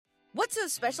What's so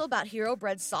special about Hero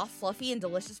Bread's soft, fluffy, and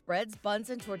delicious breads, buns,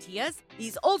 and tortillas?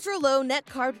 These ultra-low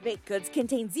net-carb baked goods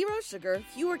contain zero sugar,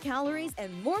 fewer calories,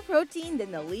 and more protein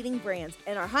than the leading brands,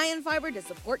 and are high in fiber to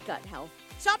support gut health.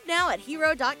 Shop now at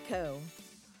hero.co.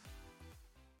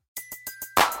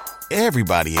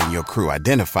 Everybody in your crew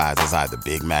identifies as either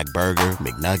Big Mac Burger,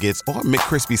 McNuggets, or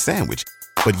McCrispy Sandwich.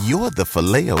 But you're the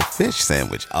Filet-O-Fish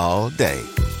Sandwich all day.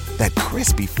 That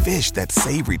crispy fish, that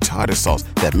savory tartar sauce,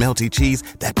 that melty cheese,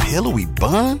 that pillowy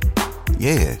bun.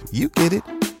 Yeah, you get it.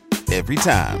 Every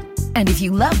time. And if you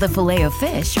love the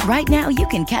Filet-O-Fish, right now you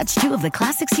can catch two of the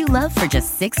classics you love for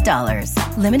just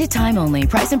 $6. Limited time only.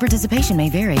 Price and participation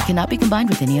may vary. Cannot be combined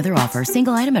with any other offer.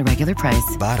 Single item at regular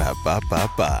price.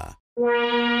 Ba-da-ba-ba-ba.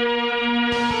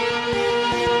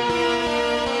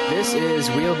 This is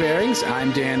Wheel Bearings.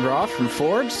 I'm Dan Roth from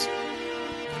Ford's.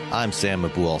 I'm Sam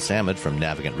Abul-Samad from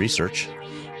Navigant Research.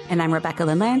 And I'm Rebecca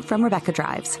Lindland from Rebecca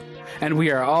Drives. And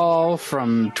we are all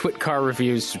from Twit Car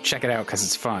Reviews, so check it out because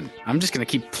it's fun. I'm just going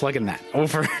to keep plugging that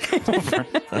over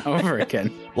and over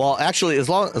again. Well, actually, as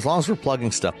long as we're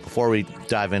plugging stuff, before we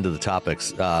dive into the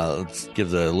topics, let's give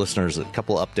the listeners a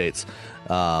couple updates.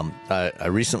 I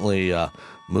recently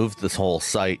moved this whole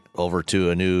site over to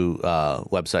a new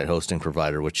website hosting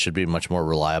provider, which should be much more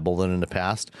reliable than in the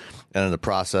past. And in the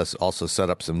process, also set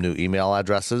up some new email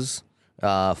addresses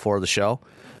for the show.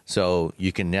 So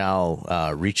you can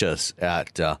now reach us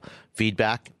at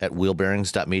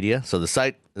feedback@wheelbearings.media. So the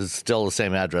site is still the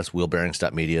same address,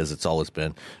 wheelbearings.media, as it's always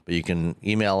been. But you can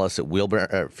email us at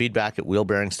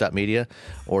feedback@wheelbearings.media,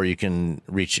 or you can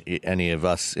reach any of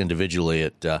us individually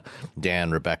at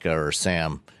Dan, Rebecca, or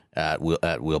Sam at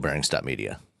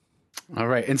wheelbearings.media. All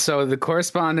right. And so the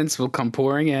correspondence will come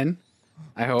pouring in,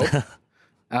 I hope.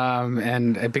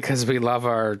 And because we love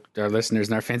our listeners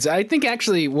and our fans, I think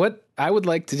actually what I would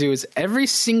like to do is every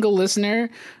single listener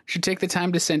should take the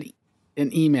time to send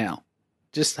an email.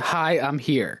 Just, hi, I'm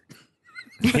here.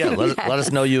 Yeah, let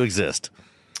us know you exist.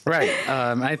 Right.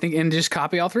 I think, and just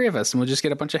copy all three of us and we'll just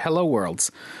get a bunch of hello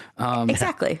worlds.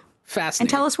 Exactly. Fascinating. And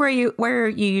tell us where you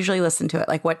usually listen to it,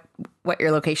 like what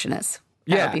your location is.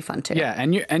 That would be fun too. Yeah,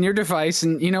 and your device,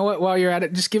 and you know what? While you're at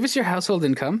it, just give us your household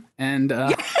income, and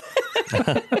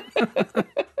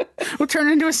we'll turn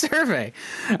it into a survey.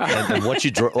 And what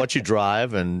you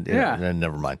drive, and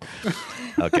never mind.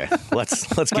 Okay, let's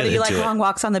get into it. Whether you like long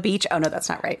walks on the beach? Oh no, that's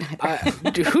not right.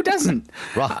 Who doesn't?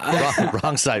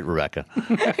 Wrong site, Rebecca.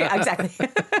 Yeah, exactly.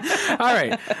 All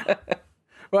right.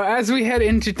 Well, as we head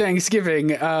into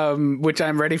Thanksgiving, which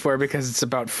I'm ready for because it's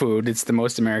about food. It's the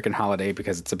most American holiday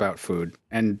because it's about food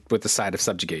and with the side of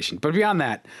subjugation. But beyond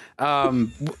that,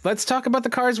 let's talk about the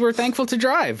cars we're thankful to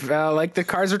drive, like the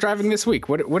cars we're driving this week.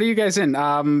 What are you guys in?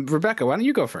 Rebecca, why don't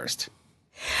you go first?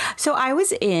 So I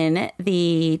was in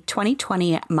the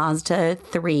 2020 Mazda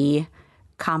 3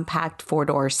 compact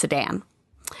four-door sedan.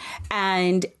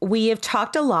 And we have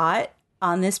talked a lot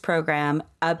on this program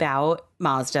about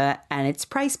Mazda and its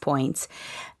price points.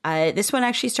 This one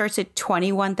actually starts at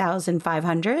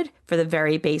 $21,500 for the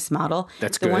very base model.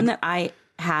 That's good. The one that I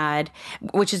had,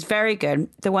 which is very good.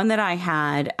 The one that I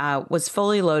had was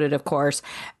fully loaded, of course.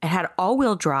 It had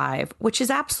all-wheel drive, which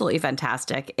is absolutely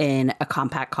fantastic in a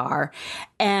compact car.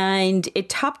 And it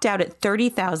topped out at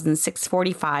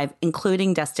 $30,645,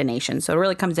 including destination. So it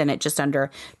really comes in at just under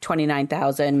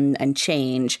 $29,000 and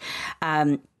change.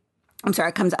 I'm sorry,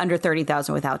 it comes under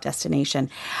 $30,000 without destination.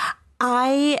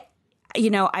 I've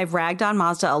ragged on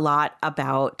Mazda a lot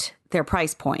about their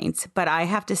price points, but I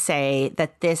have to say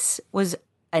that this was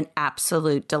an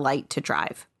absolute delight to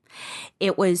drive.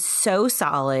 It was so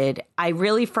solid. I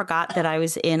really forgot that I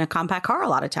was in a compact car a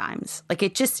lot of times. Like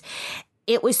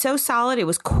it was so solid. It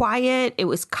was quiet. It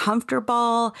was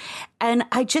comfortable. And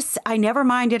I never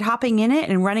minded hopping in it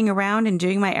and running around and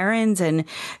doing my errands and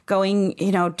going,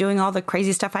 doing all the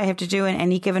crazy stuff I have to do in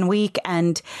any given week.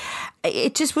 And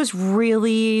it just was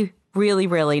really, really,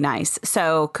 really nice.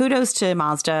 So kudos to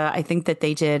Mazda. I think that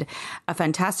they did a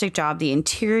fantastic job. The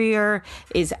interior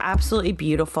is absolutely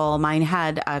beautiful. Mine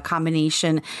had a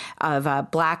combination of a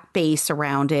black base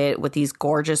around it with these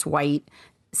gorgeous white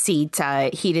seats,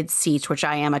 heated seats, which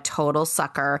I am a total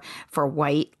sucker for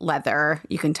white leather.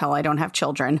 You can tell I don't have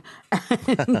children.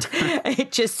 And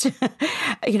it just,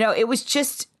 it was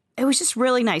just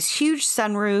really nice. Huge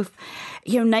sunroof,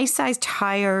 nice sized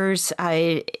tires.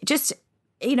 Everything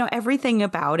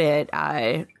about it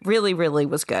really, really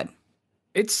was good.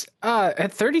 It's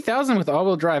at $30,000 with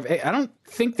all-wheel drive. I don't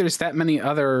think there's that many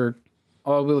other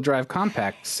all-wheel drive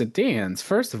compact sedans,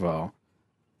 first of all.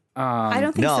 I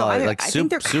don't think so either. Like I think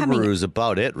they're coming. Subaru's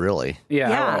about it, really.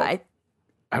 Yeah.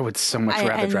 I would so much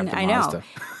rather drive the Mazda.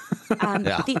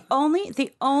 Yeah.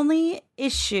 The only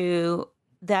issue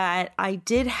that I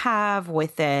did have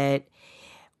with it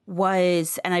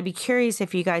was, and I'd be curious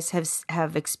if you guys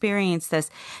have experienced this.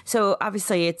 So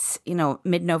obviously it's,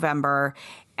 mid-November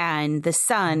and the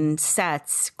sun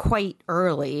sets quite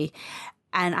early,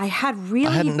 and I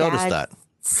hadn't noticed that.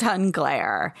 sun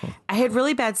glare. I had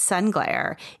really bad sun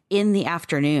glare in the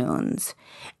afternoons.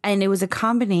 And it was a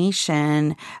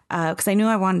combination, because I knew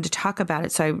I wanted to talk about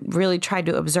it. So I really tried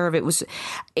to observe.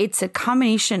 It's a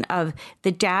combination of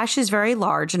the dash is very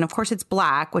large. And of course it's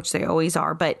black, which they always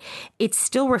are, but it's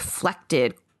still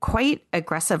reflected quite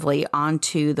aggressively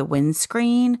onto the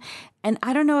windscreen. And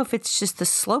I don't know if it's just the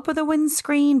slope of the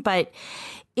windscreen, but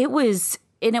it was...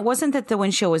 And it wasn't that the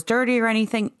windshield was dirty or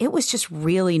anything. It was just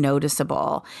really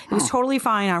noticeable. It was totally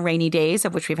fine on rainy days,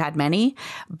 of which we've had many.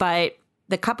 But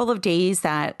the couple of days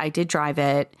that I did drive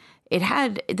it,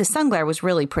 the sun glare was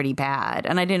really pretty bad.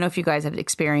 And I didn't know if you guys had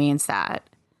experienced that.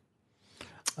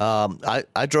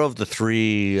 I drove the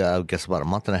 3, I guess about a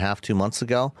month and a half, 2 months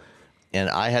ago. And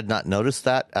I had not noticed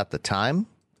that at the time,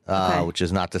 which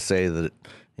is not to say that,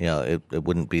 it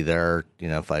wouldn't be there,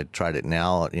 if I tried it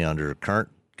now, under current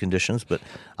conditions, but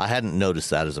I hadn't noticed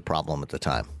that as a problem at the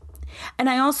time. And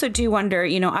I also do wonder,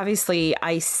 obviously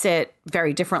I sit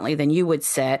very differently than you would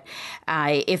sit,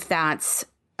 if that's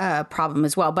a problem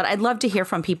as well. But I'd love to hear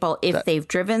from people if they've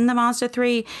driven the Mazda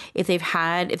 3, if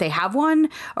they have one,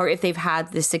 or if they've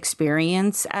had this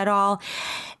experience at all.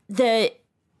 The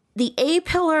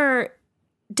A-pillar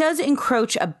does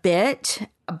encroach a bit,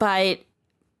 but,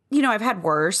 I've had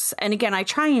worse. And again, I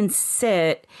try and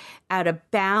sit at a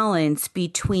balance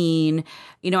between,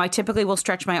 I typically will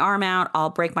stretch my arm out, I'll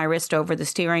break my wrist over the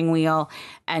steering wheel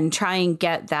and try and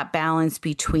get that balance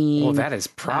between. Well, that is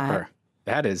proper.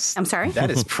 I'm sorry? That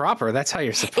is proper. That's how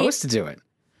you're supposed to do it.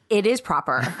 It is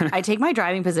proper. I take my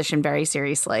driving position very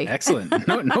seriously. Excellent.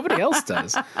 Nobody else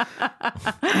does. So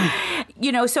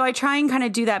I try and kind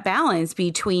of do that balance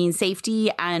between safety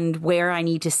and where I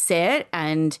need to sit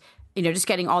and, just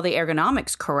getting all the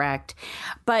ergonomics correct.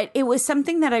 But it was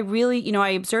something that I really, I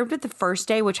observed it the first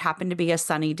day, which happened to be a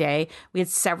sunny day. We had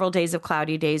several days of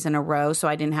cloudy days in a row, so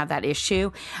I didn't have that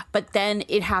issue. But then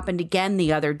it happened again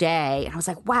the other day. And I was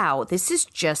like, wow, this is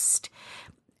just,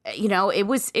 it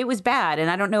was bad. And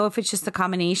I don't know if it's just the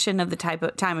combination of the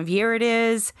time of year it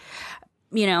is.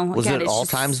 Was it all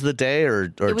times of the day or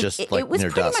just like near dusk? It was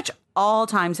pretty much all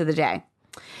times of the day.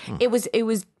 It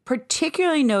was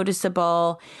particularly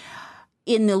noticeable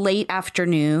in the late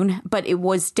afternoon, but it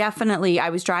was definitely,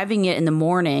 I was driving it in the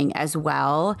morning as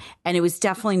well, and it was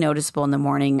definitely noticeable in the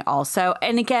morning also.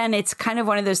 And again, it's kind of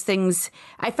one of those things,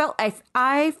 I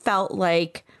felt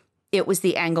like it was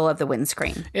the angle of the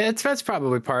windscreen. Yeah, that's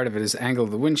probably part of it, is angle of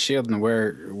the windshield and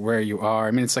where you are.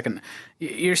 I mean, it's like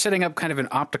you're setting up kind of an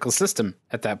optical system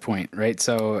at that point, right?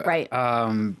 So, right.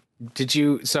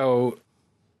 So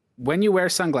when you wear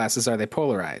sunglasses, are they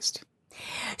polarized?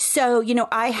 So,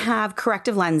 I have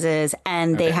corrective lenses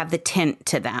and they have the tint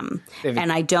to them. And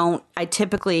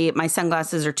my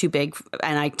sunglasses are too big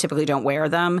and I typically don't wear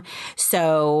them.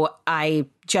 So I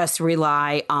just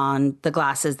rely on the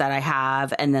glasses that I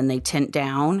have and then they tint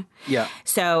down. Yeah.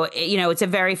 So, it's a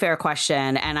very fair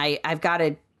question. And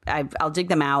I'll dig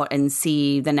them out and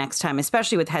see the next time,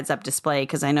 especially with heads-up display,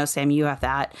 because I know, Sam, you have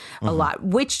that a lot,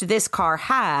 which this car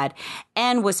had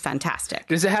and was fantastic.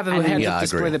 Does it have a heads-up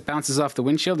display that bounces off the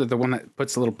windshield, or the one that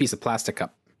puts a little piece of plastic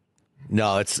up?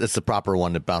 No, it's the proper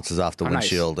one that bounces off the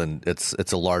windshield, nice. And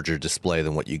it's a larger display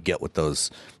than what you get with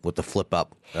the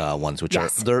flip-up ones, which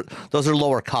those are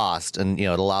lower cost, and it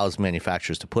allows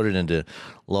manufacturers to put it into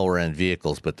lower-end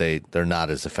vehicles, but they're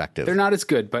not as effective. They're not as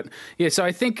good, but yeah. So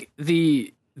I think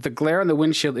the glare on the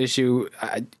windshield issue,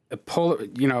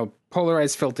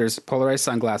 polarized filters, polarized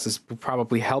sunglasses will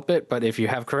probably help it. But if you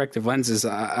have corrective lenses,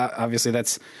 obviously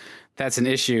that's an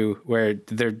issue where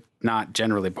they're not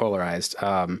generally polarized.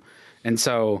 And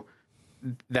so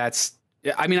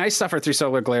I suffer through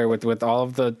solar glare with all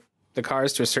of the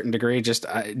cars to a certain degree, just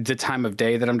the time of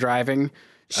day that I'm driving.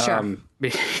 Sure.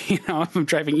 If I'm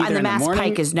driving either on the Mass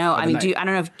Pike is no. I mean, do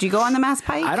you go on the Mass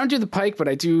Pike? I don't do the Pike, but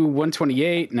I do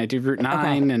 128 and I do Route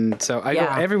 9, and so I go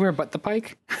everywhere but the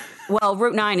Pike. Well,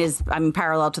 Route 9 is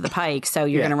parallel to the Pike, so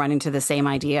you're going to run into the same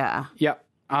idea. Yep.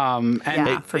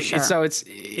 For sure. So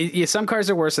some cars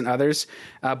are worse than others,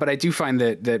 but I do find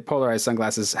that polarized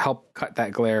sunglasses help cut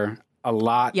that glare a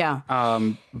lot. Yeah.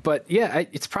 But yeah,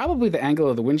 it's probably the angle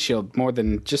of the windshield more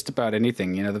than just about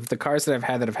anything. The cars that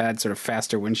have had sort of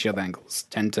faster windshield angles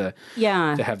tend to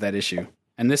have that issue.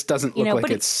 And this doesn't look like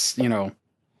it's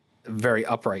very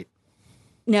upright.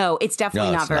 No, it's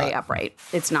definitely not very upright.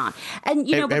 It's not. And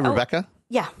hey, Rebecca?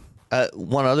 Yeah.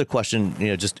 One other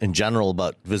question, just in general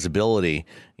about visibility,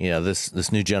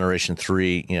 this new generation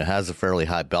 3, has a fairly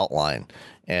high belt line,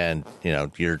 and,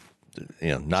 you're,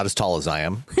 not as tall as I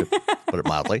am, to put it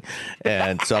mildly.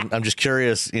 And so I'm just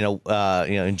curious,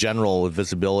 in general with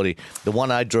visibility, the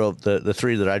one I drove, the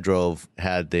 3 that I drove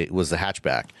was the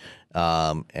hatchback.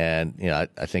 And,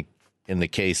 I think in the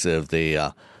case of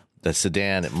the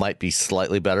sedan, it might be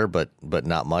slightly better, but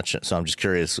not much. So I'm just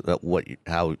curious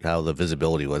how the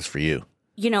visibility was for you.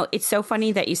 It's so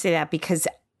funny that you say that, because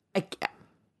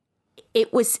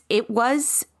it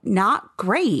was not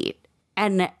great,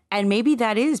 and maybe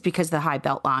that is because of the high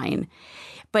belt line,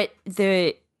 but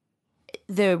the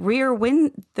rear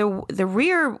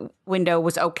window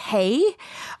was okay,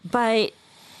 but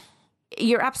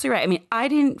you're absolutely right. I mean, I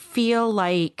didn't feel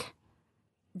like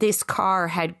this car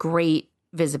had great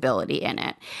visibility in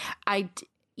it.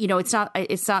 It's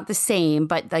not the same,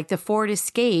 but like the Ford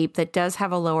Escape that does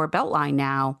have a lower belt line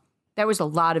now, there was a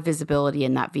lot of visibility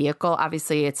in that vehicle.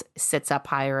 Obviously, it sits up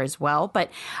higher as well,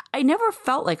 but I never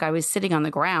felt like I was sitting on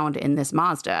the ground in this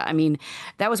Mazda. I mean,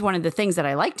 that was one of the things that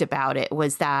I liked about it,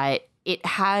 was that it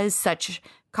has such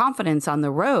confidence on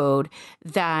the road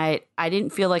that I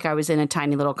didn't feel like I was in a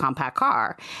tiny little compact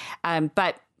car.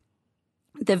 But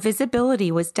the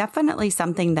visibility was definitely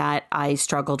something that I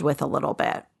struggled with a little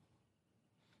bit.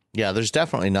 Yeah, there's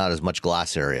definitely not as much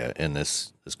glass area in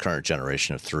this current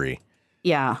generation of 3.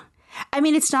 Yeah. I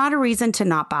mean, it's not a reason to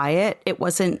not buy it. It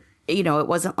wasn't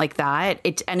like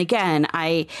that. And again,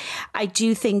 I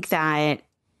do think that,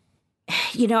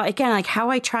 again, like how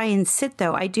I try and sit,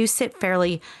 though, I do sit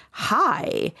fairly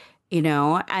high,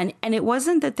 and it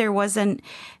wasn't that I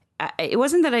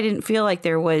didn't feel like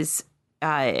there was,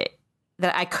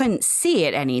 that I couldn't see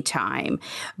at any time,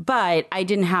 but I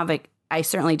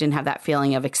certainly didn't have that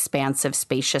feeling of expansive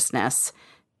spaciousness,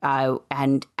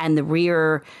 and the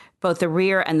rear, both the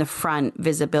rear and the front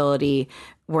visibility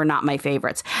were not my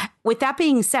favorites. With that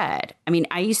being said, I mean,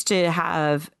 I used to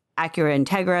have Acura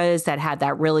Integras that had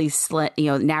that really slit,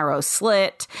 narrow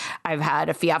slit. I've had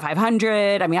a Fiat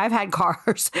 500. I mean, I've had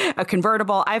cars, a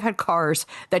convertible. I've had cars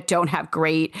that don't have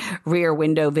great rear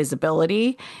window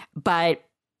visibility,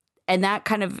 and that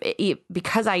kind of,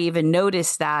 because I even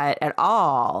noticed that at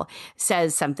all,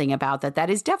 says something about that. That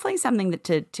is definitely something that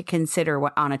to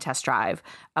consider on a test drive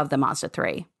of the Mazda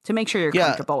 3, to make sure you're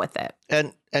comfortable with it.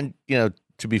 And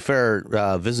to be fair,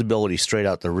 visibility straight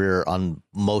out the rear on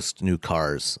most new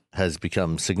cars has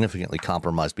become significantly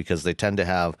compromised, because they tend to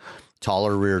have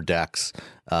taller rear decks,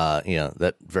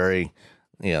 that very,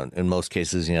 in most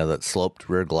cases, that sloped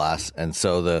rear glass. And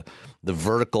so the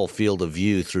vertical field of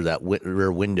view through that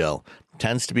rear window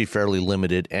tends to be fairly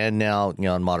limited. And now,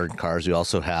 in modern cars, we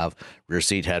also have rear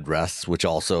seat headrests, which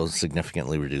also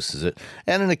significantly reduces it.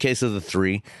 And in the case of the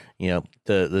 3,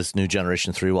 this new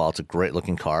generation 3, while it's a great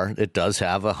looking car, it does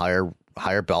have a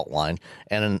higher belt line.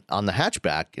 And on the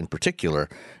hatchback in particular,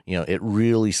 it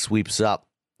really sweeps up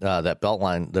that belt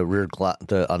line, the rear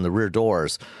on the rear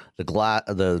doors,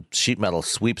 the sheet metal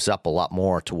sweeps up a lot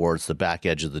more towards the back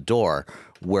edge of the door,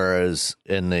 whereas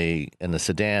in the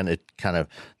sedan, it kind of,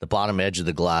 the bottom edge of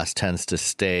the glass tends to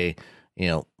stay,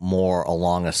 more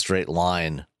along a straight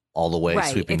line all the way,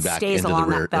 sweeping back into the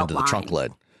rear, into the trunk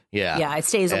lid. Yeah, it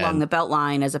stays along the belt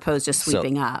line as opposed to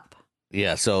sweeping up.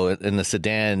 Yeah, so in the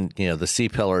sedan, the C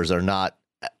pillars are not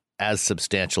as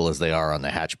substantial as they are on the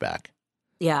hatchback.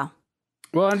 Yeah.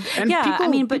 Well,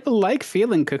 and people like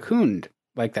feeling cocooned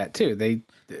like that too.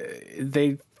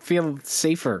 They feel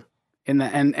safer in the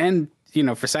and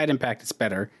for side impact it's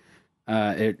better,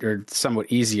 or somewhat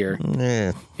easier.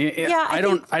 Yeah, I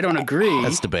don't agree.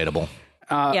 That's debatable.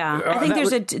 I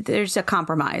think there's a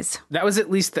compromise. That was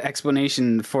at least the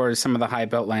explanation for some of the high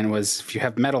belt line, was if you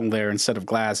have metal there instead of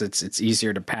glass, it's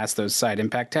easier to pass those side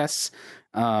impact tests.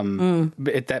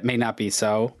 That may not be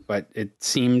so, but it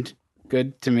seemed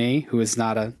good to me, who is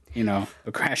not a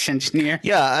crash engineer.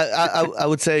 Yeah, I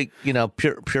would say,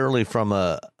 purely from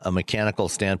a mechanical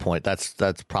standpoint, that's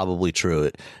probably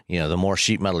true. The more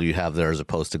sheet metal you have there as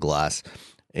opposed to glass,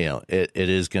 it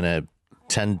is going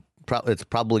to it's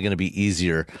probably going to be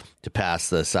easier to pass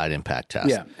the side impact test.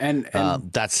 Yeah, and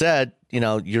that said,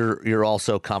 you're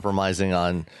also compromising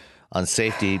on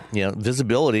safety.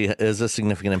 Visibility is a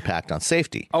significant impact on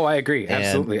safety. Oh, I agree.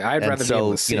 Absolutely. I'd rather be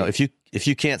able to see. If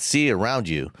you can't see around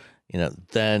you,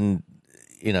 then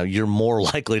you're more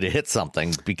likely to hit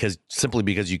something because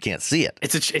you can't see it.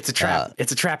 It's a trap.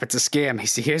 It's a trap. It's a scam.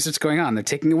 Here's what's going on. They're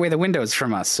taking away the windows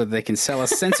from us so they can sell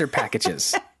us sensor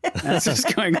packages. That's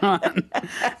what's going on.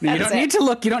 You don't need to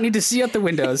look. You don't need to see out the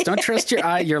windows. Don't trust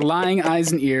your lying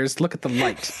eyes and ears. Look at the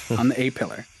light on the A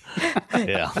pillar.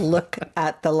 Yeah. Look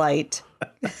at the light.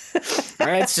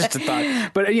 It's just a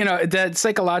thought. But, that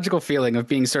psychological feeling of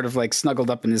being sort of like snuggled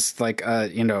up in this like,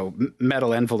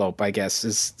 metal envelope, I guess,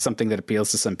 is something that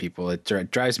appeals to some people. It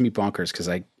drives me bonkers because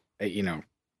I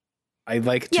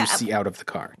like to see out of the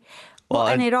car. Well,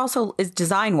 and it also is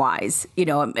design wise,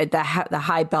 the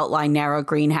high beltline, narrow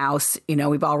greenhouse,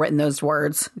 we've all written those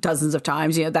words dozens of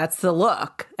times. That's the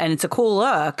look, and it's a cool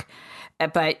look,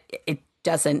 but it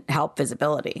doesn't help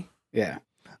visibility. Yeah.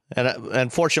 And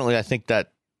unfortunately, I think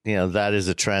that, that is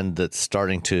a trend that's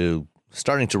starting to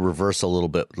reverse a little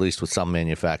bit, at least with some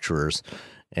manufacturers.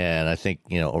 And I think,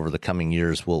 over the coming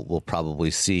years, we'll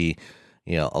probably see,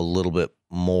 a little bit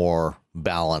more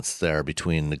balance there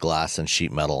between the glass and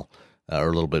sheet metal, or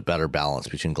a little bit better balance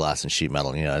between glass and sheet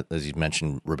metal. As you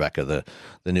mentioned, Rebecca,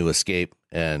 the new Escape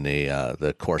and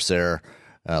the Corsair,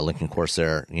 Lincoln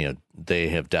Corsair, they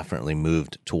have definitely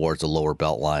moved towards a lower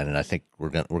belt line, and I think we're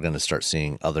going to start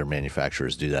seeing other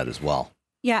manufacturers do that as well.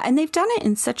 Yeah, and they've done it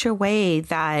in such a way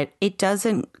that it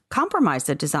doesn't compromise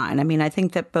the design. I mean, I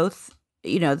think that both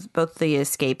the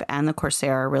Escape and the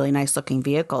Corsair are really nice looking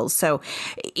vehicles. So,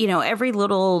 every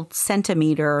little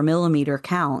centimeter or millimeter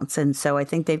counts. And so I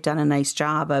think they've done a nice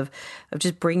job of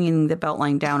just bringing the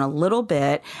beltline down a little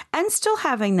bit and still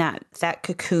having that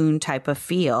cocoon type of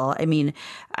feel. I mean,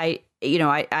 I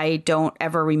don't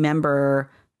ever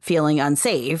remember feeling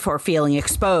unsafe or feeling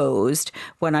exposed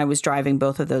when I was driving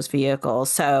both of those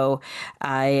vehicles. So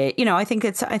I think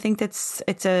it's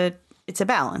a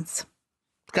balance.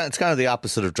 It's kind of the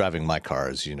opposite of driving my car,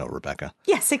 as you know, Rebecca.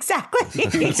 Yes, exactly.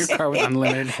 Your car with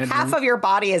unlimited headroom. Half of your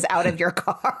body is out of your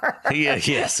car. Yeah,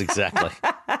 yes, exactly.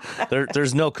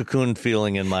 There's no cocoon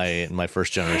feeling in my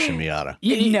first generation Miata.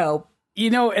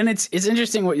 No. And it's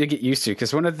interesting what you get used to,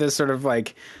 because one of the sort of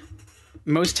like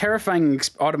most terrifying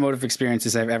automotive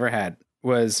experiences I've ever had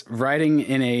was riding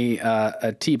in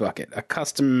a T-bucket, a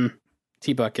custom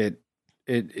T-bucket.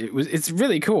 It's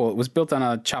really cool. It was built on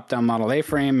a chopped down Model A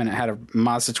frame, and it had a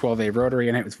Mazda 12A rotary,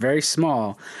 and it was very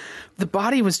small. The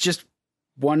body was just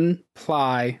one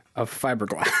ply of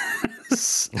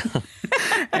fiberglass.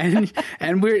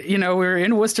 and we're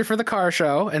in Worcester for the car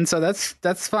show, and so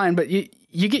that's fine, but you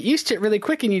get used to it really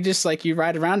quick, and you just like you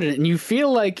ride around it and you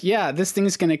feel like, yeah, this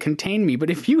thing's going to contain me, but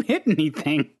if you hit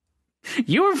anything,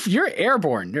 you're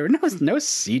airborne. There were no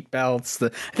seat belts. I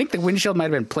think the windshield might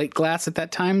have been plate glass at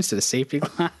that time instead of safety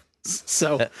glass.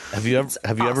 So have you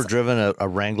ever driven a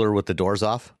Wrangler with the doors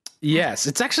off? Yes,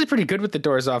 it's actually pretty good with the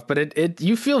doors off, but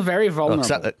you feel very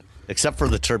vulnerable. Except for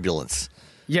the turbulence.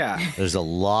 Yeah. There's a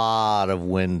lot of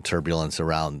wind turbulence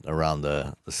around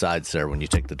the sides there when you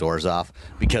take the doors off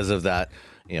because of that,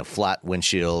 flat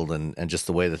windshield and just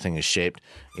the way the thing is shaped.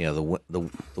 The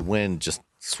wind just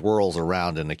swirls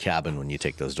around in the cabin when you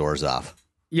take those doors off.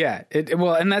 Yeah,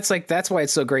 and that's why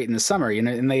it's so great in the summer,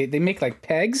 and they make like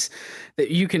pegs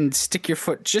that you can stick your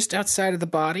foot just outside of the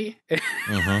body,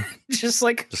 just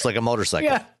like a motorcycle.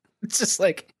 Yeah, it's just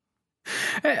like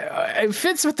it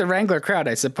fits with the Wrangler crowd,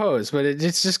 I suppose, but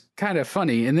it's just kind of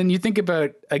funny. And then you think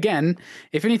about, again,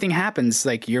 if anything happens,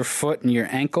 like your foot and your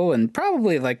ankle and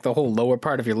probably like the whole lower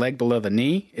part of your leg below the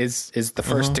knee is the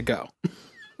first to go.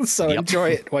 So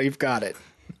enjoy it while you've got it.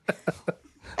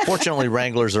 Fortunately,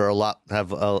 Wranglers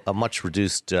have a much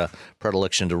reduced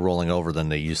predilection to rolling over than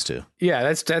they used to. Yeah,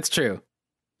 that's true.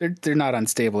 They're not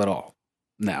unstable at all.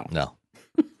 No.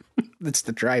 It's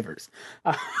the drivers.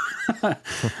 All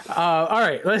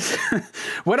right.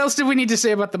 What else did we need to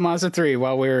say about the Mazda 3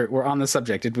 while we're on the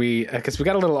subject? Did we? Because we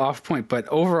got a little off point, but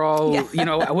overall,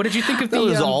 what did you think of the?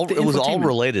 It was all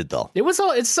related, though. It was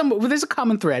all. There's a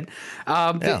common thread.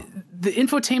 The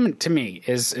infotainment to me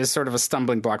is sort of a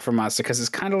stumbling block for Mazda because it's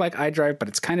kind of like iDrive, but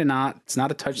it's kind of not. It's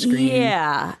not a touchscreen.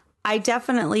 Yeah. I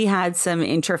definitely had some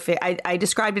interface. I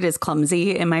described it as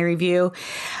clumsy in my review.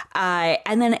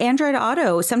 And then Android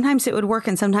Auto, sometimes it would work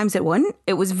and sometimes it wouldn't.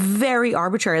 It was very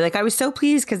arbitrary. Like I was so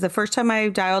pleased because the first time I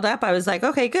dialed up, I was like,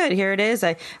 okay, good. Here it is.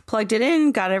 I plugged it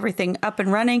in, got everything up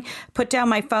and running, put down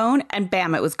my phone and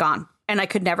bam, it was gone. And I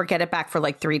could never get it back for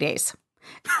like 3 days.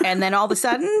 And then all of a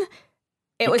sudden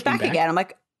it was back again. I'm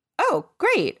like, oh,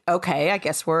 great. Okay, I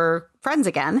guess we're friends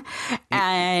again.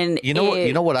 And you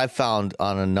know what I've found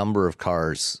on a number of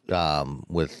cars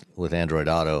with Android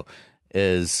Auto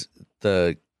is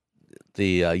the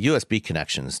USB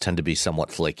connections tend to be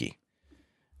somewhat flaky.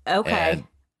 Okay.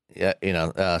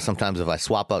 And, sometimes if I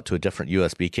swap out to a different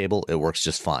USB cable, it works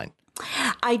just fine.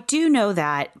 I do know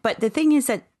that, but the thing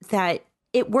is that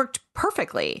it worked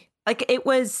perfectly. Like it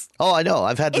was. Oh, I know.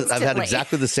 I've had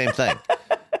exactly the same thing.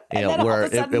 Where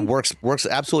it works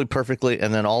absolutely perfectly,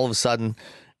 and then all of a sudden,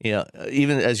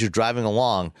 even as you're driving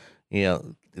along,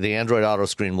 the Android Auto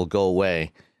screen will go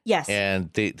away. Yes.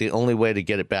 And the only way to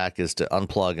get it back is to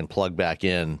unplug and plug back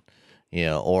in,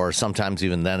 or sometimes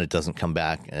even then it doesn't come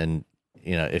back. And,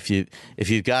 if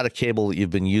you've got a cable that you've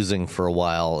been using for a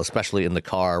while, especially in the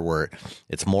car where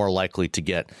it's more likely to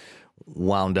get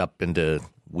wound up into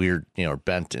weird, or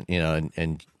bent,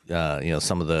 and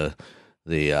some of the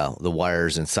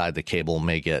wires inside the cable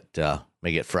may get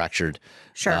fractured.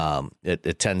 Sure.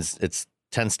 It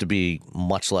tends to be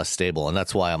much less stable, and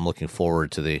that's why I'm looking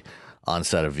forward to the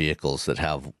onset of vehicles that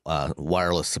have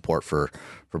wireless support for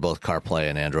both CarPlay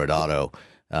and Android Auto,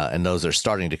 and those are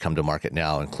starting to come to market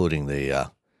now, including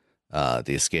the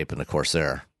Escape and the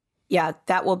Corsair. Yeah,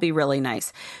 that will be really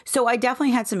nice. So I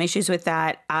definitely had some issues with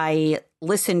that. I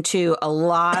listened to a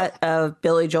lot of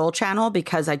Billy Joel channel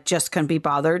because I just couldn't be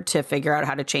bothered to figure out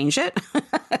how to change it.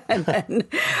 and then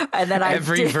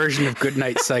every version of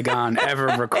Goodnight Saigon ever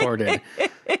recorded.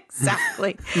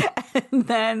 Exactly. And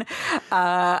then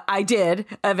I did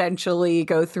eventually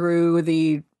go through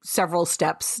the several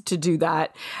steps to do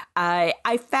that.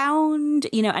 I found,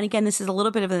 and again, this is a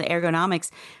little bit of the ergonomics.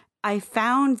 I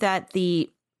found that the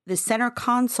center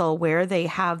console where they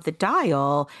have the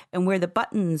dial and where the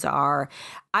buttons are,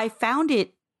 I found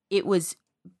it was,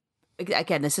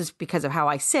 again, this is because of how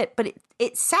I sit, but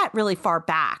it sat really far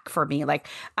back for me. Like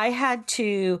I had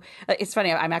to, it's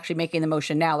funny, I'm actually making the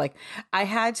motion now. Like I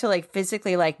had to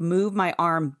physically move my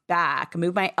arm back,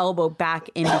 move my elbow back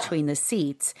in between the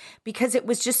seats because it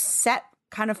was just set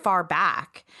kind of far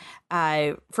back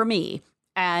for me.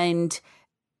 And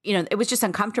it was just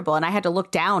uncomfortable and I had to look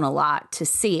down a lot to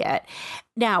see it.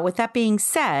 Now, with that being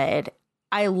said,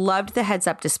 I loved the heads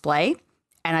up display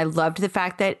and I loved the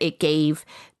fact that it gave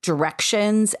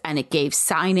directions and it gave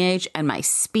signage and my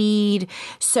speed.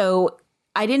 So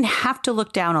I didn't have to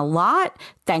look down a lot,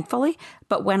 thankfully.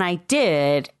 But when I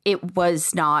did, it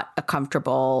was not a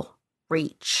comfortable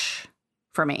reach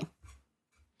for me.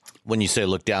 When you say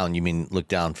look down, you mean look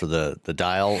down for the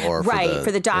dial or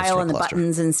for the dial and the cluster?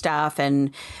 Buttons and stuff.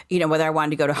 And, whether I wanted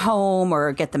to go to home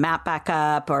or get the map back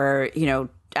up or,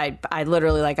 I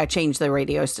literally I changed the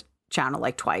radio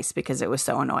channel twice because it was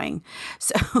so annoying.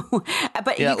 So,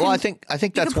 but yeah, I think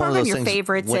that's one of those your things.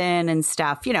 Favorites in and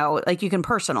stuff, you can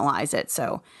personalize it.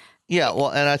 So. Yeah,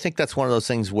 well, and I think that's one of those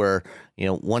things where,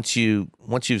 once you've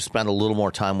spent a little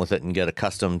more time with it and get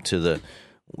accustomed to the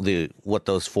what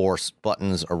those four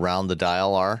buttons around the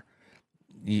dial are,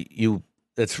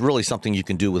 it's really something you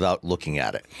can do without looking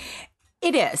at it.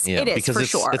 It is. It is because for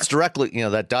sure. It's directly,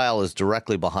 that dial is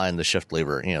directly behind the shift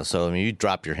lever. So you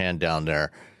drop your hand down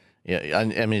there. Yeah,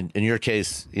 I mean, in your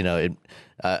case,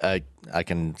 I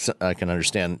can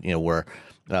understand, where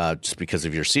just because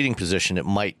of your seating position, it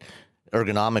might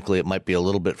be a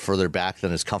little bit further back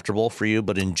than is comfortable for you.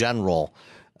 But in general,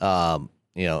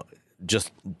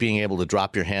 just being able to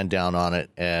drop your hand down on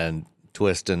it and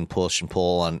twist and push and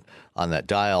pull on that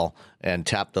dial and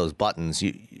tap those buttons,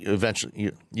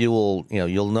 eventually you'll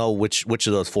know which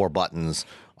of those four buttons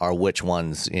are which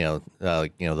ones.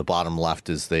 The bottom left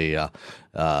is the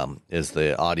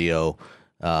audio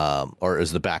or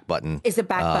is the back button. Is the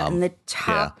back button. The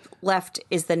top left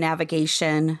is the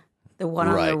navigation. The one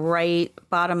on the right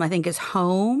bottom, I think, is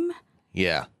home.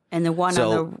 Yeah. And the one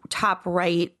on the top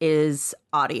right is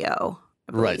audio.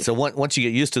 Right. So once you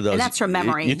get used to those, and that's from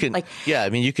memory. You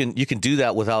can, you can do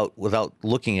that without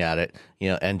looking at it,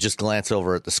 and just glance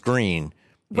over at the screen,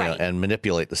 and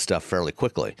manipulate the stuff fairly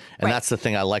quickly. And that's the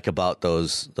thing I like about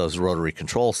those rotary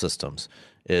control systems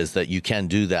is that you can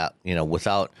do that,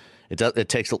 without it. It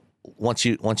takes once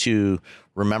you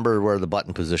remember where the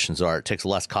button positions are, it takes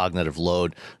less cognitive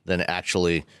load than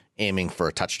actually aiming for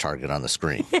a touch target on the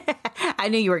screen. I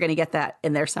knew you were going to get that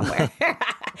in there somewhere.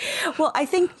 Well, I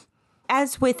think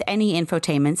as with any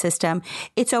infotainment system,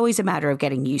 it's always a matter of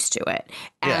getting used to it.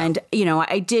 And,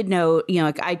 I did know,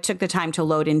 I took the time to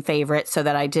load in favorites so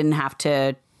that I didn't have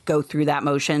to go through that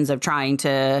motions of trying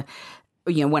to,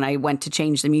 when I went to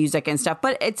change the music and stuff.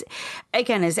 But it's,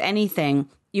 again, as anything,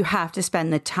 you have to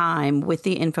spend the time with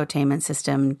the infotainment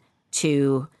system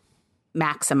to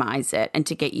maximize it and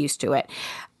to get used to it.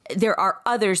 There are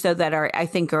others, though, that I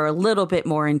think are a little bit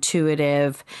more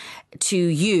intuitive to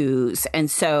use.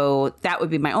 And so that would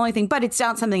be my only thing. But it's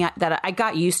not something that I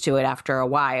got used to it after a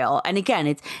while. And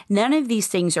again, none of these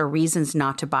things are reasons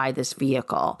not to buy this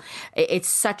vehicle. It's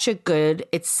such a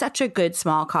good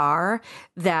small car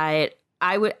that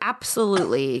I would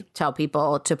absolutely tell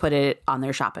people to put it on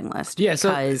their shopping list. Yeah,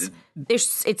 because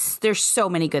there's so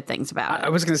many good things about it. I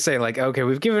was going to say, okay,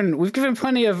 we've given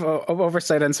plenty of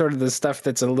oversight on sort of the stuff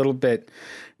that's a little bit,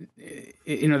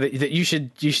 that you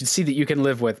should see that you can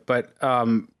live with. But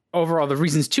overall, the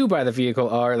reasons to buy the vehicle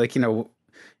are like,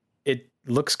 it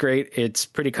looks great. It's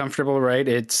pretty comfortable, right?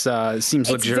 It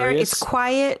seems luxurious. It's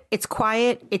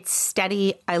quiet. It's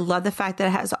steady. I love the fact that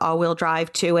it has all-wheel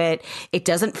drive to it. It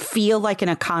doesn't feel like an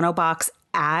Econobox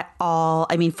at all.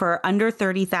 I mean, for under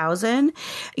 30,000,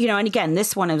 and again,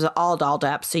 this one is all dolled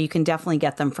up, so you can definitely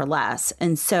get them for less.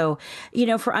 And so,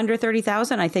 for under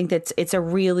 30,000, I think it's a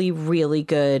really, really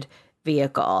good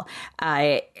vehicle.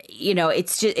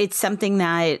 It's something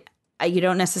that you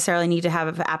don't necessarily need to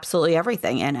have absolutely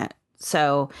everything in it.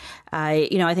 So, I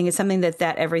think it's something that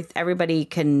everybody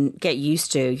can get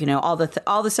used to. All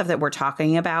the stuff that we're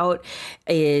talking about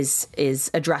is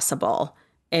addressable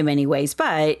in many ways.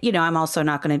 But, I'm also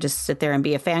not going to just sit there and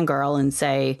be a fangirl and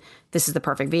say, this is the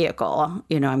perfect vehicle.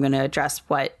 I'm going to address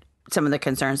some of the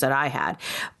concerns that I had.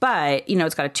 But,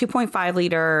 it's got a 2.5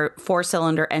 liter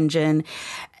 4-cylinder engine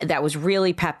that was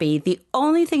really peppy. The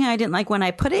only thing I didn't like when I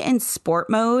put it in sport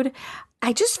mode,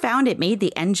 I just found it made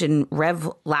the engine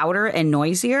rev louder and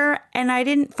noisier, and I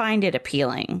didn't find it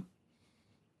appealing.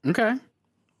 Okay.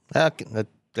 I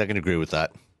can agree with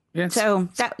that. Yeah. So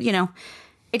that,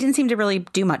 it didn't seem to really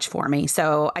do much for me.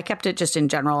 So I kept it just in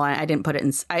general. I didn't put it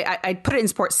in, I put it in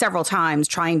sport several times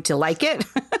trying to like it.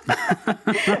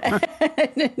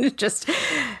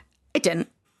 It didn't.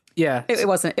 Yeah. It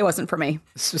wasn't for me.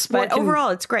 But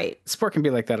overall, it's great. Sport can be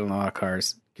like that in a lot of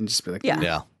cars. It can just be like,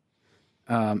 yeah.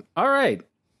 All right.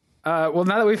 Well,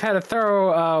 now that we've had a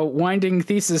thorough winding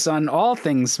thesis on all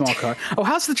things small car. Oh,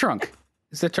 how's the trunk?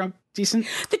 Is the trunk decent?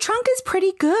 The trunk is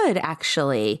pretty good,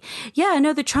 actually. Yeah,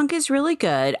 no, the trunk is really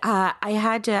good.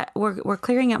 We're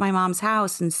clearing out my mom's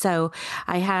house, and so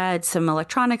I had some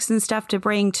electronics and stuff to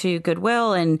bring to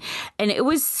Goodwill, and it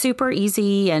was super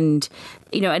easy, and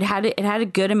it had a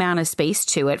good amount of space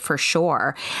to it for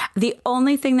sure. The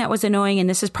only thing that was annoying, and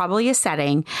this is probably a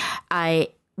setting,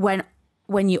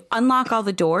 when you unlock all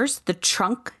the doors, the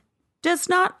trunk does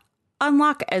not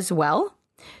unlock as well.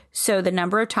 So the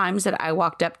number of times that I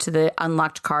walked up to the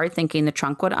unlocked car thinking the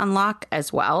trunk would unlock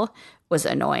as well was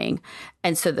annoying.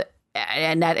 And so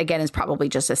and that again is probably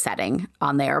just a setting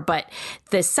on there, but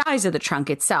the size of the trunk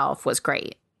itself was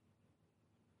great.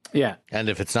 Yeah. And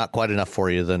if it's not quite enough for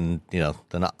you, then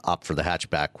opt for the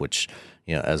hatchback, which,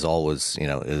 as always,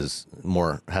 has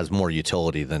more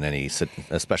utility than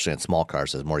especially in small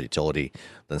cars, has more utility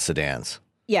than sedans.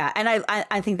 Yeah, and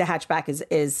I think the hatchback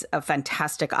is a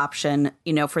fantastic option.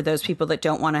 For those people that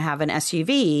don't want to have an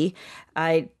SUV,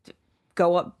 I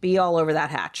go up, be all over that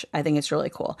hatch. I think it's really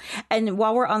cool. And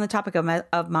while we're on the topic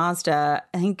of Mazda,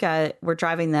 I think we're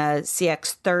driving the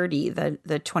CX-30,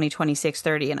 the 2020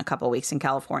 CX-30 in a couple of weeks in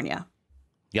California.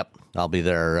 Yep, I'll be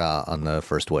there on the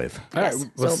first wave. Yes, right,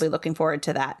 so we'll be looking forward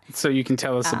to that. So you can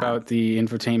tell us about the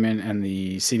infotainment and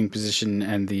the seating position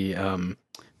and the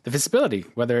visibility,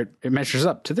 whether it measures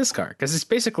up to this car, because it's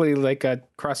basically like a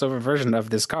crossover version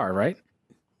of this car, right?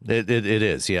 It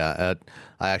is, yeah.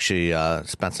 I actually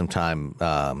spent some time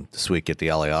this week at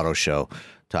the LA Auto Show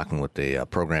talking with the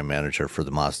program manager for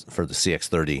the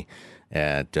CX-30,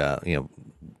 and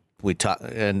we talk,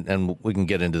 and we can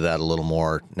get into that a little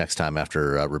more next time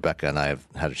after Rebecca and I have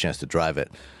had a chance to drive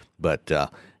it. But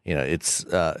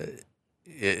it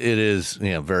is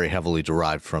very heavily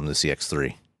derived from the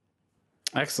CX-3.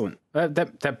 Excellent.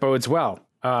 That bodes well.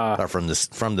 Or from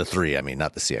the 3, I mean,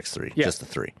 not the CX-3, just the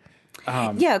 3.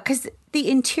 Yeah, because the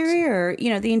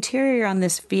interior on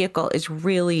this vehicle is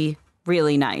really,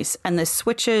 really nice. And the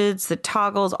switches, the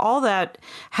toggles, all that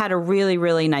had a really,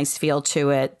 really nice feel to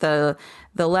it.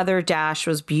 The leather dash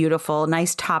was beautiful,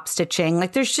 nice top stitching.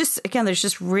 Like there's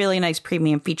just really nice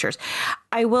premium features.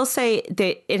 I will say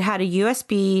that it had a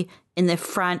USB in the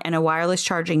front and a wireless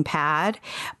charging pad.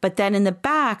 But then in the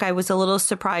back, I was a little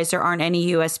surprised there aren't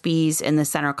any USBs in the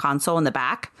center console in the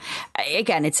back.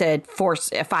 Again, it's a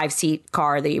 5-seat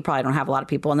car that you probably don't have a lot of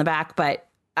people in the back, but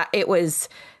it was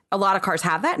a lot of cars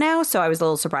have that now. So I was a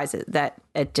little surprised that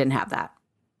it didn't have that.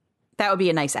 That would be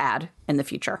a nice add in the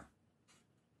future.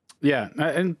 Yeah.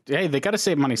 And hey, they got to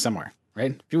save money somewhere,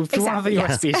 right? If you want the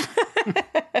USBs.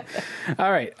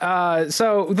 All right.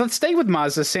 So let's stay with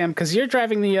Mazda, Sam, because you're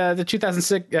driving the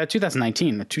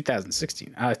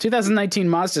 2019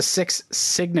 Mazda 6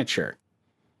 Signature.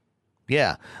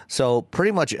 Yeah. So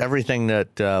pretty much everything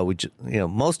that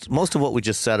most of what we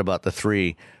just said about the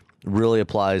 3 really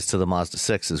applies to the Mazda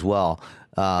 6 as well.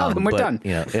 Then we're done.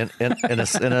 In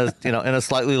a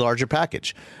slightly larger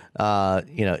package.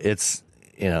 It's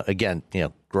again,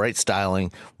 great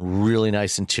styling, really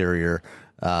nice interior.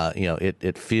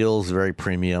 It feels very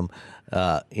premium.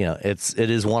 It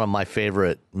is one of my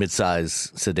favorite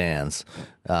midsize sedans.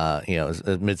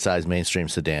 Midsize mainstream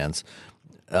sedans.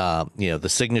 the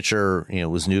Signature,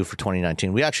 was new for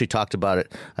 2019. We actually talked about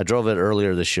it. I drove it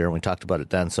earlier this year, and we talked about it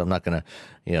then, so I'm not going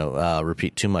to,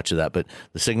 repeat too much of that. But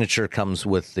the Signature comes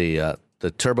with the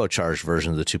turbocharged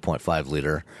version of the 2.5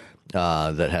 liter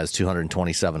that has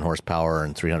 227 horsepower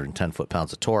and 310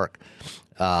 foot-pounds of torque.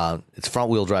 It's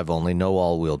front-wheel drive only, no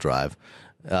all-wheel drive.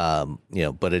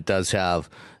 But it does have,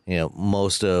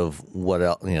 most of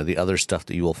what the other stuff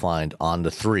that you will find on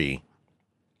the 3.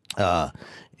 Then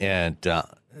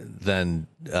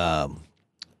that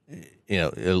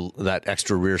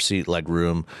extra rear seat leg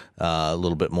room, a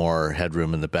little bit more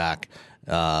headroom in the back,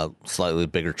 slightly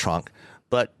bigger trunk.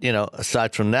 But,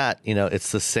 aside from that,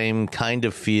 it's the same kind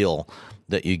of feel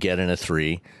that you get in a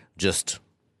 3, just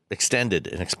extended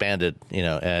and expanded,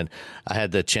 and I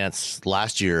had the chance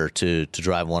last year to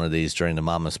drive one of these during the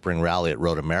Mama Spring Rally at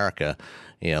Road America,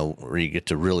 where you get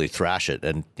to really thrash it.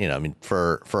 And,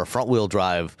 for a front wheel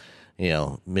drive,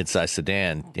 mid-size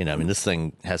sedan, this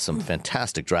thing has some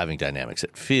fantastic driving dynamics.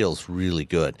 It feels really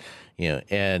good,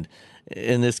 and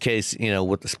in this case,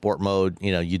 with the sport mode,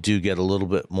 you do get a little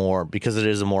bit more, because it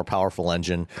is a more powerful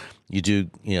engine. You do,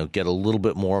 get a little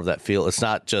bit more of that feel. It's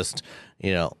not just,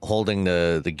 holding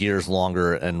the gears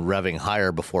longer and revving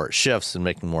higher before it shifts and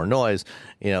making more noise.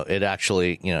 It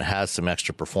actually, has some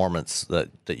extra performance that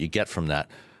you get from that.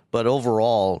 But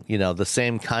overall, the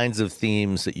same kinds of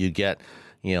themes that you get,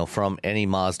 from any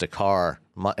Mazda car,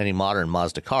 any modern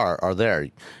Mazda car are there.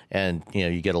 And,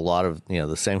 you get a lot of,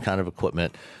 the same kind of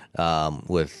equipment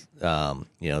with,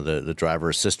 the driver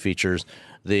assist features.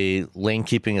 The lane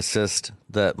keeping assist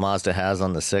that Mazda has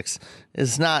on the 6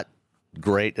 is not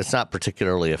great. It's not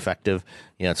particularly effective.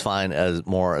 It's fine as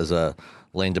a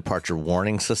lane departure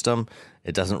warning system.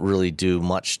 It doesn't really do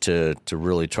much to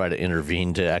really try to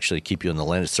intervene to actually keep you in the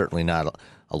lane. It's certainly not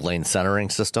a lane centering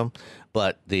system,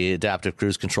 but the adaptive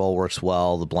cruise control works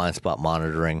well. The blind spot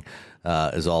monitoring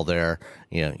is all there.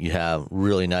 You have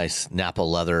really nice Napa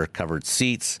leather covered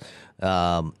seats.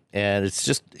 And it's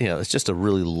just a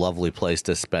really lovely place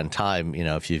to spend time.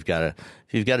 If you've got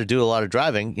to do a lot of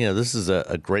driving, this is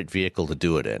a great vehicle to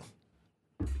do it in.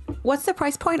 What's the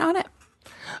price point on it?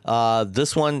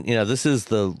 This one, this is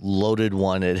the loaded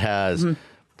one. It has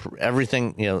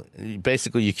everything,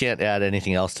 basically you can't add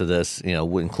anything else to this,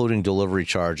 including delivery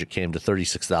charge. It came to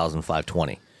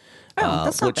 $36,520. Oh,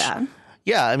 that's not bad.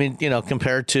 Yeah.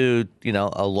 Compared to,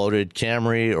 a loaded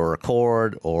Camry or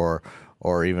Accord or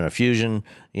even a Fusion,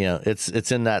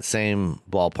 it's in that same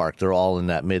ballpark. They're all in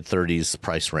that mid-30s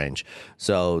price range.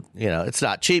 So, it's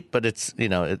not cheap, but it's,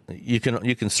 you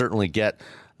can certainly get,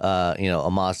 a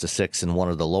Mazda 6 in one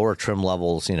of the lower trim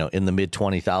levels, in the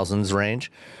mid-20,000s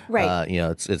range. Right.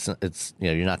 It's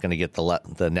you're not going to get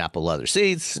the Napa leather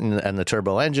seats and the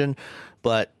turbo engine.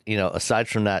 But, aside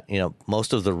from that,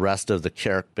 most of the rest of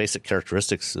the basic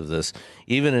characteristics of this,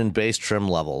 even in base trim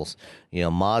levels,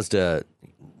 Mazda,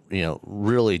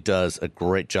 really does a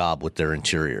great job with their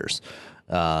interiors.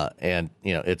 And,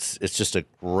 it's just a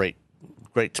great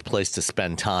place to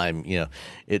spend time.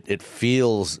 It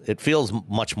feels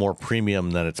much more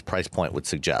premium than its price point would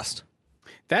suggest.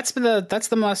 That's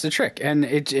the Mazda trick. And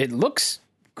it looks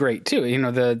great too.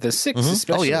 The 6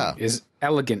 especially is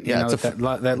elegant. Yeah, it's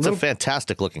a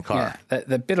fantastic looking car. Yeah,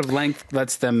 the bit of length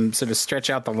lets them sort of stretch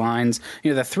out the lines.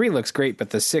 The 3 looks great,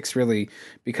 but the 6 really,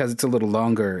 because it's a little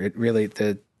longer, it really,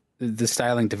 the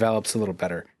styling develops a little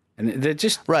better. And they're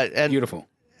just beautiful.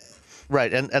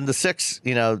 Right, and the 6,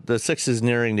 the 6 is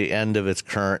nearing the end of its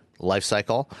current life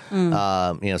cycle.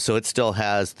 So it still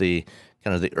has the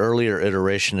kind of the earlier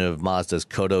iteration of Mazda's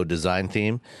Kodo design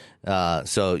theme.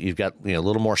 So you've got a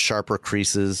little more sharper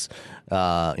creases,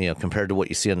 compared to what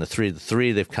you see on the 3. The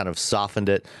 3, they've kind of softened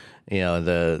it.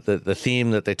 The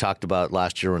theme that they talked about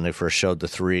last year when they first showed the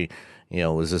 3,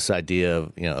 was this idea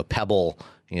of a pebble,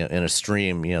 in a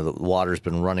stream. The water's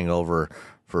been running over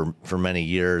for many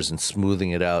years and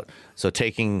smoothing it out. So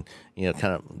taking, kind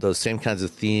of those same kinds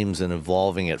of themes and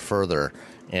evolving it further.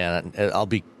 And I'll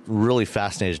be really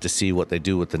fascinated to see what they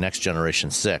do with the next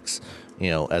generation 6,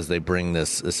 as they bring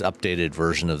this updated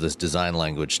version of this design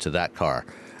language to that car,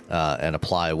 and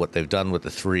apply what they've done with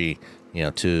the 3,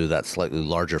 to that slightly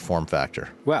larger form factor.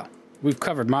 Well, we've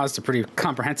covered Mazda pretty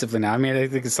comprehensively now. I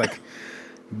think it's like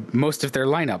most of their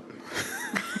lineup.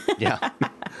 Yeah.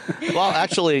 Well,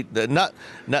 actually, not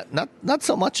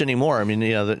so much anymore. They're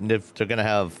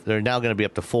now going to be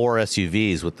up to 4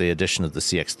 SUVs with the addition of the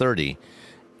CX-30,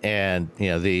 and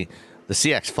the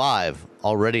CX-5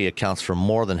 already accounts for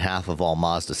more than half of all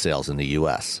Mazda sales in the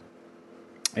U.S.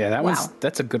 Yeah,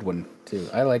 that's a good one too.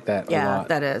 I like that a lot. Yeah,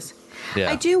 that is. Yeah.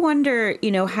 I do wonder,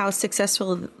 how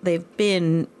successful they've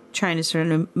been trying to sort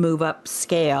of move up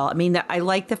scale. I mean, I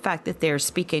like the fact that they're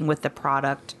speaking with the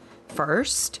product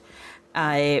first,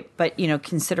 but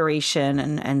consideration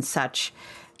and such,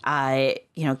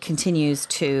 continues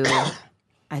to,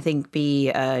 I think, be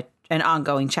an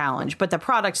ongoing challenge. But the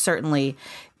product certainly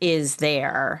is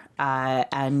there,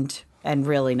 and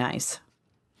really nice.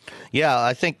 Yeah,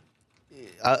 I think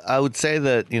I would say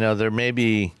that there may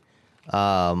be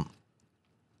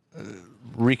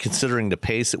reconsidering the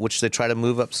pace at which they try to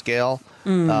move up scale.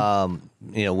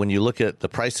 When you look at the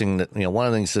pricing, that one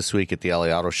of the things this week at the LA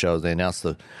Auto Show, they announced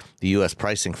the U.S.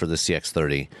 pricing for the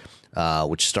CX-30,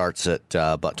 which starts at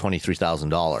about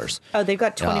 $23,000. Oh, they've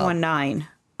got 21.9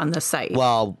 on the site.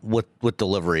 Well, with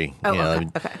delivery. Okay.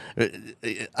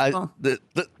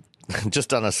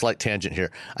 Just on a slight tangent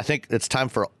here, I think it's time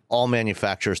for all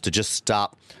manufacturers to just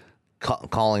stop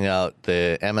calling out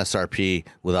the MSRP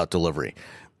without delivery.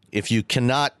 If you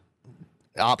cannot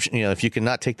if you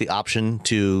cannot take the option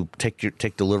to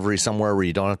take delivery somewhere where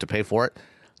you don't have to pay for it,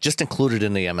 just include it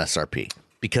in the MSRP,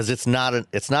 because it's not an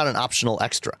optional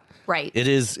extra. Right. It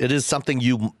is something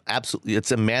you absolutely.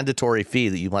 It's a mandatory fee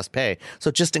that you must pay.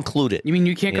 So just include it. You mean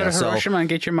you can't go to Hiroshima and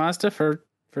get your Mazda for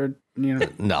no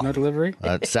delivery?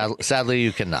 Sadly,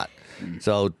 you cannot.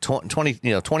 So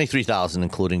 23,000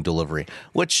 including delivery,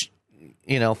 which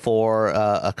for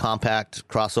a compact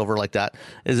crossover like that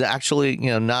is actually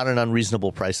not an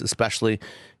unreasonable price, especially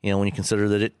when you consider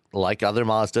that it, like other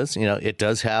Mazdas, it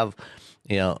does have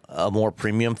a more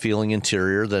premium feeling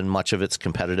interior than much of its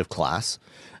competitive class.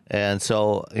 And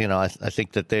so, I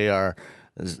think that they are,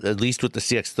 at least with the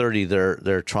CX-30,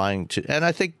 they're trying to, and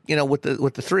I think, with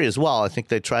the 3 as well, I think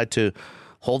they tried to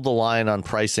hold the line on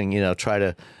pricing, try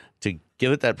to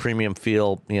give it that premium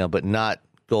feel, but not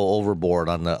go overboard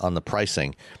on the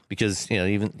pricing, because,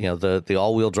 even, the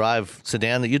all-wheel drive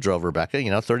sedan that you drove, Rebecca,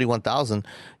 $31,000,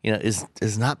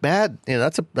 is not bad.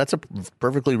 That's a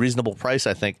perfectly reasonable price,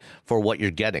 I think, for what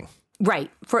you're getting.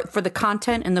 Right. For the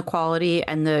content and the quality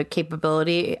and the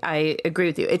capability, I agree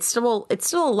with you. It's still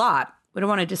a lot. We don't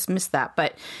want to dismiss that,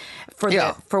 but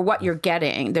for what you're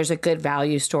getting, there's a good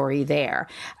value story there.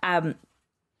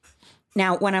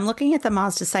 Now, when I'm looking at the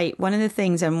Mazda site, one of the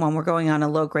things, and when we're going on a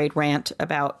low grade rant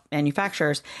about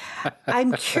manufacturers,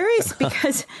 I'm curious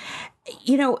because,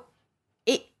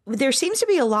 there seems to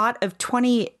be a lot of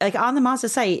on the Mazda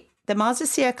site, the Mazda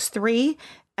CX-3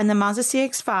 and the Mazda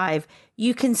CX-5,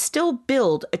 you can still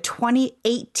build a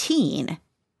 2018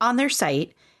 on their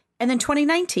site and then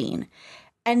 2019.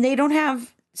 And they don't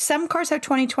have, some cars have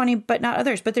 2020, but not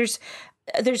others. But there's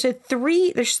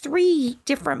three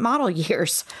different model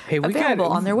years available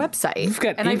on their website. We've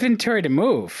got inventory to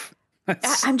move.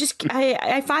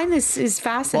 I find this is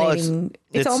fascinating. Well,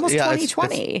 it's almost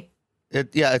 2020.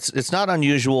 It's not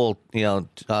unusual,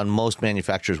 on most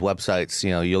manufacturers' websites,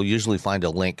 you'll usually find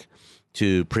a link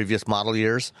to previous model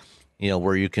years,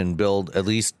 where you can build at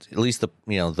least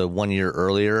the 1 year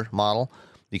earlier model,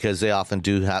 because they often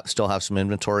do still have some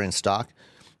inventory in stock.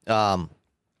 And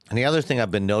the other thing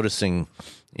I've been noticing,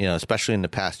 especially in the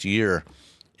past year,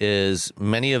 is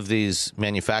many of these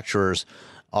manufacturers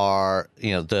are,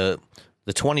 the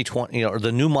 2020 or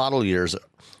the new model years,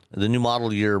 the new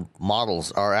model year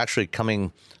models are actually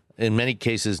coming. In many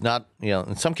cases, not,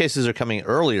 in some cases they're coming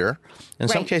earlier. In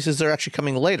some cases, they're actually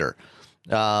coming later.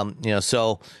 The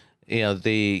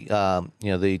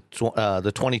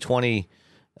 2020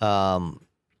 Nissan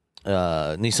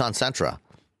Sentra,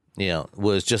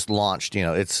 was just launched.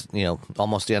 It's,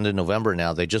 almost the end of November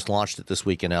now. They just launched it this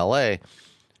week in LA,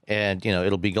 and,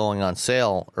 it'll be going on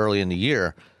sale early in the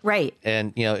year. Right.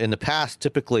 And, in the past,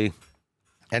 typically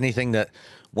anything that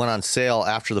went on sale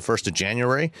after the 1st of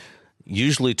January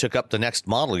usually took up the next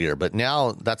model year. But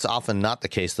now that's often not the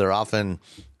case. They're often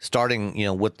starting,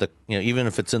 with the, even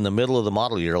if it's in the middle of the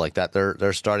model year like that,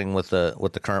 they're starting with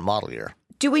the current model year.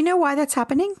 Do we know why that's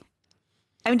happening?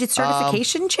 I mean, did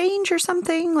certification change or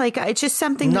something? Like, it's just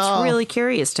something that's really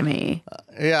curious to me.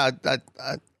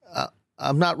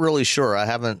 I'm not really sure. I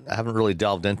haven't really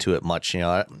delved into it much.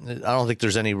 I don't think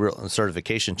there's any real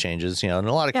certification changes. In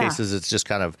a lot of cases, it's just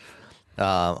kind of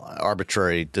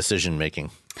arbitrary decision making.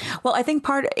 Well, I think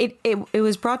it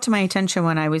was brought to my attention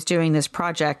when I was doing this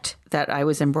project that I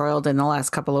was embroiled in the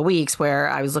last couple of weeks, where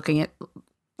I was looking at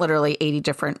literally 80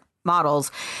 different models,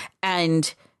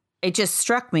 and it just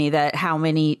struck me that how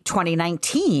many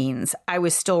 2019s I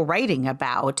was still writing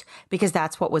about, because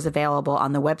that's what was available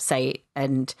on the website.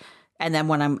 And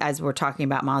then as we're talking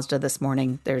about Mazda this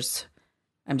morning,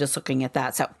 I'm just looking at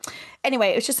that. So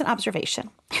anyway, it's just an observation.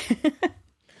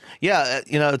 Yeah.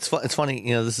 It's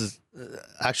funny, this is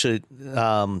actually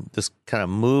this kind of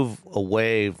move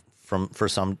away to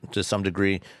some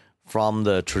degree from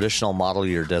the traditional model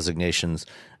year designations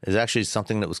is actually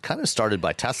something that was kind of started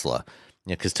by Tesla,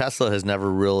 because Tesla has never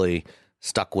really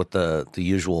stuck with the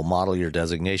usual model year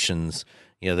designations.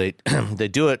 They they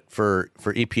do it for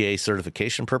EPA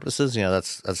certification purposes.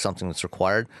 That's something that's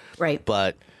required. Right.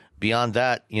 But beyond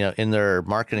that, in their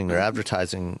marketing, their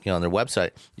advertising, on their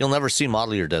website, you'll never see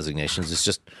model year designations. It's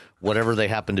just whatever they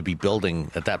happen to be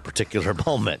building at that particular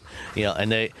moment.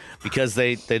 And because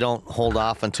they don't hold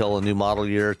off until a new model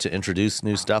year to introduce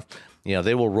new stuff.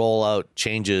 They will roll out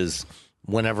changes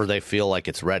whenever they feel like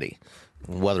it's ready.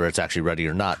 Whether it's actually ready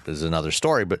or not is another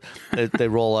story, but they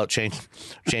roll out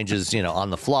changes, on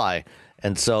the fly.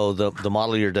 And so the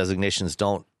model year designations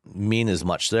don't mean as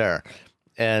much there.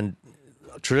 And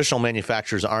traditional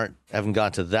manufacturers haven't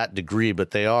gone to that degree, but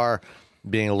they are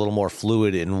being a little more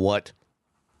fluid in what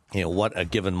a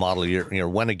given model year,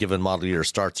 when a given model year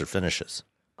starts or finishes.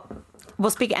 We'll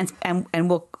speak and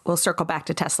we'll circle back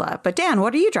to Tesla. But Dan,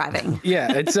 what are you driving?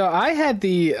 Yeah, and so I had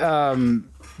the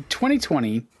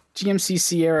 2020 GMC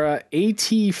Sierra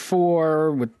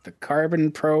AT4 with the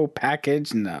CarbonPro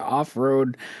package and the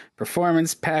off-road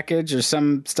performance package or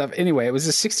some stuff. Anyway, it was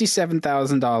a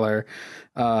 $67,000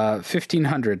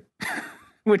 1500,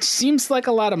 which seems like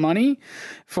a lot of money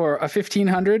for a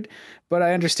 1500, but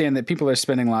I understand that people are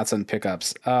spending lots on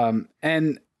pickups.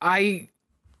 And I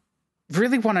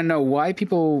really want to know why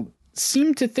people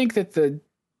seem to think that the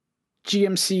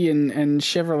GMC and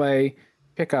Chevrolet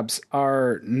pickups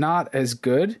are not as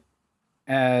good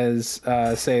as,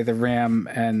 say, the Ram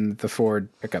and the Ford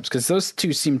pickups, because those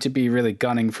two seem to be really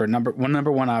gunning for number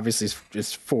one. Obviously,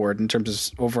 is Ford in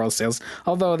terms of overall sales,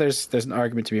 although there's an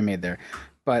argument to be made there.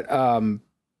 But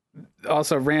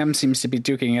also, Ram seems to be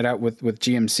duking it out with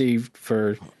GMC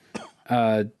for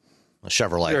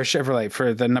Chevrolet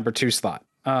for the number 2 slot.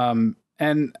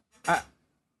 And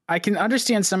I can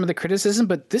understand some of the criticism,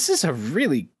 but this is a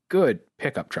really good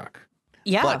pickup truck.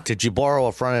 Yeah. But did you borrow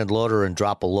a front end loader and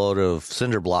drop a load of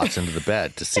cinder blocks into the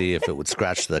bed to see if it would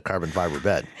scratch the carbon fiber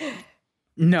bed?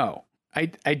 No, I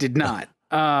did not.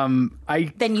 Then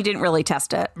you didn't really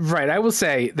test it. Right. I will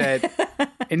say that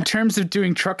in terms of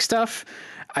doing truck stuff,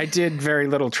 I did very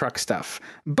little truck stuff.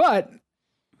 But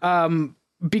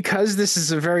because this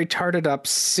is a very tarted up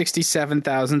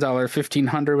 $67,000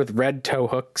 1500 with red tow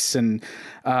hooks and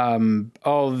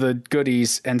all the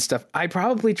goodies and stuff, I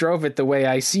probably drove it the way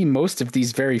I see most of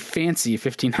these very fancy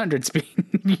 1500s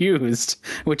being used,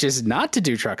 which is not to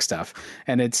do truck stuff.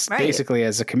 And it's basically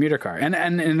as a commuter car.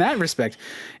 And in that respect,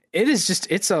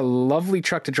 it's a lovely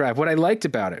truck to drive. What I liked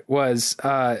about it was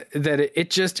that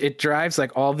it drives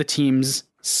like all the teams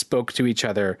spoke to each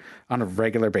other on a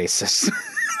regular basis.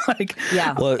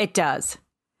 It does.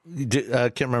 I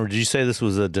can't remember. Did you say this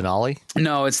was a Denali?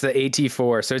 No, it's the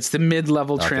AT4. So it's the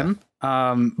mid-level trim.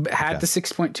 Had the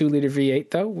 6.2 liter V8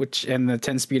 though, and the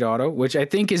 10-speed auto, which I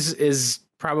think is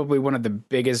probably one of the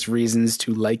biggest reasons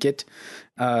to like it.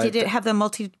 Did it have the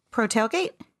multi-pro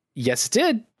tailgate? Yes, it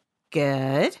did.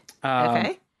 Good.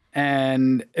 Okay.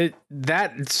 And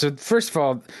so first of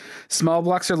all, small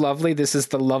blocks are lovely. This is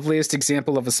the loveliest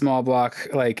example of a small block.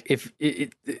 Like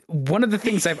one of the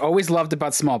things I've always loved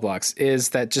about small blocks is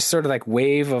that just sort of like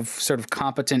wave of sort of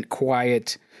competent,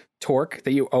 quiet torque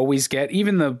that you always get.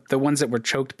 Even the ones that were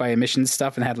choked by emissions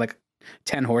stuff and had like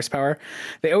 10 horsepower,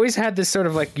 they always had this sort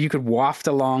of like you could waft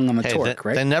along on the torque,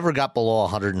 right? They never got below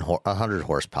 100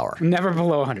 horsepower. Never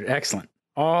below 100. Excellent.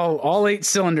 All 8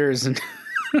 cylinders and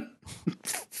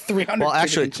 300 well,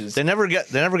 actually, inches. They never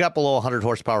got below 100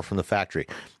 horsepower from the factory.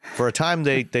 For a time,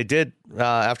 they did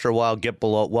after a while get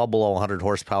well below 100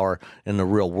 horsepower in the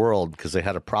real world because they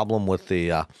had a problem with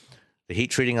the heat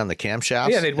treating on the camshafts.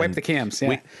 Yeah, they'd wipe the cams.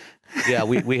 Yeah,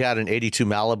 we had an 82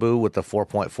 Malibu with the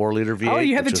 4.4 liter V8. Oh,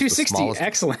 you had the 260.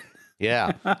 Excellent.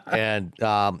 Yeah, and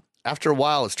after a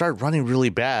while, it started running really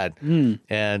bad.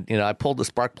 And I pulled the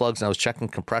spark plugs and I was checking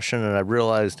compression, and I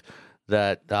realized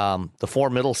that the 4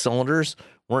 middle cylinders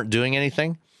weren't doing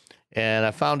anything. And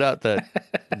I found out that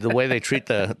the way they treat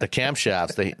the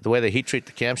camshafts, the way they heat treat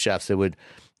the camshafts, they would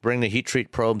bring the heat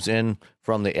treat probes in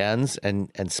from the ends and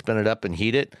spin it up and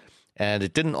heat it. And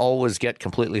it didn't always get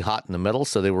completely hot in the middle,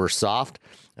 so they were soft.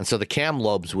 And so the cam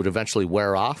lobes would eventually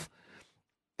wear off.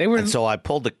 And so I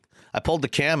pulled the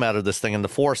cam out of this thing, and the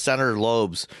 4 center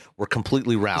lobes were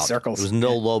completely round. Circles. There was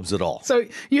no lobes at all. So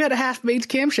you had a half-baked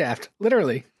camshaft,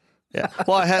 literally. Yeah.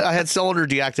 Well, I had cylinder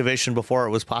deactivation before it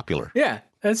was popular. Yeah,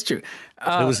 that's true.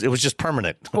 It was just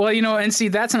permanent. Well, and see,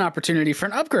 that's an opportunity for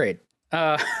an upgrade.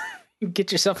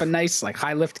 Get yourself a nice like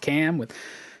high lift cam with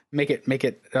make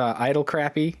it idle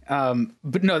crappy.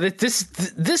 But no, this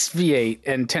V8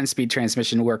 and 10-speed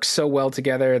transmission work so well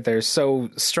together. They're so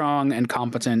strong and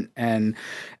competent, and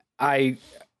I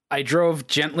drove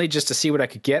gently just to see what I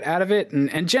could get out of it,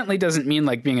 and gently doesn't mean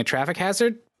like being a traffic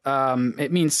hazard.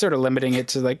 It means sort of limiting it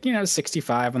to like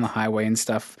 65 on the highway and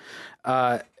stuff.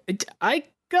 I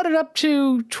got it up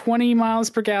to 20 miles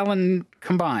per gallon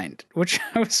combined, which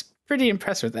I was pretty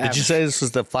impressed with. Did you say this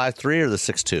was the 5.3 or the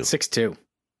 6.2? 6.2.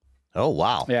 Oh,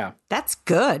 wow. Yeah. That's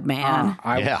good, man.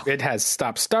 It has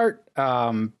stop start.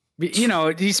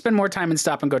 You spend more time in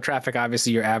stop and go traffic,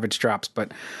 obviously your average drops,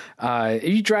 but if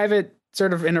you drive it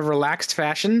sort of in a relaxed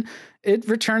fashion, it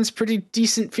returns pretty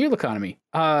decent fuel economy.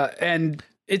 And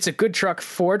it's a good truck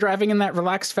for driving in that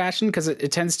relaxed fashion because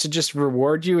it tends to just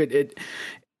reward you.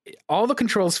 All the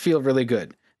controls feel really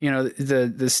good.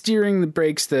 The steering, the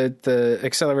brakes, the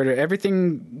accelerator,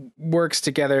 everything works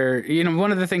together.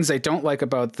 One of the things I don't like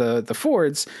about the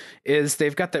Fords is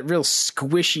they've got that real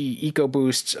squishy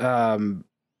EcoBoost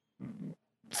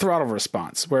throttle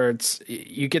response where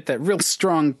you get that real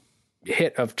strong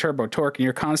hit of turbo torque and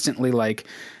you're constantly like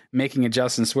making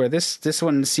adjustments, where this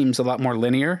one seems a lot more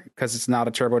linear because it's not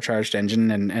a turbocharged engine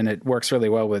and it works really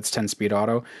well with its 10-speed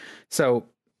auto. So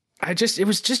it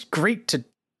was just great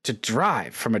to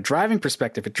drive. From a driving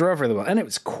perspective, it drove really well, and it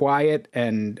was quiet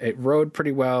and it rode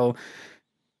pretty well.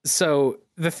 So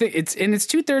it's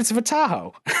 2/3 of a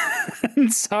Tahoe.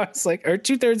 And so it's like, or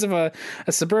 2/3 of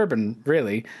a Suburban,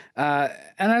 really. And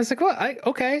I was like, well,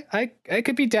 I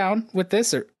could be down with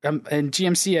this. Or and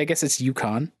GMC, I guess it's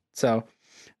Yukon. So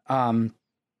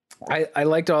I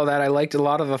liked all that. I liked a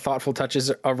lot of the thoughtful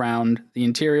touches around the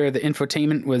interior. The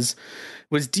infotainment was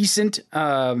decent.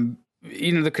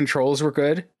 The controls were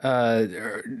good,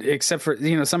 except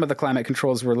for, some of the climate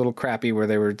controls were a little crappy where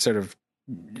they were sort of,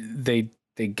 they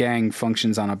gang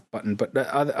functions on a button. But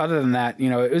other than that,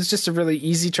 it was just a really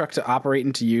easy truck to operate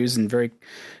and to use and very,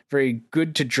 very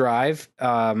good to drive.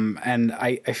 And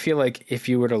I feel like if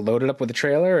you were to load it up with a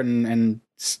trailer and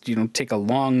take a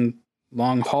long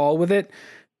haul with it,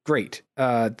 great.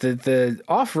 The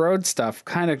off-road stuff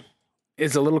kind of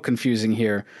is a little confusing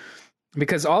here,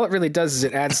 because all it really does is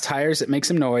it adds tires that make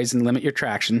some noise and limit your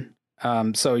traction.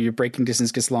 So your braking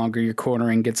distance gets longer, your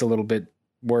cornering gets a little bit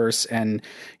worse, and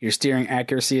your steering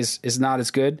accuracy is not as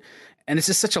good. And it's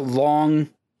just such a long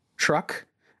truck.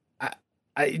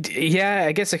 I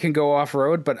guess it can go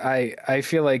off-road, but I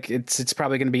feel like it's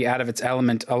probably going to be out of its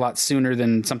element a lot sooner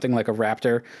than something like a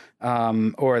Raptor,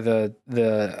 or the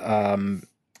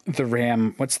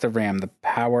Ram. What's the Ram? The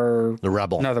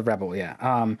Rebel. No, the Rebel.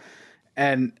 Yeah.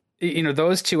 And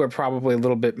those two are probably a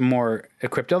little bit more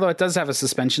equipped, although it does have a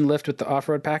suspension lift with the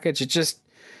off-road package.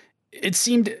 It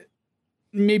seemed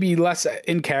maybe less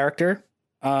in character.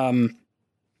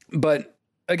 But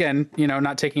again,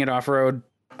 not taking it off-road,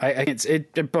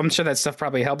 I'm sure that stuff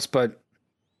probably helps, but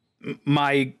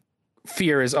my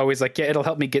fear is always like, it'll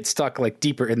help me get stuck like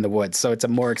deeper in the woods. So it's a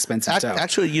more expensive tow.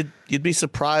 Actually, you'd be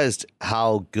surprised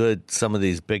how good some of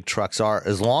these big trucks are,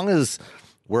 as long as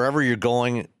wherever you're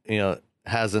going,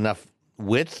 has enough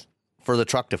width for the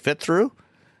truck to fit through.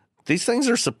 These things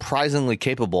are surprisingly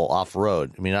capable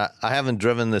off-road. I mean, I haven't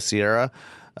driven the Sierra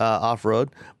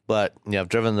off-road, but I've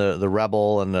driven the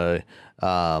Rebel and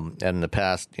in the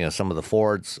past, some of the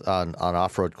Fords on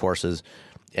off-road courses,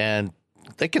 and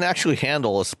they can actually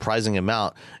handle a surprising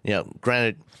amount.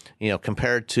 Granted,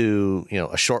 compared to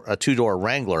a two-door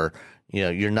Wrangler,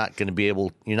 you're not going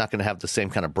to have the same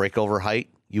kind of breakover height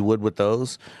you would with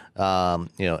those.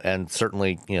 And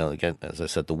certainly, again, as I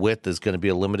said, the width is going to be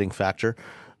a limiting factor.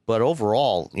 But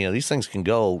overall, these things can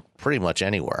go pretty much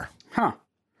anywhere. Huh.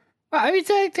 Well, I mean,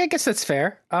 I guess that's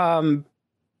fair.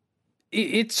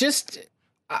 It's just,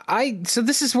 so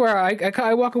this is where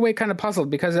I walk away kind of puzzled,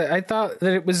 because I thought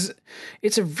that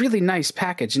it's a really nice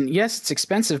package. And yes, it's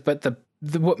expensive, but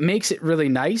what makes it really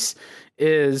nice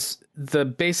is the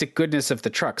basic goodness of the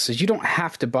truck. So you don't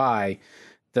have to buy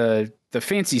the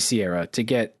fancy Sierra to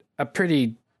get a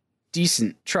pretty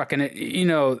decent truck. And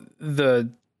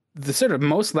the sort of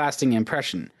most lasting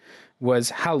impression was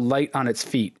how light on its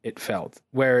feet it felt,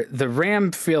 where the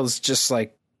Ram feels just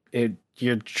like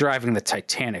you're driving the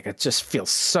Titanic. It just feels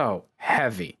so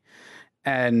heavy,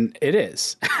 and it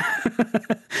is.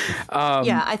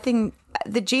 I think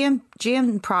the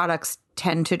GM products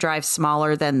tend to drive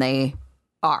smaller than they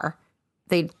are.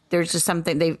 There's just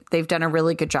something they've done a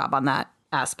really good job on that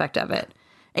aspect of it,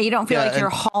 and you don't feel like you're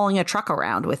hauling a truck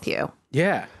around with you.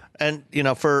 Yeah, and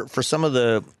for some of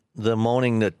the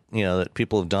moaning that that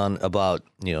people have done about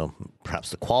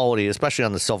perhaps the quality, especially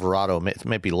on the Silverado,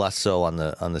 maybe less so on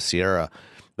the Sierra.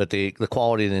 but the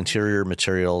quality of the interior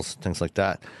materials, things like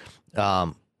that.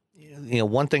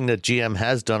 One thing that GM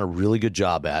has done a really good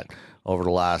job at over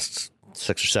the last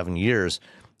 6 or 7 years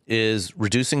is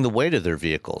reducing the weight of their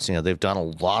vehicles. They've done a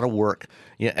lot of work,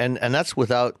 and that's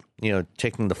without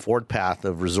taking the Ford path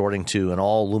of resorting to an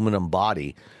all aluminum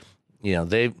body.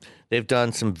 They've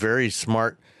done some very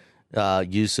smart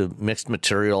use of mixed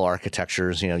material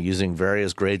architectures, using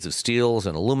various grades of steels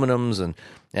and aluminums, and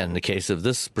in the case of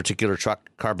this particular truck,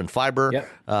 carbon fiber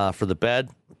for the bed.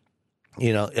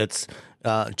 It's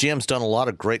GM's done a lot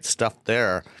of great stuff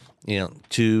there,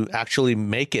 to actually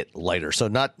make it lighter. So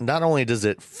not only does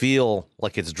it feel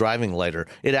like it's driving lighter,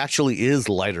 it actually is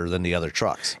lighter than the other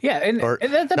trucks. Yeah, and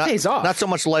that pays off. Not so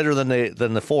much lighter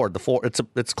than the Ford. The Ford,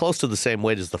 it's close to the same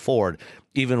weight as the Ford,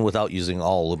 even without using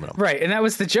all aluminum. Right, and that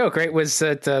was the joke, right? Was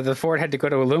that the Ford had to go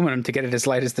to aluminum to get it as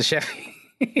light as the Chevy.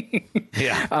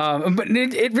 Yeah, but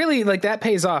it really, like, that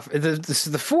pays off.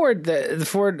 The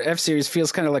Ford F-Series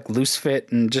feels kind of like loose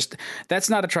fit, and just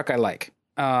that's not a truck I like.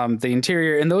 The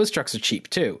interior, and those trucks are cheap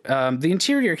too. The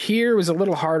interior here was a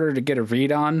little harder to get a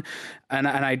read on, and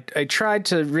I tried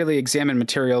to really examine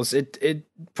materials. It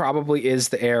probably is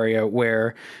the area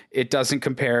where it doesn't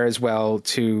compare as well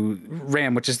to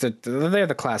Ram, which is they're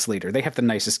the class leader. They have the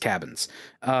nicest cabins.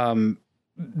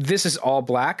 This is all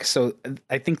black, so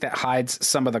I think that hides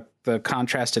some of the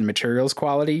contrast in materials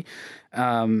quality.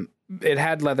 It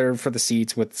had leather for the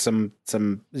seats with some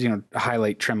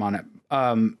highlight trim on it.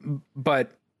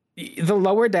 But the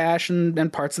lower dash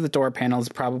and parts of the door panels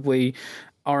probably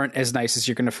aren't as nice as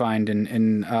you're going to find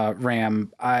in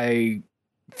Ram. I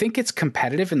think it's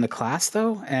competitive in the class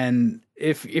though, and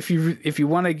if you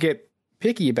want to get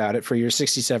picky about it for your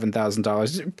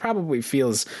 $67,000, it probably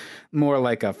feels more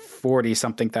like a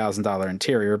 $40,000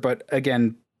 interior. But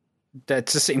again,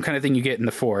 that's the same kind of thing you get in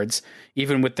the Fords,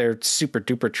 even with their super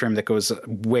duper trim that goes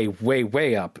way, way,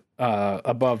 way up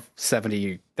above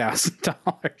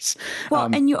 $70,000. Well,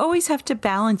 and you always have to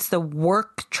balance the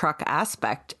work truck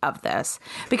aspect of this,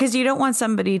 because you don't want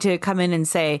somebody to come in and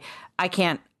say, I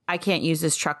can't use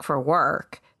this truck for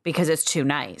work because it's too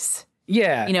nice.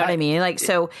 Yeah. You know what I mean? Like,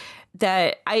 so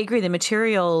that I agree. The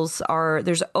materials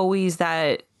there's always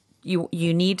that you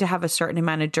need to have a certain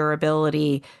amount of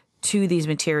durability to these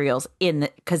materials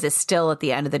because it's still, at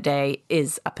the end of the day,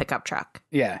 is a pickup truck.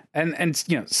 Yeah. And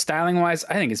styling wise,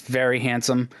 I think it's very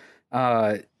handsome.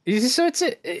 So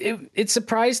it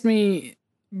surprised me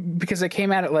because I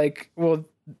came at it like, well,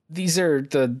 these are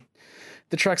the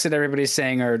trucks that everybody's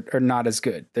saying are not as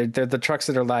good. They're the trucks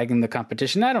that are lagging the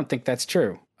competition. I don't think that's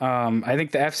true. I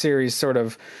think the F-Series sort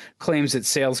of claims its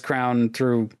sales crown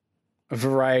through a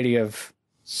variety of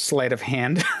sleight of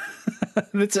hand.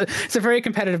 It's a very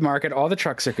competitive market. All the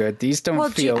trucks are good. These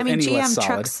don't feel any GM less solid.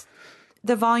 Trucks,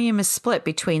 the volume is split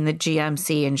between the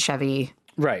GMC and Chevy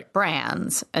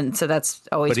brands, and so that's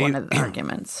always one of the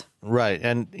arguments. Right,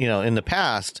 and in the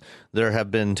past there have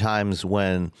been times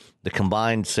when the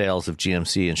combined sales of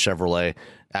GMC and Chevrolet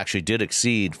actually did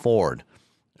exceed Ford,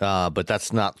 but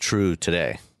that's not true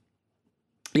today.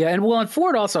 Yeah, and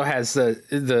Ford also has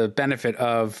the benefit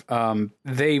of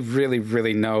they really,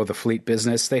 really know the fleet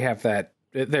business. They have that.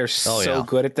 They're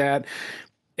good at that.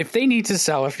 If they need to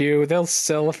sell a few, they'll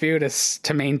sell a few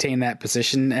to maintain that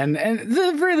position. And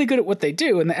they're really good at what they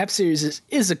do. And the F-Series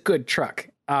is a good truck.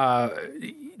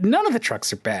 None of the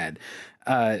trucks are bad.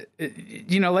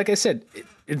 Like I said,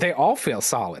 they all feel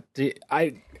solid.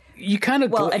 You kind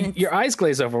of your eyes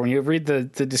glaze over when you read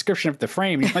the description of the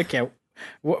frame. You're like, yeah.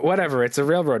 Whatever, it's a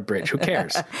railroad bridge. Who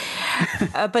cares?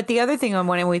 But the other thing I'm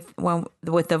wondering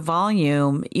with the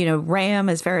volume, Ram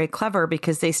is very clever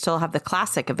because they still have the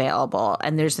Classic available,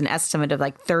 and there's an estimate of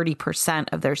like 30%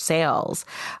 of their sales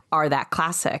are that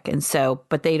Classic, and so,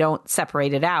 but they don't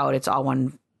separate it out. It's all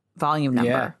one volume number.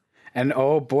 Yeah. And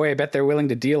oh boy, I bet they're willing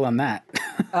to deal on that.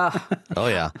 Oh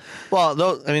yeah. Well,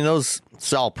 those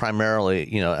sell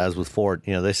primarily, as with Ford,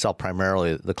 they sell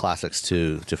primarily the Classics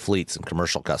to fleets and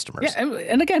commercial customers. Yeah,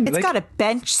 and again, it's got a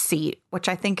bench seat, which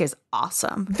I think is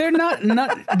awesome. They're none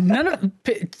of.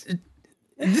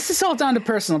 This is all down to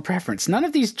personal preference. None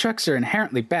of these trucks are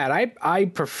inherently bad. I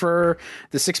prefer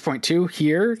the 6.2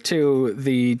 here to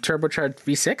the turbocharged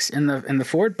V6 in the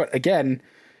Ford, but again.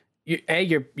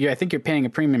 I think you're paying a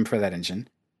premium for that engine,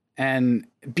 and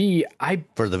B,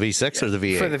 for the V6 or the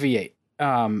V8? For the V8,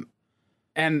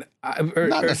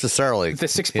 not necessarily the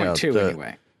 6.2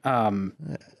 anyway.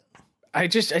 I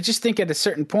just think at a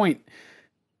certain point,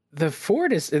 the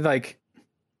Ford is like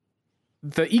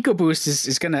the EcoBoost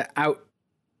is going to out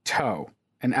tow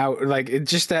and out. Like, it's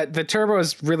just that the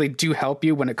turbos really do help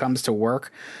you when it comes to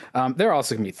work. They're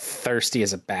also gonna be thirsty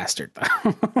as a bastard,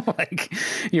 though. Like,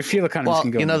 your fuel economy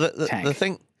can go.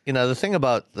 The thing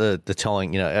about the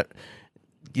towing,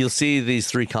 you'll see these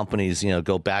three companies,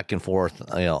 go back and forth,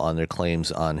 on their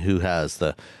claims on who has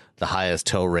the highest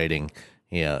tow rating,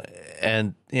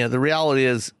 and the reality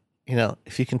is,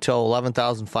 if you can tow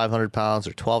 11,500 pounds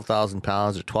or 12,000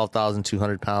 pounds or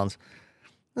 12,200 pounds,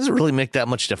 does it really make that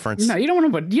much difference? No, you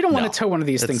don't want to tow one of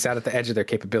these things out at the edge of their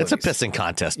capabilities. It's a pissing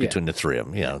contest between the three of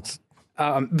them.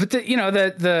 But the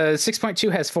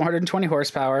 6.2 has 420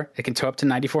 horsepower. It can tow up to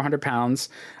 9,400 pounds.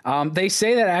 They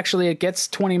say that actually it gets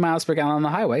 20 miles per gallon on the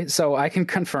highway. So I can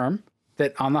confirm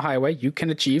that on the highway you can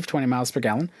achieve 20 miles per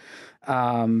gallon.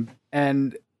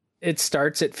 And it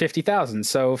starts at 50,000.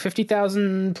 So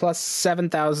 50,000 plus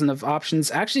 7,000 of options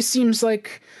actually seems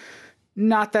like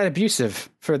not that abusive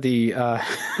for the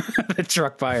the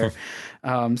truck buyer.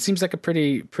 Seems like a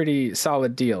pretty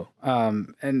solid deal.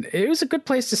 And it was a good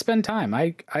place to spend time.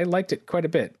 I liked it quite a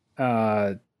bit.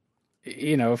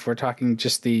 If we're talking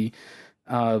just the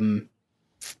the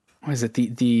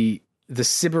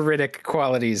sybaritic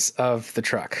qualities of the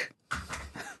truck.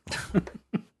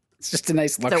 It's just a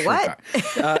nice luxury car.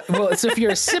 So if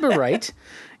you're a sybarite,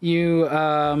 you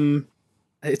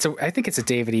I think it's a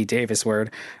David E. Davis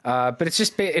word, but it's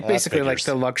just basically like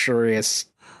the luxurious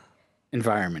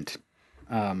environment.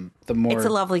 The more it's a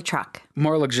lovely truck.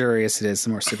 More luxurious it is,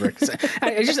 the more super.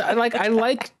 I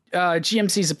like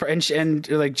GMC's approach and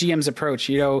like GM's approach.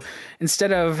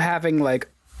 Instead of having like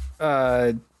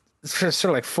sort of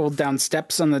like fold down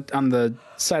steps on the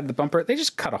side of the bumper, they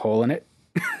just cut a hole in it.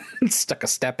 Stuck a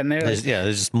step in there. They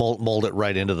just mold it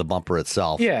right into the bumper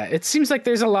itself. Yeah, it seems like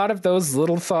there's a lot of those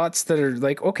little thoughts that are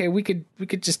like, okay, we could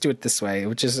just do it this way,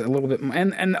 which is a little bit.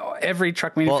 And every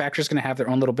truck manufacturer is going to have their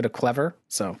own little bit of clever.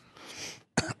 So,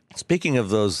 speaking of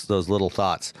those little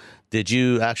thoughts, did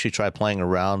you actually try playing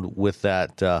around with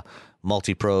that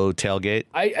multi-pro tailgate?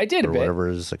 I did, or whatever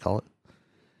it is they call it.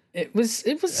 It was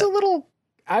a little.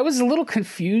 I was a little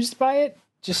confused by it.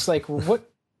 Just like what.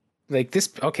 Like this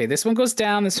one goes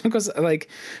down, this one goes, like,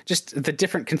 just the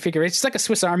different configurations. It's like a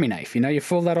Swiss Army knife, you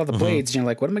fold out all the blades and you're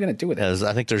like, what am I going to do with it?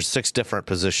 I think there's 6 different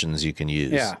positions you can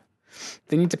use. Yeah.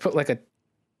 They need to put like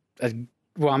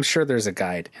well, I'm sure there's a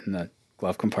guide in the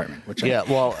glove compartment. I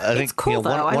think cool,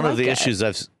 one of the issues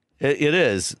it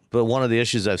is, but one of the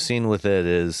issues I've seen with it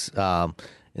is,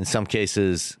 in some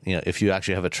cases, if you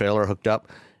actually have a trailer hooked up,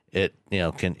 it,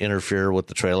 can interfere with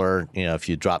the trailer. If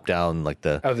you drop down like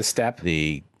the step,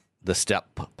 the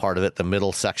step part of it, the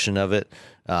middle section of it,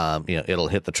 it'll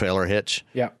hit the trailer hitch.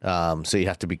 Yeah. So you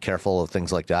have to be careful of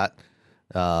things like that.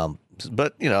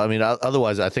 But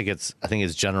otherwise, I think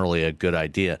it's generally a good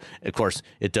idea. Of course,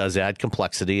 it does add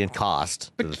complexity and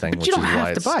cost to the thing, but you don't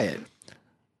have to buy it.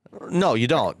 No, you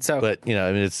don't. So, but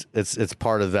it's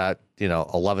part of that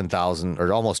 $11,000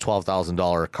 or almost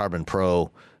 $12,000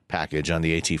 CarbonPro package on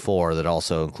the AT4 that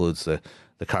also includes the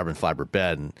carbon fiber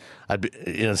bed. And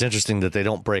it's interesting that they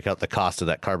don't break out the cost of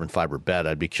that carbon fiber bed.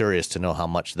 I'd be curious to know how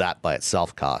much that by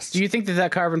itself costs. Do you think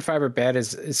that carbon fiber bed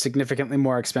is significantly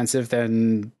more expensive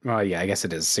than? Well, yeah, I guess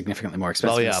it is significantly more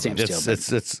expensive. than stamped steel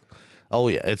bed.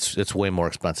 It's way more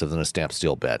expensive than a stamped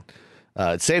steel bed.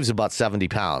 It saves about 70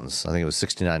 pounds. I think it was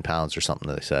 69 pounds or something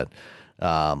that they said.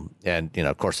 And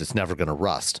of course, it's never going to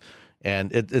rust. And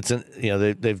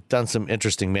they've done some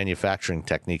interesting manufacturing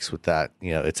techniques with that.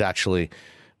 It's actually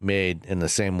made in the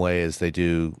same way as they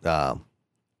do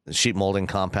sheet molding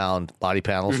compound body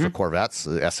panels for Corvettes,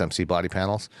 the SMC body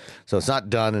panels. So it's not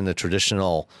done in the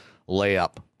traditional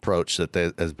layup approach that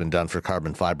has been done for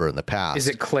carbon fiber in the past. Is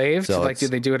it claved? So do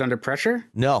they do it under pressure?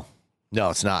 No,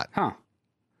 it's not. Huh.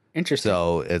 Interesting.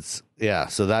 So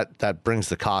so that brings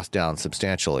the cost down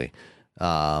substantially.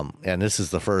 And this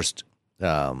is the first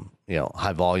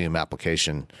high volume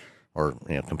application or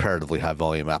comparatively high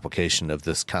volume application of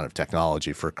this kind of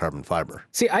technology for carbon fiber.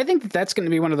 See, I think that's going to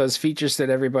be one of those features that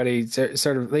everybody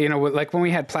sort of, like when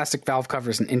we had plastic valve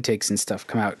covers and intakes and stuff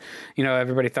come out,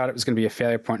 everybody thought it was going to be a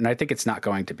failure point, and I think it's not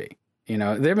going to be.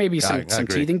 There may be some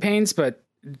teething pains, but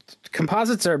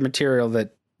composites are materials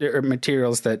that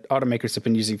automakers have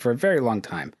been using for a very long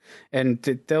time, and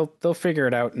they'll figure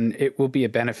it out, and it will be a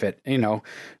benefit.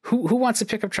 Who wants to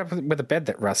pick up truck with a bed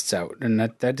that rusts out, and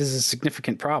that is a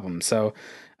significant problem. So,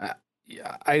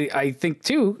 I think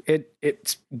too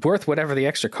it's worth whatever the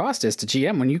extra cost is to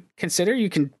GM when you consider you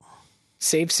can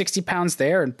save 60 pounds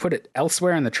there and put it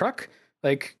elsewhere in the truck.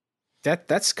 Like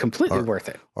that's completely worth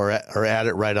it. Or add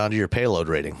it right onto your payload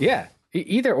rating. Yeah.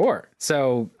 Either or.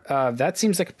 So that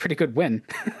seems like a pretty good win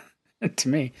to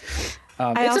me.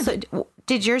 Do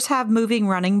Did yours have moving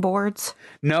running boards?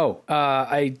 No,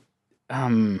 I'm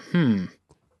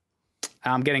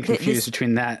getting confused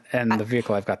between that and the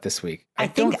vehicle I've got this week. I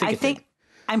think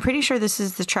I'm pretty sure this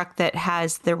is the truck that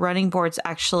has the running boards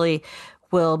actually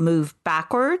will move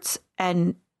backwards,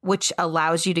 and which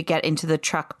allows you to get into the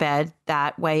truck bed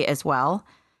that way as well.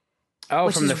 Oh,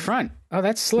 from the front. Oh,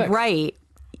 that's slick. Right.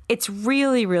 It's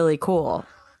really, really cool.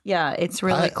 Yeah, it's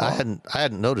really cool. I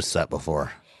hadn't noticed that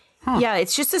before. Huh. Yeah,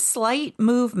 it's just a slight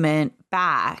movement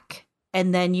back,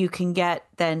 and then you can get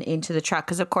then into the truck.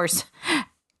 Because, of course,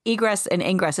 egress and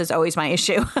ingress is always my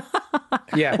issue.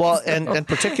 Yeah. Well, and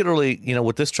particularly,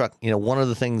 with this truck, one of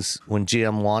the things when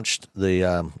GM launched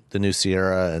the new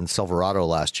Sierra and Silverado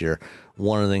last year,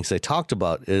 one of the things they talked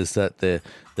about is that the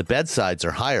bed sides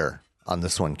are higher on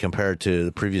this one compared to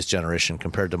the previous generation,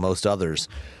 compared to most others.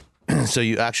 So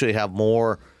you actually have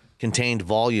more contained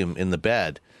volume in the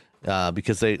bed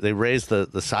because they raised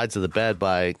the sides of the bed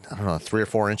by, 3 or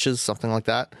 4 inches, something like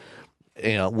that.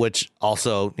 Which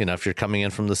also, if you're coming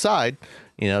in from the side,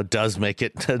 does make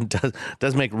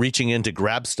reaching in to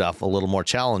grab stuff a little more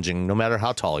challenging, no matter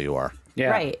how tall you are.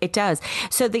 Yeah. Right, it does.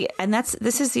 So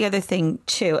this is the other thing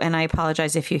too, and I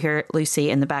apologize if you hear Lucy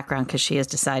in the background because she has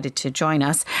decided to join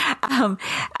us.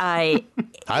 Hi,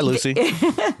 Lucy.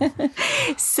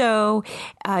 So,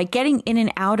 getting in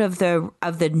and out of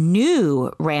the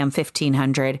new Ram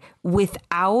 1500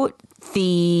 without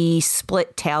the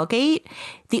split tailgate,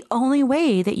 the only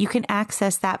way that you can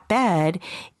access that bed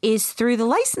is through the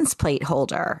license plate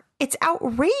holder. It's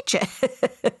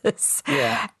outrageous.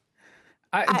 Yeah.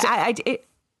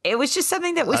 It was just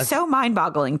something that was so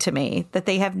mind-boggling to me that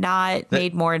they have not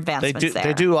made more advancements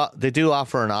there. They do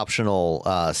offer an optional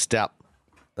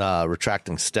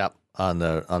retracting step on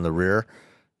the rear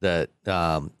that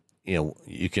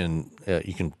you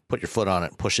can put your foot on it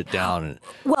and push it down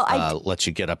and let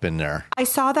you get up in there. I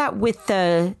saw that with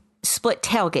the split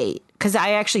tailgate because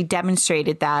I actually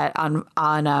demonstrated that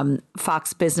on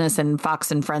Fox Business and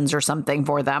Fox and Friends or something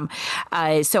for them.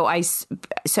 So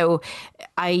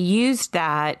I used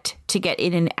that to get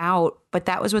in and out, but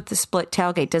that was with the split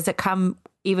tailgate. Does it come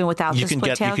even without the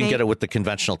split tailgate? You can get it with the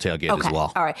conventional tailgate as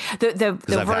well. All right. The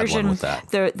version,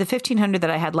 the 1500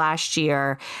 that I had last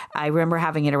year, I remember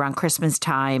having it around Christmas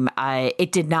time.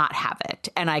 It did not have it.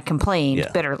 And I complained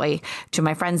bitterly to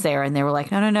my friends there. And they were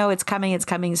like, no, it's coming. It's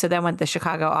coming. So then went the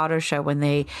Chicago Auto Show when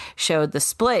they showed the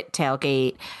split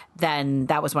tailgate. Then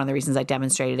that was one of the reasons I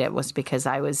demonstrated it, was because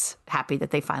I was happy that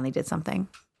they finally did something.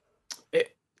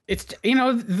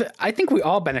 I think we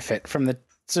all benefit from the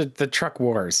truck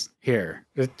wars here.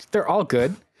 They're all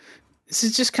good.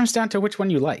 This just comes down to which one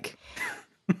you like.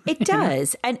 It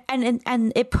does. And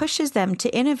it pushes them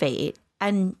to innovate.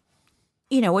 And,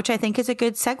 which I think is a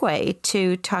good segue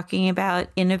to talking about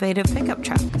innovative pickup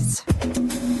trucks.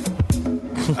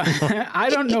 I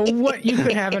don't know what you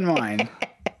could have in mind.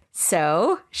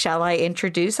 So, shall I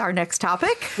introduce our next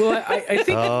topic? Well, I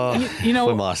think, we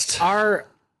must.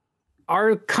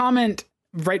 Our comment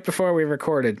right before we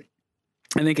recorded,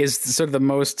 I think, is sort of the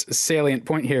most salient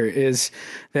point here, is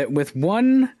that with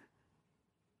one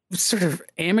sort of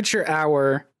amateur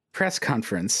hour press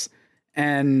conference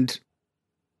and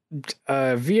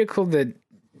a vehicle that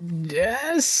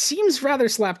seems rather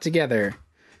slapped together,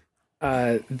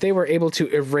 they were able to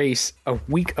erase a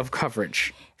week of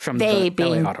coverage from the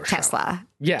LA Auto Show. Tesla.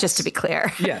 Yes. Just to be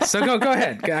clear. Yes. So go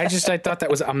ahead. I thought that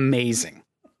was amazing.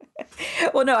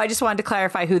 Well, no, I just wanted to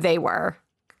clarify who they were,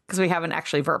 because we haven't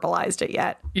actually verbalized it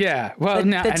yet. Yeah. Well,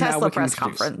 the Tesla press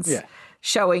conference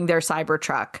showing their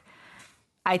Cybertruck.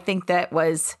 I think that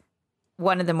was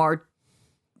one of the more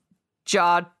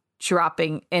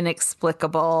jaw-dropping,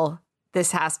 inexplicable,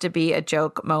 this has to be a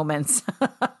joke moments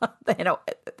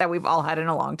that we've all had in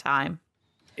a long time.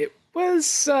 It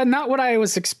was not what I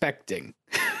was expecting.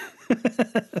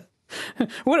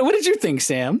 What did you think,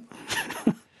 Sam?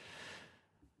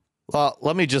 Well,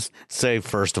 let me just say,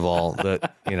 first of all,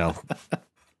 that,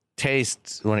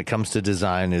 taste when it comes to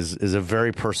design is a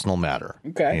very personal matter.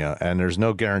 Okay. And there's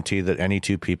no guarantee that any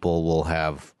two people will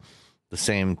have the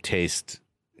same taste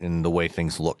in the way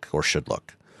things look or should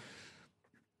look.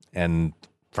 And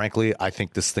frankly, I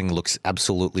think this thing looks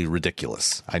absolutely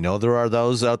ridiculous. I know there are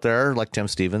those out there like Tim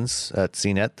Stevens at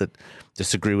CNET that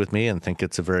disagree with me and think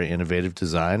it's a very innovative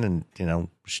design, and, we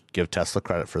should give Tesla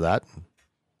credit for that.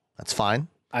 That's fine.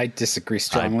 I disagree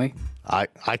strongly. I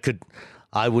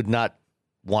would not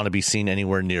want to be seen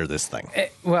anywhere near this thing.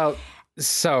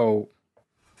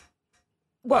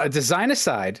 Design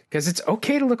aside, because it's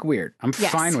okay to look weird. I'm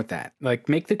fine with that. Like,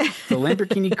 make the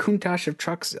Lamborghini Countach of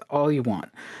trucks all you want.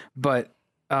 But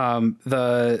I've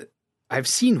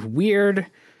seen weird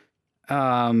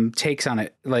takes on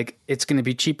it. Like it's going to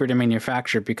be cheaper to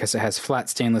manufacture because it has flat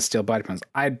stainless steel body panels.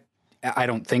 I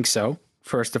don't think so.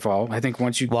 First of all, I think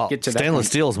once you get to stainless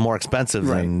that steel is more expensive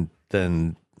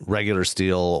than regular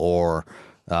steel or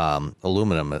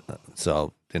aluminum.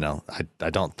 So, I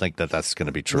don't think that's going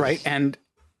to be true. Right. And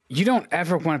you don't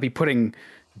ever want to be putting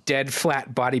dead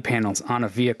flat body panels on a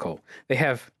vehicle. They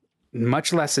have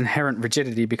much less inherent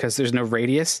rigidity because there's no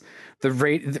radius.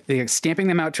 The stamping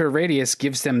them out to a radius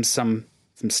gives them some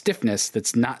stiffness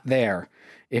that's not there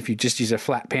if you just use a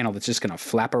flat panel that's just going to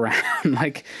flap around.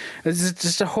 Like, there's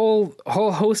just a whole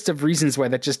host of reasons why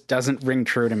that just doesn't ring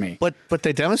true to me. But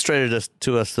they demonstrated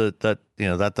to us that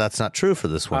that's not true for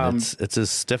this one. It's as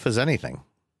stiff as anything.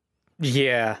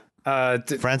 Yeah.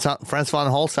 Franz von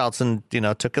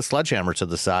Holzhausen, took a sledgehammer to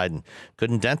the side and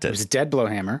couldn't dent it. It was a dead blow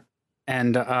hammer.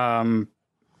 And that's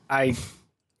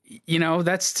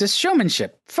just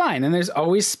showmanship. Fine. And there's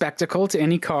always spectacle to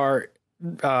any car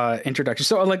introduction.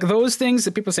 So like those things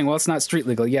that people are saying, well, it's not street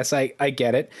legal. Yes, I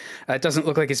get it. It doesn't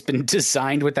look like it's been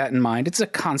designed with that in mind. It's a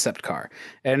concept car.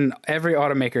 And every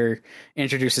automaker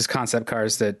introduces concept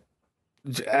cars that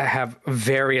have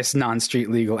various non-street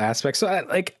legal aspects. So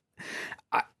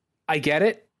I get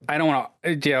it. I don't want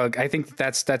to, I think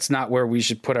that's not where we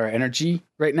should put our energy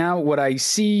right now. What I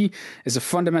see is a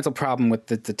fundamental problem with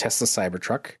the Tesla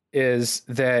Cybertruck is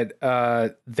that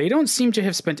they don't seem to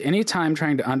have spent any time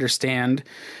trying to understand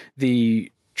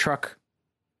the truck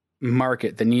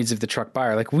market, the needs of the truck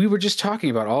buyer. Like we were just talking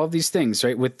about all of these things,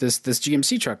 right? With this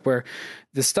GMC truck, where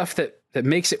the stuff that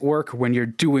makes it work when you're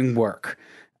doing work.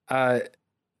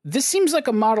 This seems like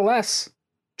a Model S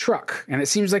truck, and it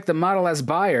seems like the Model S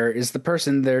buyer is the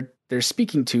person they're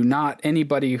speaking to, not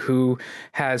anybody who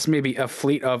has maybe a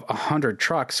fleet of 100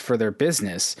 trucks for their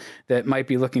business that might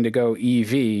be looking to go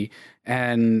EV.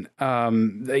 And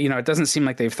it doesn't seem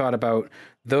like they've thought about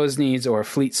those needs or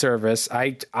fleet service.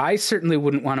 I certainly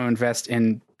wouldn't want to invest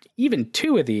in even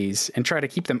 2 of these and try to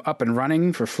keep them up and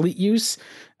running for fleet use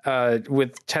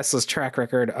with Tesla's track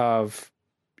record of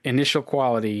initial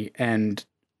quality and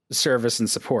service and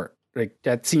support. Like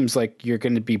that seems like you're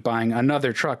going to be buying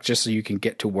another truck just so you can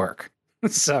get to work.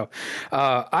 So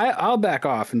I'll back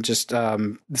off and just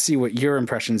see what your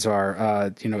impressions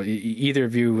are. Either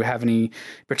of you have any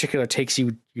particular takes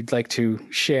you'd like to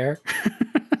share?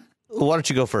 Why don't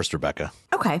you go first, Rebecca?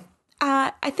 Okay.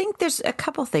 I think there's a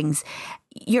couple things.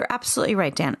 You're absolutely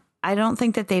right, Dan. I don't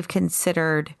think that they've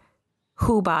considered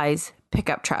who buys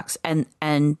pickup trucks,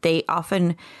 and they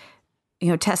often,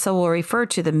 Tesla will refer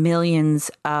to the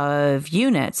millions of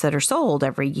units that are sold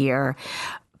every year.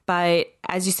 But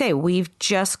as you say, we've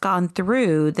just gone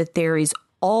through that there is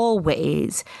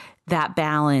always that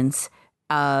balance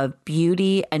of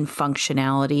beauty and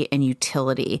functionality and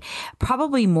utility,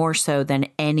 probably more so than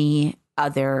any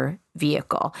other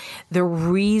vehicle. The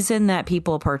reason that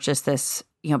people purchase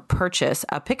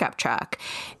a pickup truck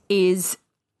is,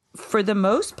 for the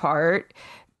most part,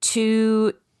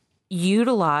 to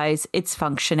utilize its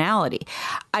functionality.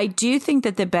 I do think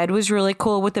that the bed was really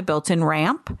cool with the built-in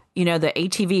ramp. The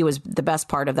ATV was the best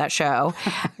part of that show.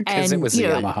 Because it was a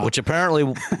Yamaha. Which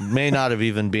apparently may not have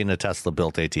even been a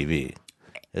Tesla-built ATV.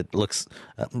 It looks,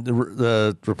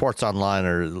 the reports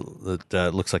online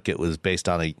looks like it was based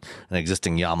on an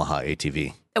existing Yamaha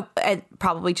ATV. And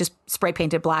probably just spray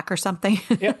painted black or something.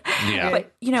 Yeah. Yeah.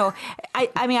 But,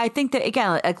 I think that,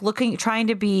 again, like trying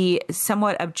to be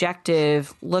somewhat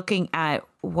objective, looking at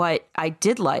what I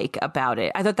did like about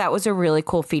it, I thought that was a really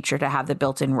cool feature to have the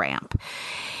built-in ramp.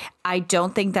 I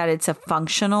don't think that it's a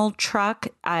functional truck.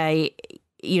 When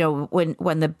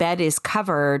the bed is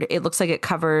covered, it looks like it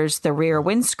covers the rear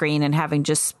windscreen, and having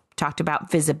just talked about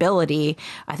visibility,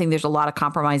 I think there's a lot of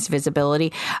compromised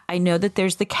visibility. I know that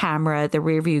there's the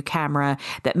rear view camera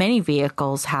that many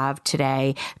vehicles have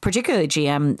today, particularly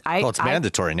GM. It's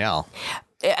mandatory now.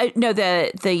 No,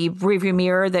 the rear view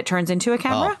mirror that turns into a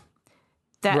camera. Oh.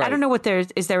 That right. I don't know what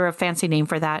is there a fancy name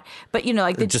for that? But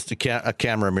just a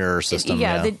camera mirror system.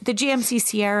 Yeah. The GMC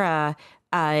Sierra.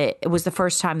 It was the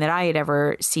first time that I had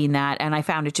ever seen that, and I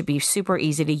found it to be super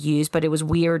easy to use, but it was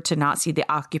weird to not see the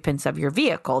occupants of your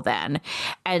vehicle then.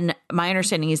 And my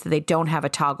understanding is that they don't have a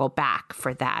toggle back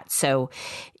for that. So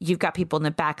you've got people in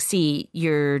the back seat.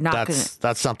 You're not going to...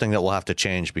 That's something that will have to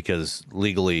change, because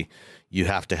legally you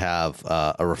have to have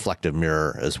a reflective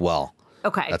mirror as well.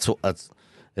 Okay. So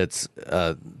that's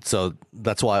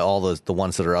why all the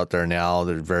ones that are out there now,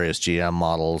 the various GM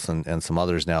models and some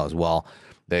others now as well,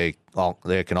 they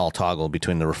can all toggle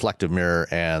between the reflective mirror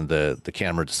and the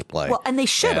camera display. Well, and they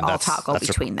should all toggle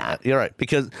between that. You're right,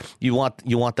 because you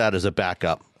want that as a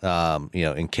backup,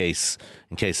 in case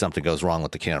something goes wrong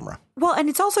with the camera. Well, and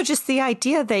it's also just the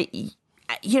idea that,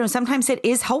 sometimes it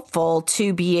is helpful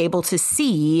to be able to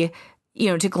see,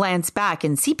 to glance back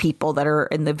and see people that are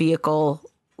in the vehicle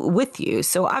with you.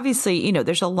 So obviously,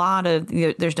 there's a lot of,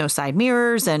 there's no side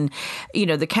mirrors, and,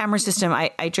 the camera system.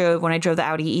 When I drove the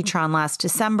Audi e-Tron last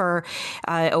December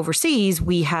overseas,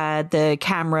 we had the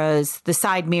cameras, the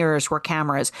side mirrors were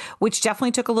cameras, which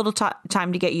definitely took a little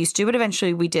time to get used to, but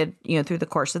eventually we did, through the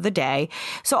course of the day.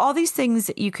 So all these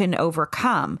things you can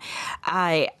overcome.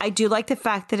 I do like the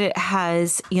fact that it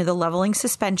has, the leveling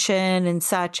suspension and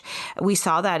such. We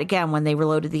saw that again when they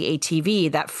reloaded the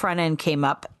ATV, that front end came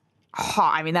up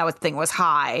high. I mean, thing was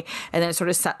high, and then it sort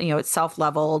of, it's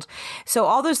self-leveled. So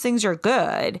all those things are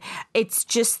good. It's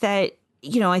just that,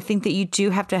 I think that you do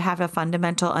have to have a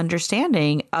fundamental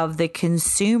understanding of the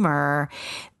consumer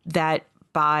that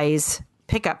buys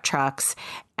pickup trucks.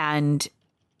 And,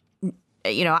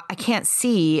 I can't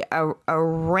see a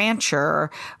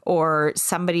rancher or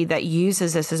somebody that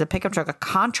uses this as a pickup truck, a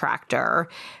contractor,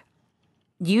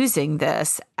 using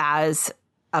this as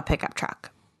a pickup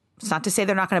truck. It's not to say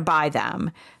they're not going to buy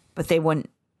them, but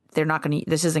they're not going to,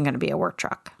 this isn't going to be a work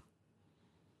truck.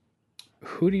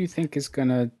 Who do you think is going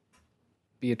to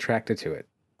be attracted to it?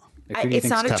 It's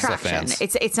not attraction.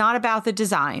 It's not about the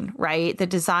design, right? The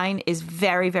design is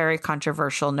very, very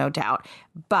controversial, no doubt.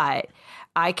 But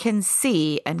I can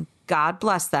see, and God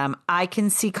bless them, I can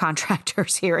see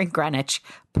contractors here in Greenwich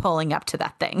pulling up to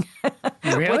that thing.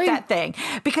 Really? With that thing.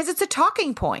 Because it's a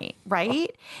talking point,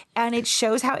 right? And it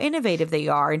shows how innovative they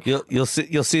are. And you'll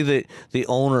see the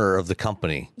owner of the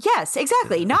company. Yes,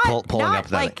 exactly. Not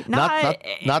the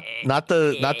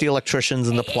electricians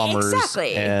and the plumbers.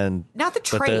 Exactly. And not the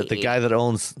trade. But the guy that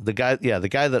owns the guy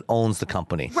that owns the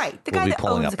company. Right. The guy that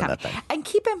owns the company. And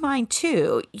keep in mind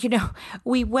too,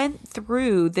 we went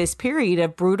through this period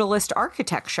of brutalist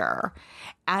architecture.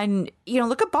 And,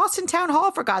 look at Boston Town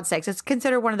Hall, for God's sakes. It's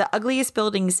considered one of the ugliest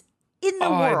buildings in the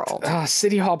world.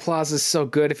 City Hall Plaza is so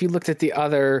good. If you looked at the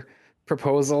other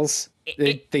proposals,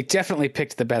 they definitely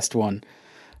picked the best one.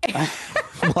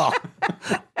 Well,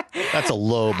 that's a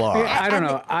low bar. I don't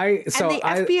know.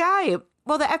 FBI.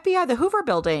 Well, the FBI, the Hoover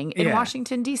Building in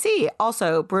Washington, D.C.,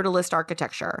 also brutalist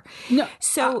architecture. No,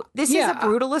 so this is a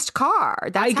brutalist car.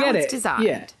 That's how it's designed.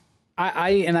 Yeah.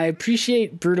 I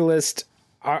appreciate brutalist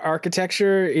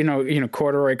architecture,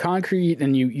 corduroy concrete,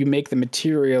 and you make the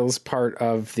materials part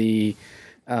of the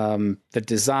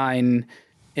design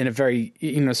in a very,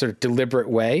 sort of deliberate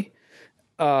way.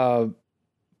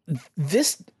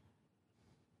 This,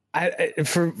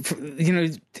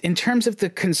 in terms of the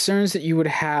concerns that you would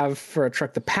have for a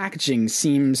truck, the packaging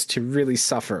seems to really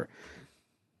suffer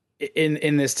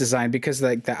in this design, because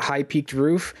like that high peaked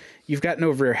roof, you've got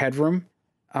no rear headroom.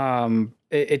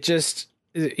 It just,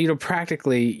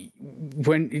 practically,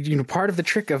 when, part of the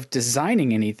trick of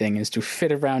designing anything is to fit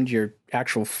around your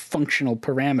actual functional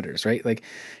parameters, right? Like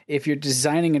if you're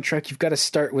designing a truck, you've got to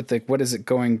start with what is it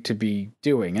going to be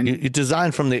doing? And you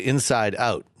design from the inside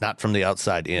out, not from the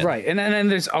outside in. Right. And then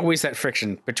there's always that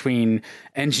friction between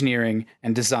engineering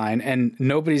and design, and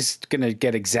nobody's going to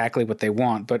get exactly what they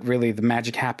want, but really the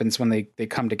magic happens when they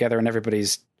come together and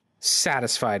everybody's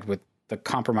satisfied with the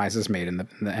compromises made in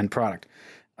the end product.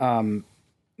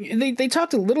 They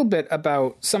talked a little bit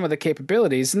about some of the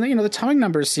capabilities, and the towing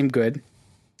numbers seem good.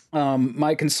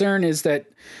 My concern is that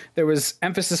there was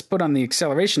emphasis put on the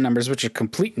acceleration numbers, which are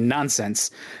complete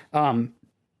nonsense.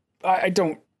 I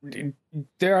don't.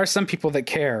 There are some people that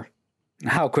care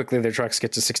how quickly their trucks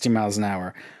get to 60 miles an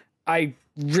hour. I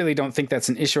really don't think that's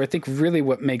an issue. I think really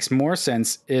what makes more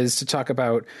sense is to talk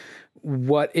about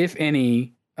what, if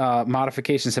any,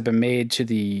 modifications have been made to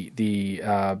the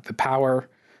power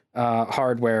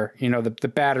hardware,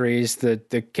 the batteries,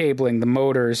 the cabling, the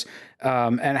motors,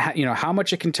 and how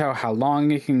much it can tow, how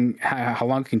long it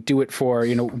can do it for,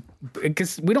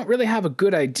 because we don't really have a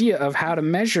good idea of how to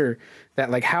measure that.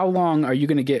 Like, how long are you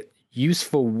going to get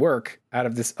useful work out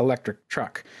of this electric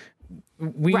truck?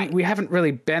 We haven't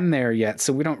really been there yet,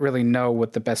 so we don't really know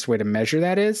what the best way to measure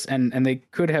that is. And they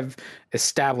could have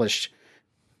established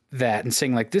that and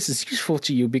saying like, this is useful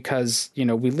to you because,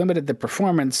 we limited the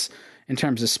performance in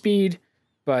terms of speed,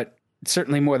 but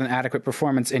certainly more than adequate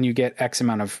performance, and you get X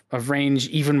amount of range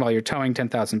even while you're towing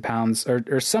 10,000 pounds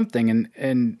or something.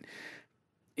 And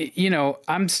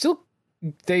I'm still,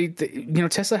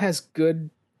 Tesla has good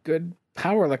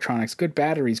power electronics, good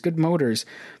batteries, good motors,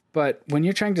 But when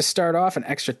you're trying to start off an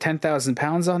extra 10,000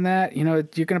 pounds on that, you know,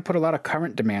 you're going to put a lot of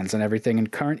current demands on everything,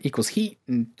 and current equals heat.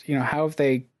 And, you know, how have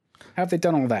they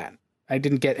done all that? I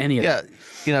didn't get any of that.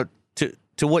 You know,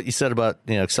 to what you said about,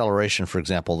 you know, acceleration, for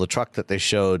example, the truck that they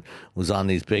showed was on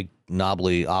these big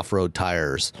knobbly off-road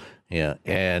tires. Yeah.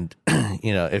 And,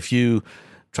 you know, if you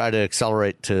try to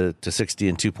accelerate to 60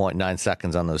 in 2.9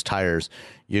 seconds on those tires,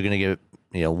 you're going to get,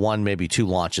 you know, 1, maybe 2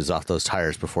 launches off those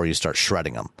tires before you start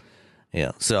shredding them. You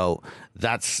know, so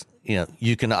that's, you know,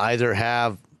 you can either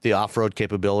have the off-road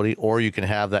capability or you can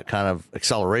have that kind of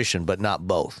acceleration, but not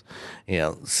both. You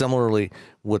know, similarly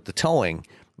with the towing,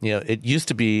 you know, it used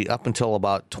to be up until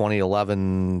about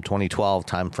 2011, 2012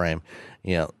 timeframe,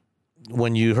 you know,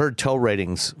 when you heard tow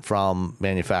ratings from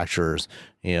manufacturers,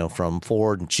 you know, from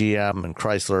Ford and GM and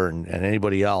Chrysler and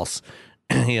anybody else,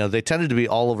 you know, they tended to be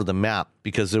all over the map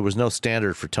because there was no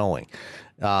standard for towing.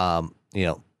 You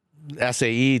know,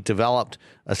 SAE developed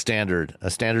a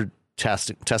standard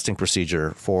testing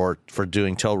procedure for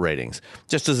doing tow ratings,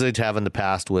 just as they'd have in the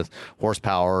past with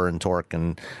horsepower and torque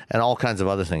and all kinds of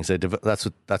other things.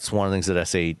 That's one of the things that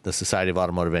SAE, the Society of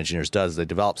Automotive Engineers, does. They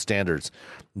develop standards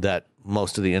that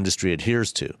most of the industry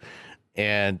adheres to,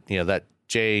 and you know that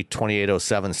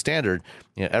J2807 standard,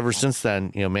 you know, ever since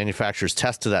then, you know, manufacturers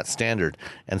test to that standard.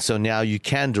 And so now you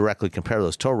can directly compare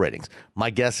those tow ratings. My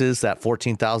guess is that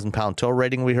 14,000 pound tow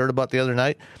rating we heard about the other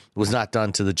night was not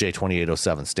done to the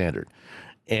J2807 standard.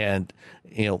 And,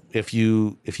 you know, if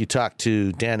you talk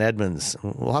to Dan Edmonds,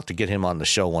 we'll have to get him on the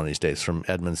show one of these days, from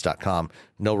Edmonds.com.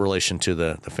 No relation to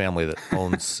the family that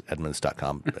owns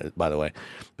Edmonds.com, by the way.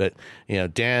 But, you know,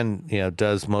 Dan, you know,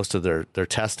 does most of their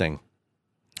testing.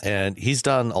 And he's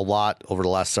done a lot over the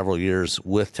last several years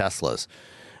with Teslas,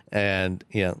 and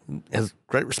you know, has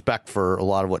great respect for a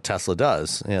lot of what Tesla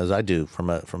does, you know, as I do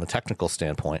from a technical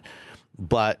standpoint.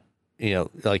 But you know,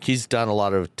 like he's done a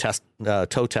lot of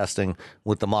tow testing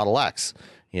with the Model X,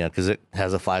 you know, because it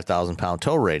has a 5,000 pound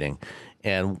tow rating.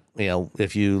 And you know,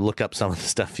 if you look up some of the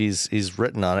stuff he's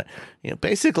written on it, you know,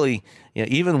 basically, you know,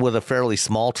 even with a fairly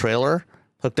small trailer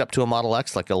hooked up to a Model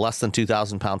X, like a less than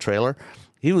 2,000 pound trailer,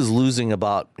 he was losing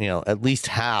about, you know, at least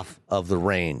half of the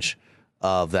range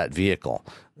of that vehicle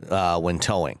when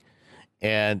towing.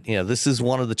 And, you know, this is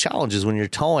one of the challenges when you're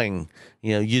towing.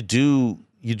 You know, you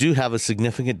do have a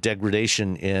significant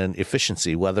degradation in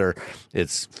efficiency, whether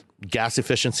it's gas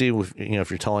efficiency, with, you know, if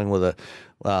you're towing with a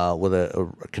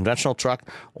conventional truck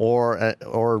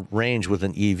or range with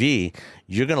an EV,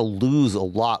 you're going to lose a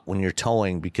lot when you're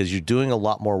towing because you're doing a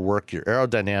lot more work. Your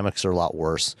aerodynamics are a lot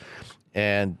worse.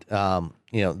 And,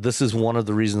 you know, this is one of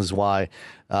the reasons why,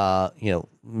 you know,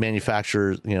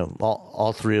 manufacturers, you know,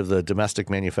 all 3 of the domestic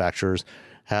manufacturers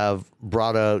have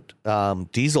brought out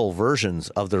diesel versions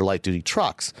of their light duty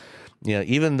trucks. You know,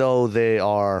 even though they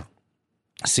are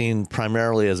seen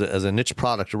primarily as a niche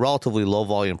product, a relatively low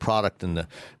volume product in the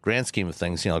grand scheme of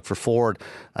things. You know, like for Ford,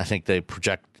 I think they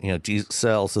project, you know,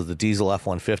 sales of the diesel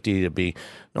F-150 to be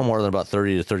no more than about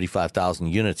 30 to 35,000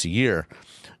 units a year.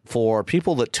 For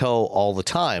people that tow all the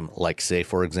time, like, say,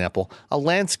 for example, a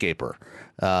landscaper,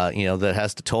 you know, that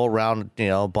has to tow around, you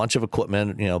know, a bunch of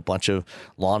equipment, you know, a bunch of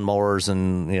lawnmowers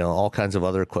and, you know, all kinds of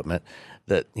other equipment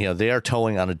that, you know, they are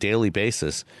towing on a daily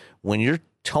basis. When you're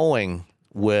towing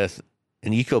with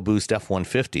an EcoBoost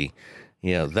F-150,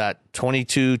 you know, that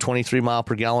 22, 23 mile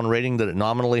per gallon rating that it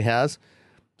nominally has,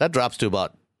 that drops to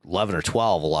about 11 or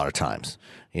 12 a lot of times.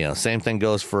 You know, same thing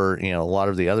goes for, you know, a lot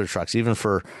of the other trucks. Even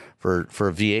for a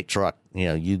V8 truck, you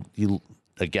know,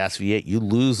 a gas V8, you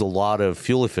lose a lot of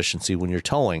fuel efficiency when you're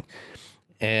towing.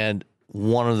 And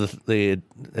one of the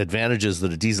advantages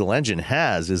that a diesel engine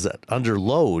has is that under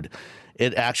load,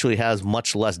 it actually has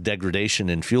much less degradation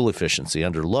in fuel efficiency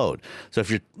under load. So if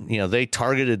you're, you know, they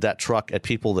targeted that truck at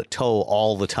people that tow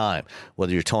all the time,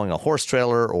 whether you're towing a horse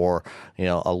trailer or, you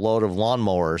know, a load of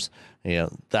lawnmowers, you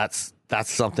know, that's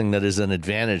something that is an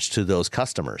advantage to those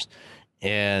customers.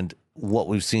 And what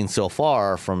we've seen so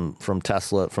far from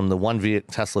Tesla, from the one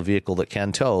Tesla vehicle that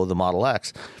can tow, the Model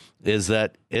X, is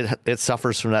that it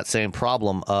suffers from that same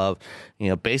problem of, you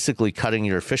know, basically cutting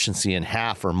your efficiency in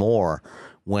half or more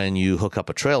when you hook up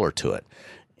a trailer to it.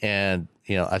 And,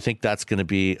 you know, I think that's going to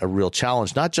be a real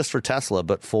challenge, not just for Tesla,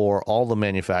 but for all the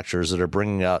manufacturers that are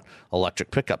bringing out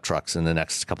electric pickup trucks in the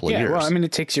next couple of years. Yeah, well, I mean,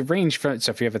 it takes your range.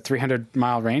 So if you have a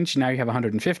 300-mile range, now you have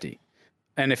 150.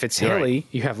 And if it's hilly, right,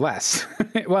 you have less.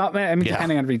 Well, I mean,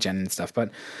 depending on regen and stuff.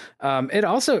 But it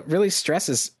also really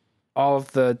stresses all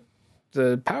of the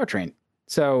powertrain.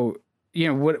 So, you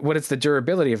know, what does the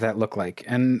durability of that look like?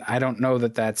 And I don't know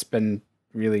that that's been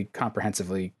really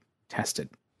comprehensively tested.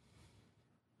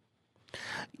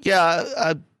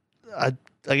 Yeah,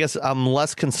 I guess I'm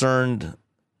less concerned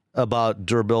about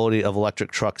durability of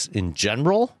electric trucks in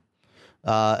general,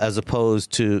 as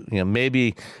opposed to,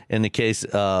 maybe in the case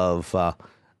of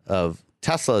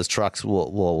Tesla's trucks,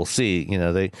 we'll see.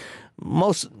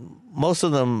 Most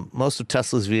of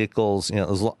Tesla's vehicles,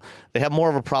 they have more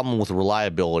of a problem with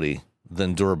reliability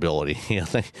than durability.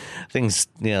 Things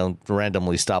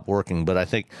randomly stop working, but I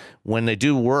think when they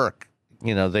do work,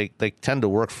 they tend to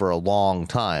work for a long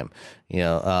time.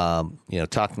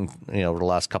 Talking over the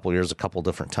last couple of years, a couple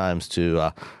different times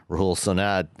to Rahul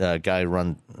Sonad, a guy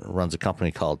who runs a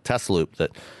company called Tesloop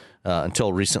that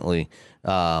until recently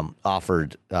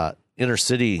offered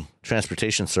intercity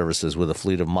transportation services with a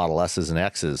fleet of Model S's and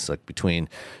X's, like between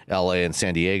L.A. and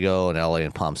San Diego and L.A.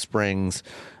 and Palm Springs.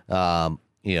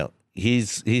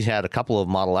 He's had a couple of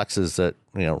Model X's that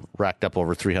racked up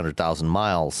over 300,000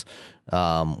 miles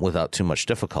without too much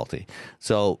difficulty.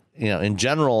 So in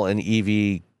general, an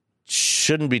EV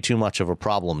shouldn't be too much of a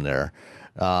problem there.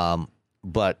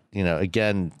 But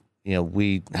again,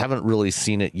 we haven't really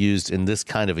seen it used in this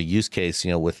kind of a use case,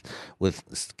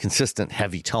 with consistent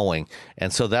heavy towing,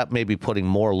 and so that may be putting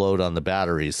more load on the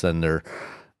batteries than they're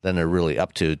really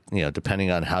up to,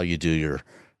 depending on how you do your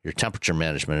temperature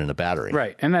management in the battery.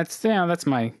 Right, and that's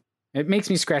it makes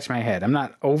me scratch my head. I'm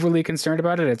not overly concerned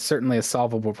about it. It's certainly a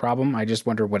solvable problem. I just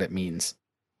wonder what it means.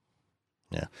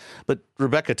 Yeah, but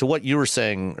Rebecca, to what you were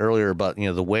saying earlier about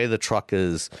the way the truck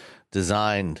is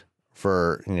designed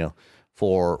for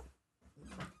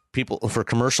people, for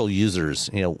commercial users,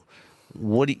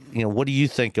 what do you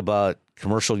think about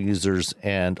commercial users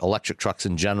and electric trucks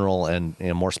in general, and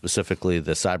more specifically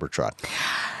the Cybertruck?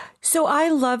 So I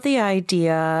love the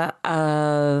idea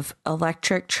of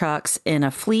electric trucks in a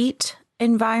fleet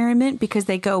environment because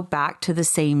they go back to the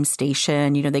same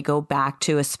station. They go back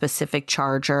to a specific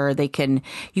charger.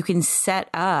 You can set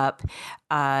up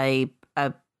a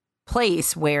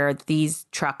place where these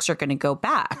trucks are going to go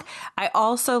back. I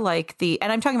also like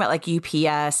and I'm talking about like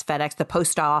UPS, FedEx, the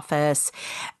post office.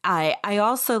 I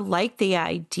also like the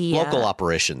idea. Local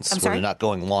operations where they're not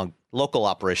going long. Local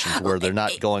operations where they're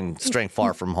not going straight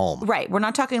far from home. Right. We're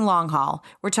not talking long haul.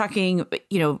 We're talking,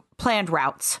 planned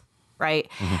routes. Right.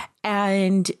 Mm-hmm.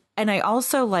 And I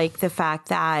also like the fact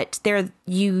that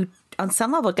you on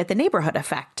some level get the neighborhood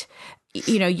effect.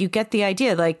 You get the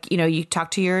idea, like, you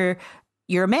talk to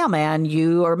you're a mailman,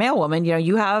 or a mailwoman,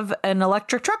 you have an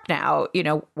electric truck now.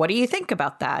 What do you think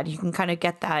about that? You can kind of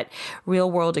get that real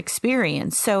world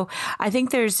experience. So I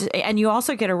think and you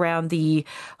also get around the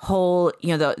whole,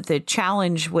 the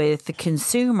challenge with the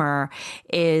consumer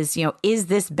is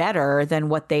this better than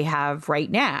what they have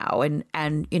right now?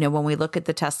 And when we look at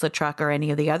the Tesla truck or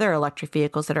any of the other electric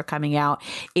vehicles that are coming out,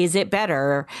 is it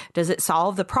better? Does it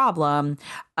solve the problem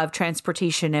of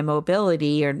transportation and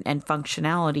mobility and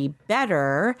functionality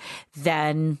better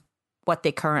than what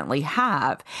they currently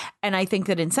have? And I think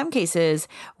that in some cases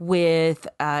with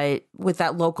that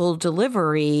local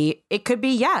delivery, it could be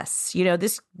yes.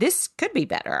 This could be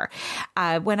better.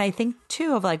 When I think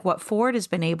too of like what Ford has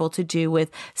been able to do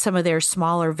with some of their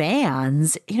smaller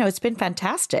vans, it's been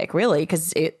fantastic, really,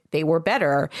 because they were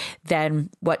better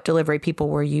than what delivery people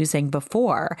were using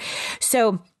before.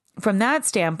 So from that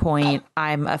standpoint,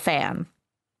 I'm a fan.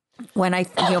 When I,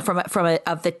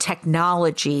 of the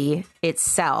technology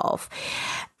itself,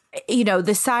 the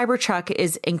Cybertruck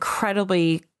is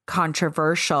incredibly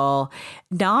controversial,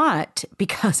 not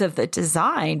because of the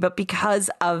design, but because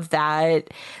of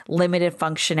that limited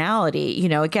functionality.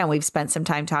 Again, we've spent some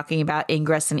time talking about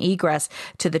ingress and egress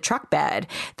to the truck bed.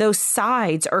 Those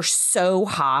sides are so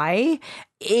high.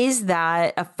 Is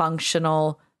that a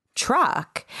functional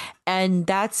truck? And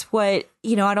that's what,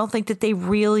 I don't think that they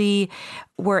really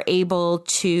were able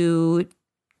to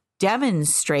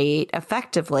demonstrate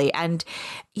effectively. And,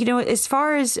 as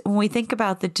far as when we think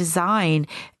about the design,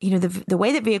 the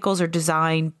way that vehicles are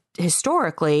designed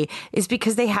historically is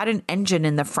because they had an engine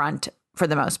in the front for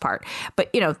the most part.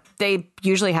 But, they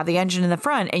usually have the engine in the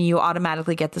front and you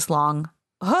automatically get this long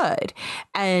hood.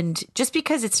 And just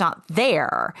because it's not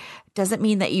there doesn't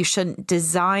mean that you shouldn't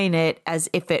design it as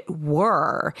if it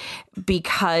were,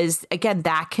 because again,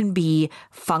 that can be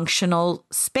functional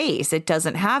space. It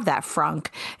doesn't have that frunk.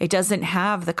 It doesn't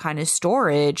have the kind of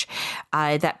storage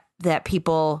that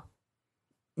people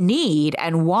need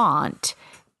and want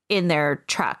in their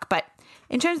truck. But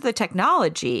in terms of the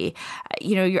technology,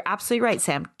 you're absolutely right,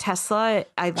 Sam. Tesla,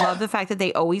 I love the fact that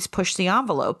they always push the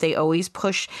envelope. They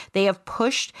have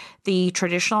pushed the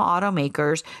traditional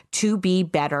automakers to be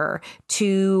better,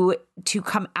 to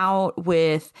come out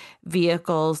with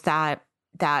vehicles that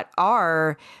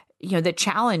are, that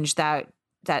challenge that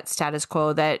status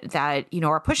quo that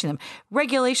are pushing them.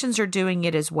 Regulations are doing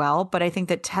it as well, but I think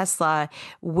that Tesla,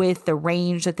 with the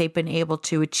range that they've been able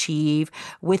to achieve,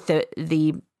 with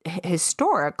the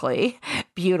historically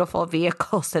beautiful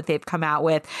vehicles that they've come out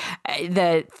with,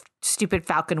 the stupid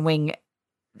Falcon Wing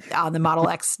on the Model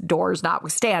X doors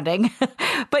notwithstanding,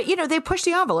 but they push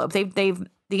the envelope.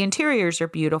 The interiors are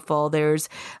beautiful. There's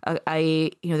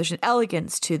there's an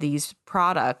elegance to these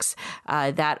products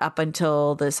that up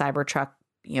until the Cybertruck,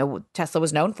 Tesla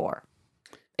was known for.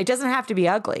 It doesn't have to be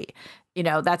ugly.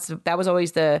 That was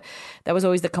always the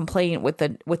complaint with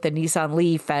the Nissan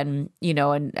Leaf and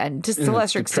just to a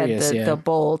lesser extent Prius, the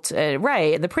Bolt,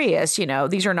 right, and the Prius.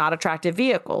 These are not attractive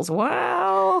vehicles.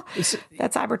 Well,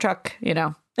 that Cybertruck,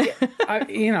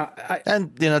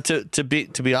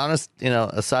 to be honest,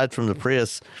 aside from the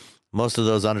Prius, most of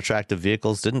those unattractive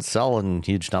vehicles didn't sell in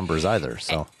huge numbers either.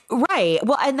 So. Right.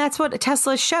 Well, and that's what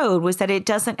Tesla showed, was that you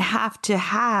don't have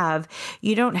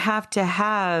to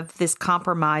have this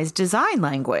compromised design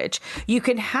language. You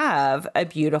can have a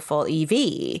beautiful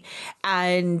EV.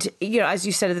 And, as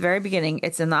you said at the very beginning,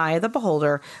 it's in the eye of the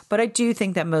beholder. But I do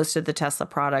think that most of the Tesla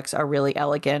products are really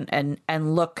elegant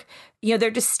and look,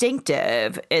 they're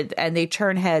distinctive and they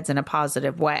turn heads in a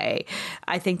positive way.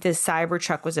 I think this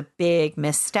Cybertruck was a big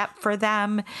misstep for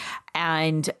them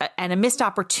and a missed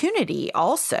opportunity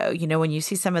also. When you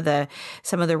see some of the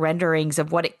renderings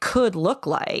of what it could look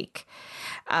like,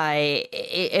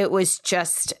 it was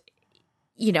just,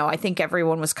 I think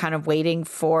everyone was kind of waiting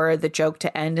for the joke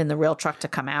to end and the real truck to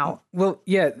come out. Well,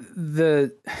 yeah,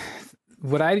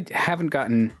 what I haven't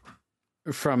gotten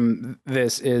from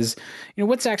this is,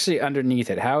 what's actually underneath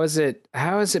it? How is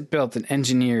it built and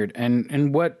engineered,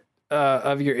 and what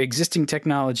of your existing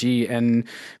technology and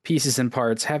pieces and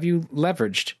parts have you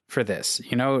leveraged for this?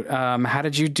 How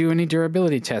did you do any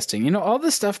durability testing? All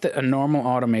the stuff that a normal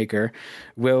automaker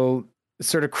will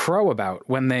sort of crow about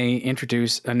when they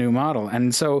introduce a new model.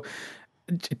 And so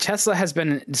Tesla has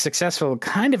been successful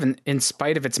kind of in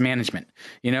spite of its management.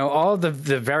 All the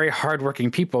very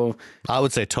hardworking people, I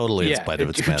would say totally in spite of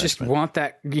its management, just want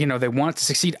that, they want to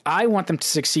succeed. I want them to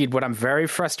succeed. What I'm very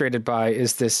frustrated by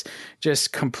is this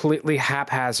just completely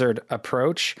haphazard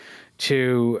approach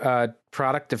to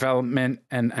product development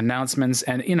and announcements.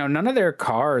 And, none of their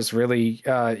cars really,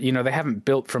 they haven't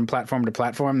built from platform to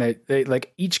platform. They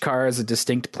like each car is a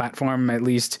distinct platform, at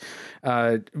least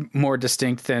more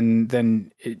distinct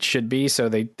than it should be. So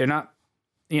they're not,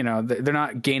 they're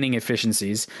not gaining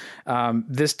efficiencies.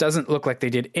 This doesn't look like they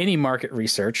did any market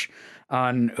research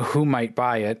on who might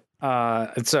buy it.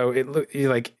 And so it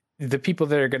like the people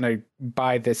that are going to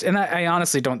buy this, and I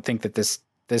honestly don't think that this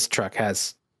truck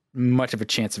has much of a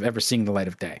chance of ever seeing the light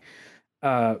of day.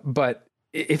 But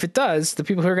if it does, the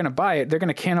people who are going to buy it, they're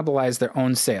going to cannibalize their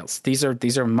own sales. These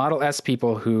are Model S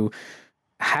people who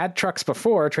had trucks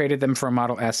before, traded them for a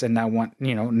Model S, and now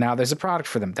now there's a product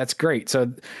for them. That's great.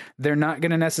 So they're not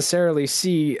going to necessarily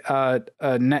see a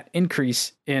net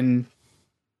increase in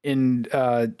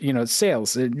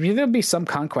sales. There'll be some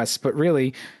conquests, but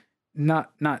really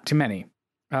not too many.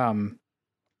 I'm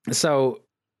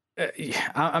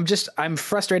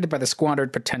frustrated by the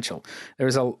squandered potential.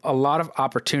 There's a lot of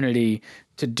opportunity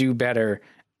to do better.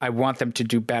 I want them to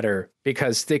do better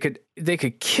because they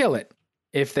could kill it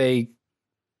if they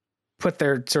put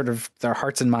their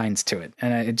hearts and minds to it.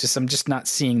 And I'm just not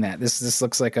seeing that. This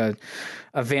looks like a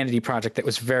vanity project that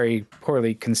was very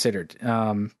poorly considered.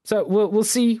 So we'll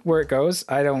see where it goes.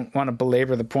 I don't want to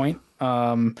belabor the point.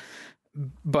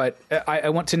 But I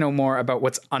want to know more about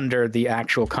what's under the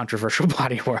actual controversial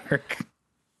bodywork.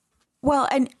 Well,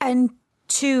 and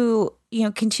to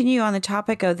continue on the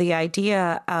topic of the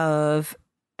idea of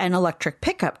an electric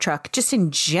pickup truck, just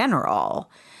in general,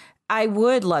 I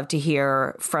would love to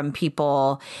hear from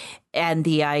people and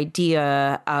the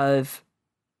idea of,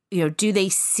 do they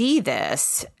see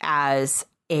this as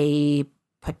a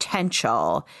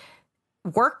potential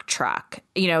work truck?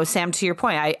 Sam, to your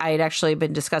point, I had actually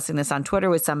been discussing this on Twitter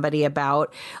with somebody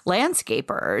about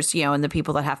landscapers, and the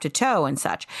people that have to tow and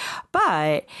such.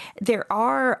 But there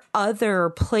are other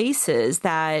places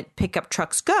that pickup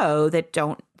trucks go that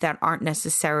aren't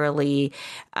necessarily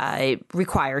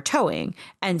require towing.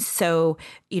 And so,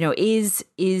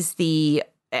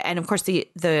 and of course,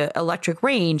 the electric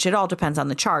range, it all depends on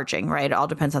the charging, right? It all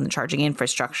depends on the charging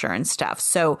infrastructure and stuff.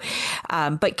 So,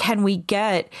 but can we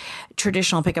get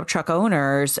traditional pickup truck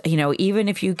owners, even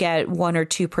if you get 1 or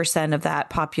 2% of that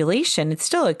population, it's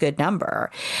still a good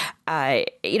number.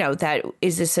 That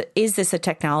is this a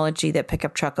technology that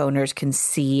pickup truck owners can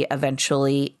see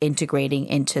eventually integrating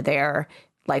into their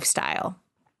lifestyle?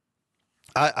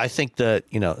 I think that,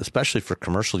 especially for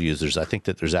commercial users, I think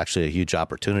that there's actually a huge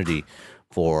opportunity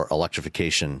for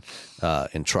electrification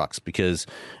in trucks because,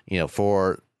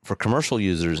 for commercial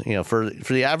users, for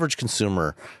the average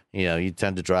consumer, you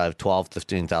tend to drive 12,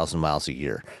 15,000 miles a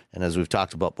year. And as we've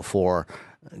talked about before,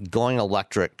 going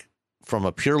electric from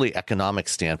a purely economic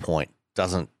standpoint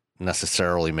doesn't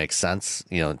necessarily make sense,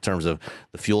 in terms of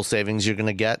the fuel savings you're going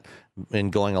to get in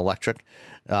going electric.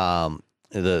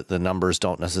 The numbers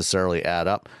don't necessarily add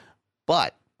up,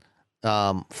 but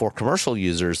for commercial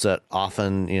users that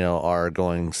often are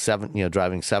going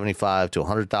driving 75 to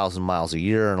 100,000 miles a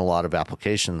year in a lot of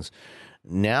applications,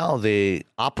 now the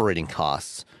operating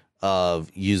costs of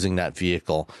using that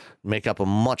vehicle make up a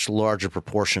much larger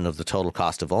proportion of the total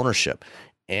cost of ownership.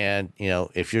 And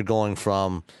if you're going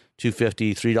from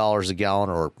 $2.50, $3 a gallon,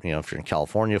 or if you're in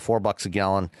California, $4 a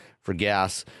gallon for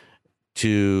gas,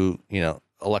 to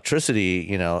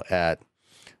electricity, at,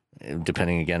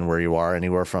 depending again where you are,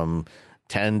 anywhere from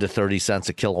 10 to 30 cents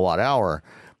a kilowatt hour.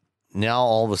 Now,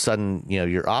 all of a sudden,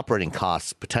 your operating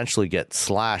costs potentially get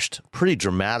slashed pretty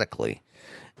dramatically.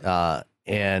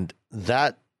 And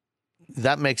that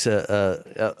makes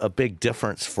a big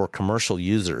difference for commercial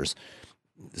users.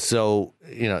 So,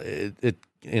 it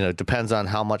depends on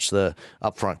how much the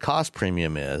upfront cost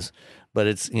premium is, but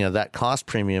it's, that cost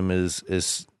premium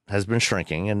has been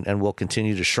shrinking and will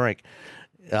continue to shrink.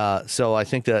 So I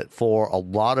think that for a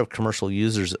lot of commercial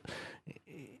users,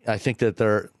 I think that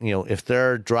they're, if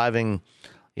they're driving,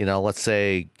 let's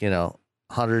say,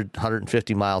 100,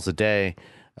 150 miles a day,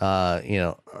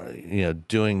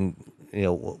 doing,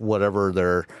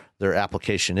 whatever their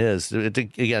application is. It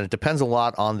depends a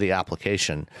lot on the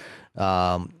application.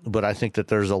 But I think that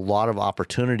there's a lot of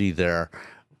opportunity there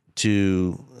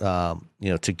to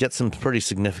get some pretty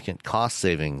significant cost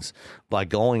savings by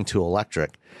going to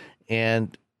electric.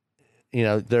 And,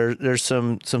 there's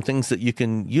some things that you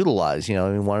can utilize.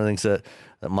 One of the things that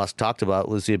Musk talked about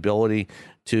was the ability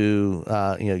to,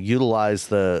 utilize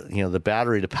the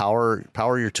battery to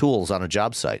power your tools on a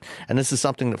job site. And this is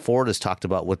something that Ford has talked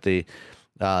about with the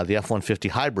F-150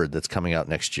 hybrid that's coming out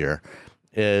next year,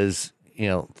 is,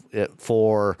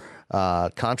 for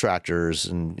contractors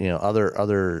and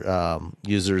other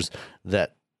users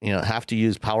that have to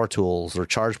use power tools or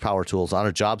charge power tools on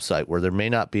a job site where there may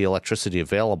not be electricity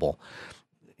available.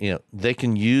 They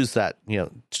can use that.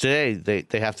 Today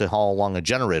they have to haul along a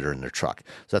generator in their truck,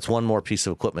 so that's one more piece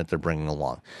of equipment they're bringing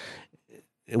along.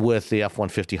 With the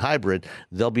F-150 hybrid,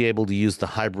 they'll be able to use the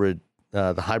hybrid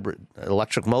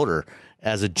electric motor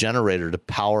as a generator to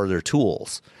power their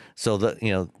tools. So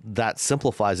that, that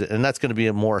simplifies it. And that's going to be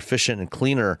a more efficient and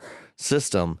cleaner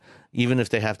system, even if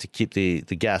they have to keep the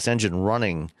gas engine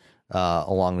running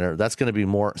along there. That's going to be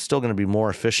still going to be more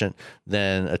efficient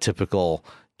than a typical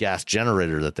gas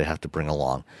generator that they have to bring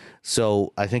along.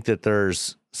 So I think that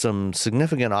there's some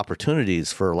significant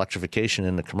opportunities for electrification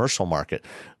in the commercial market,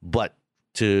 but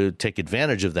to take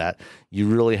advantage of that, you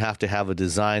really have to have a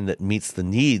design that meets the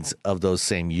needs of those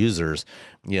same users.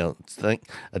 Think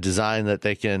a design that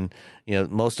they can,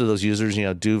 most of those users,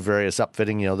 do various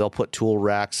upfitting. They'll put tool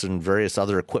racks and various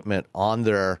other equipment on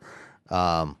their,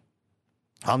 on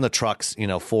the trucks,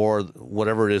 for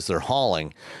whatever it is they're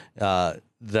hauling,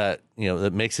 that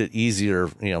makes it easier,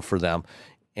 for them.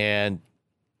 And,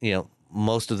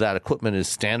 most of that equipment is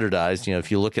standardized.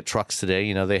 If you look at trucks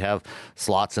today, they have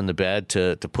slots in the bed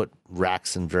to put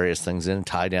racks and various things in,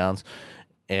 tie downs.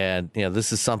 And,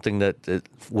 this is something that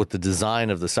with the design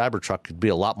of the Cybertruck could be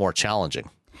a lot more challenging.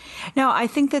 No, I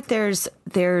think that there's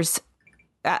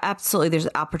absolutely, there's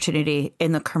opportunity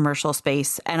in the commercial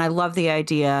space. And I love the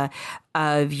idea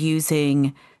of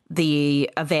using the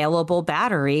available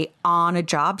battery on a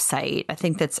job site. I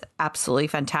think that's absolutely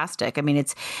fantastic. I mean,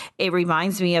 it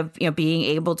reminds me of, being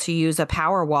able to use a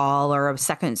power wall or a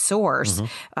second source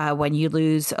when you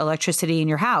lose electricity in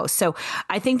your house. So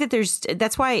I think that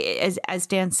that's why, as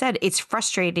Dan said, it's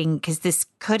frustrating because this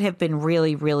could have been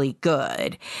really, really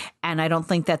good. And I don't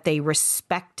think that they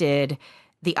respected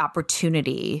the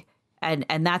opportunity.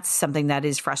 And that's something that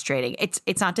is frustrating.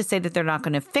 It's not to say that they're not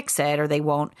going to fix it or they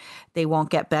won't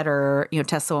get better.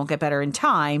 Tesla won't get better in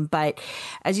time. But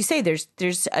as you say,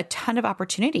 there's a ton of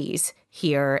opportunities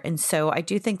here, and so I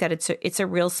do think that it's a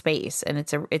real space, and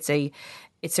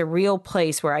it's a real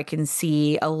place where I can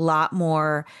see a lot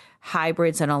more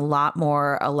hybrids and a lot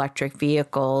more electric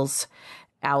vehicles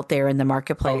out there in the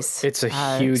marketplace. It's a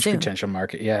huge potential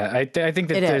market. Yeah. I think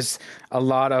that there's a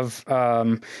lot of,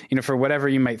 for whatever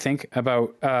you might think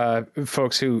about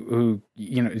folks who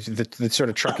the sort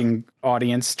of trucking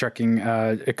audience, trucking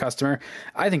customer,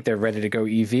 I think they're ready to go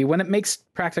EV when it makes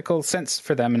practical sense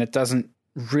for them and it doesn't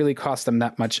really cost them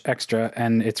that much extra,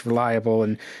 and it's reliable.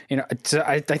 And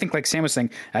I think, like Sam was saying,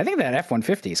 I think that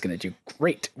F-150 is going to do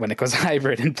great when it goes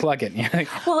hybrid and plug-in.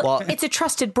 Well, it's a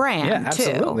trusted brand, yeah,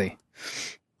 absolutely. too.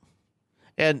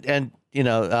 And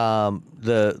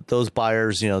those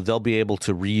buyers, they'll be able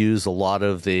to reuse a lot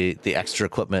of the extra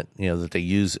equipment, that they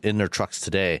use in their trucks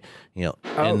today, in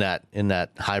that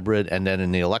hybrid, and then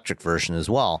in the electric version as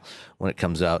well when it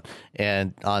comes out.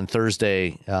 And on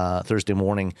Thursday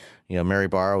morning, Mary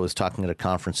Barra was talking at a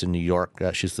conference in New York.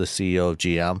 She's the CEO of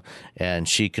GM, and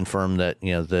she confirmed that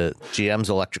the GM's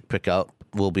electric pickup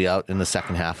will be out in the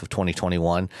second half of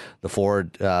 2021. The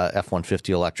Ford F-150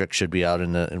 electric should be out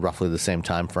in roughly the same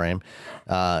time frame.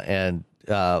 And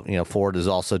Ford is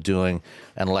also doing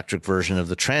an electric version of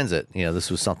the Transit.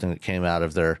 This was something that came out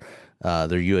of their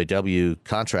UAW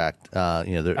contract.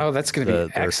 That's going to be their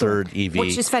excellent. third EV,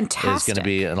 which is fantastic. Is going to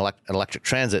be an electric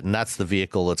Transit, and that's the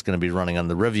vehicle that's going to be running on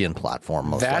the Rivian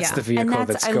platform. That's the vehicle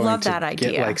that's I going love to that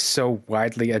idea. get so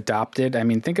widely adopted. I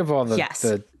mean, think of all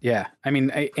the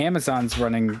Amazon's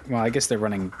running. Well, I guess they're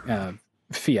running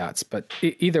Fiats, but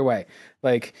either way,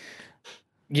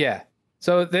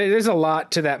 So there's a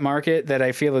lot to that market that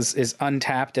I feel is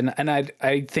untapped, and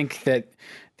I think that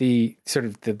the sort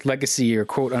of the legacy or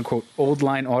quote unquote old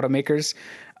line automakers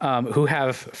who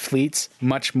have fleets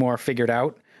much more figured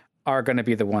out are going to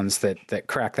be the ones that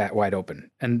crack that wide open,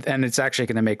 and it's actually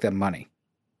going to make them money.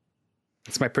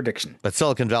 It's my prediction. But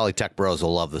Silicon Valley tech bros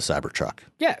will love the Cybertruck.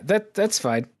 Yeah, that's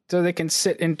fine. So they can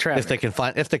sit in traffic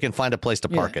if they can find a place to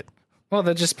park it. Well,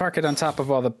 they'll just park it on top of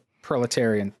all the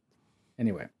proletarian.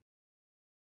 Anyway,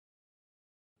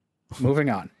 moving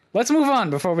on. Let's move on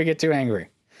before we get too angry.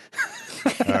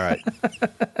 All right.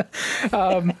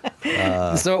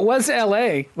 So it was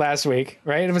LA last week,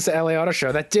 right? It was the LA Auto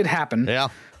Show. That did happen. Yeah.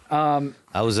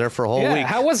 I was there for a whole week.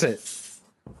 How was it?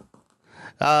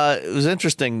 It was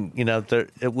interesting.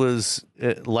 It was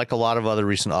like a lot of other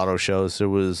recent auto shows. There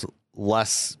was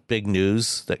less big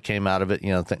news that came out of it.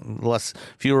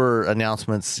 Fewer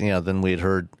announcements, than we'd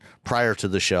heard prior to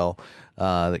the show.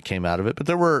 That came out of it, but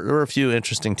there were a few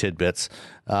interesting tidbits.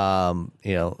 One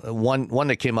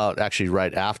that came out actually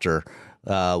right after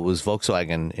was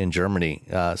Volkswagen in Germany.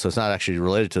 So it's not actually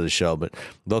related to the show, but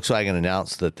Volkswagen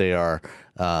announced that they are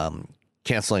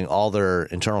canceling all their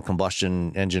internal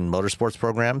combustion engine motorsports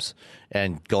programs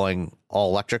and going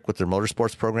all electric with their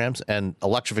motorsports programs. And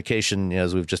electrification,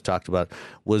 as we've just talked about,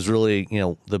 was really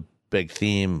the big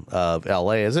theme of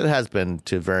LA, as it has been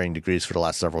to varying degrees for the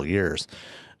last several years.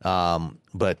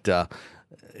 But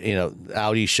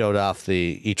Audi showed off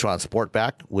the e-Tron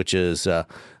Sportback, which is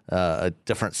a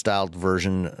different styled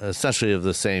version, essentially of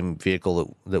the same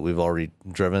vehicle that we've already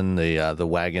driven, the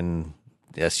wagon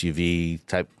SUV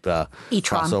type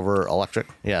e-Tron crossover electric.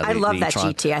 Yeah, I love that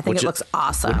e-Tron, GT. I think it looks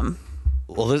awesome.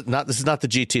 Well, this is not the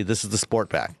GT. This is the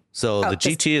Sportback. So the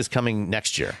GT is coming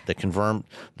next year. They confirmed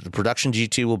the production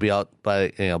GT will be out by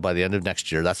the end of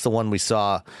next year. That's the one we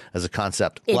saw as a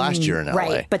concept last year in LA.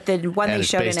 Right, but the one they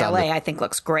showed in LA I think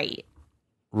looks great.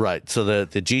 Right. So the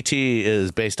GT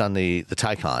is based on the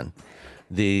Taycan.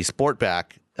 The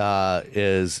Sportback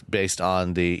is based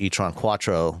on the e-Tron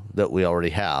Quattro that we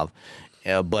already have.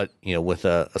 But with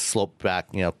a slope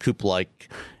back, coupe like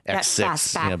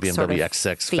X6, BMW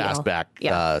X6 feel.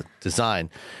 fastback design.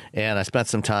 And I spent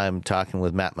some time talking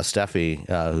with Matt Mustaffi,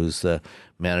 who's the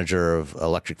manager of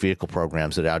electric vehicle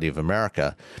programs at Audi of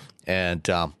America, and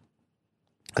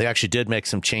they actually did make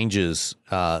some changes.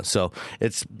 So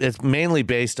it's mainly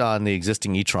based on the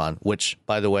existing e-Tron, which,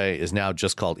 by the way, is now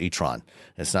just called e-Tron.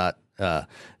 It's not.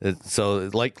 So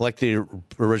like the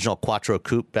original Quattro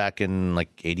Coupe back in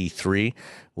 '83,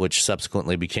 which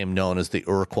subsequently became known as the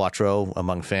Quattro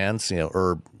among fans.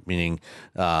 Meaning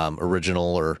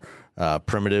original or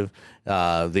primitive.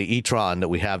 The e-Tron that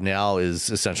we have now is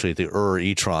essentially the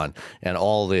e-Tron, and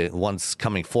all the ones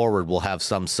coming forward will have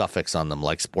some suffix on them,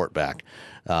 like Sportback,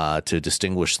 to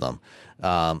distinguish them.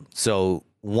 So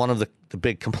one of the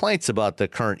big complaints about the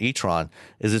current e-Tron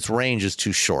is its range is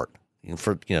too short.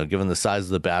 Given the size of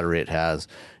the battery it has,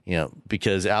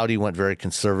 because Audi went very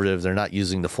conservative. They're not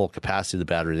using the full capacity of the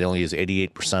battery. They only use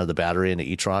 88% of the battery in the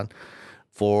e-Tron.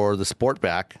 For the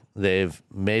Sportback, they've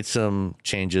made some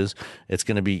changes.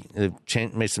 They've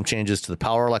made some changes to the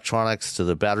power electronics, to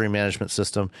the battery management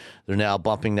system. They're now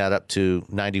bumping that up to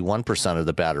 91% of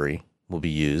the battery will be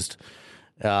used.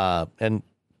 And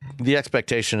the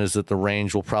expectation is that the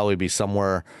range will probably be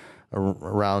somewhere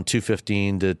around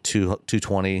 215 to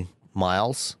 220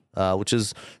 miles, which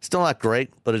is still not great,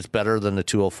 but it's better than the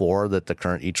 204 that the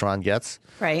current e-Tron gets.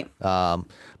 Right.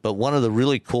 But one of the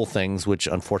really cool things, which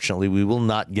unfortunately we will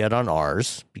not get on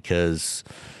ours because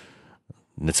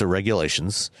NHTSA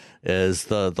regulations, is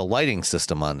the lighting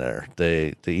system on there.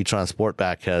 The e-Tron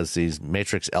Sportback has these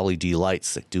matrix LED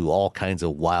lights that do all kinds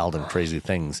of wild and crazy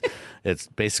things. It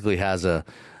basically has a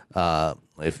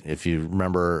if you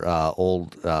remember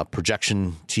old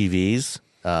projection TVs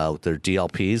with their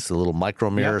DLPs, the little micro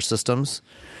mirror systems.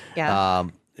 Yeah.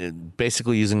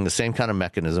 Basically using the same kind of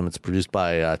mechanism. It's produced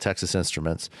by Texas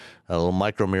Instruments, a little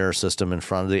micro mirror system in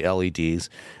front of the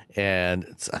LEDs, and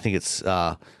I think it's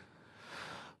 1.3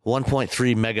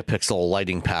 megapixel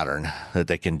lighting pattern that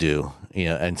they can do.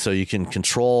 And so you can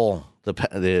control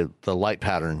the light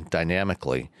pattern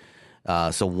dynamically.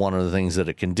 So one of the things that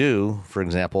it can do, for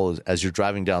example, is as you're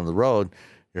driving down the road,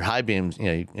 your high beams,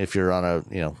 if you're on a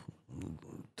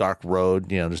dark road,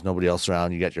 there's nobody else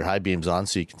around, you got your high beams on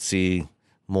so you can see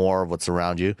more of what's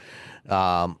around you.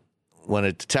 When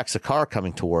it detects a car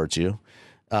coming towards you,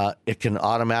 it can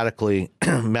automatically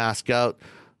mask out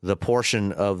the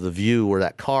portion of the view where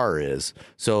that car is.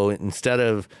 So instead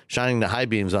of shining the high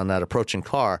beams on that approaching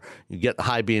car, you get the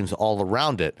high beams all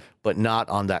around it, but not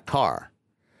on that car.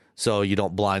 So you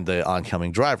don't blind the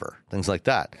oncoming driver, things like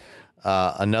that.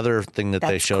 Another thing that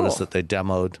they showed us that they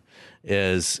demoed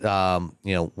is,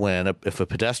 if a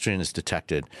pedestrian is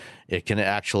detected, it can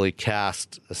actually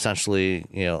cast essentially,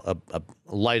 a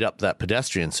light up that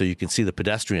pedestrian so you can see the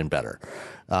pedestrian better.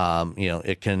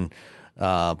 It can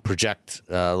project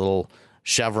little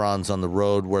chevrons on the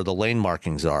road where the lane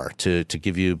markings are to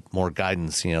give you more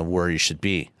guidance, where you should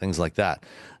be, things like that.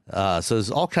 So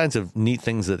there's all kinds of neat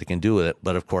things that they can do with it.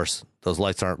 But of course, those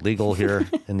lights aren't legal here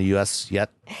in the U.S.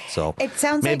 yet. So it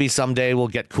sounds maybe someday we'll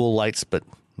get cool lights, but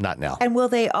not now. And will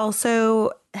they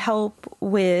also help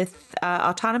with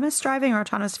autonomous driving or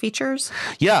autonomous features?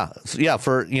 Yeah.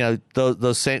 For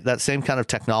that same kind of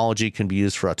technology can be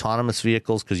used for autonomous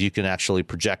vehicles because you can actually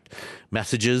project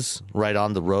messages right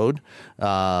on the road.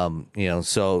 To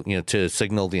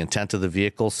signal the intent of the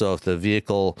vehicle. So if the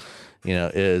vehicle,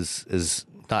 is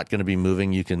not going to be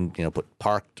moving, you can put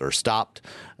parked or stopped.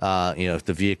 If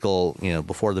the vehicle,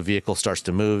 before the vehicle starts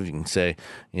to move, you can say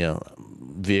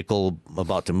vehicle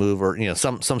about to move, or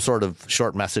some sort of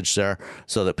short message there,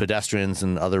 so that pedestrians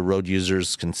and other road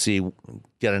users can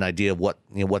get an idea of what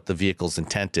the vehicle's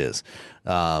intent is.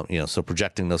 So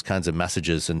projecting those kinds of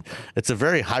messages, and it's a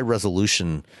very high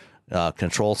resolution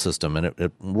control system, and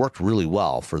it worked really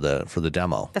well for the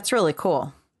demo. That's really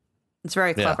cool. It's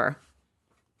very clever.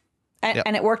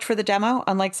 And it worked for the demo,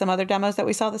 unlike some other demos that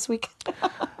we saw this week.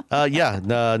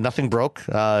 Nothing broke.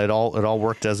 It all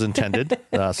worked as intended.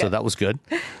 So that was good.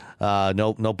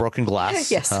 No broken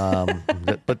glass. Yes.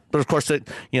 But of course, they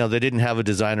didn't have a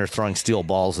designer throwing steel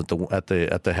balls at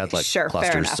the headlight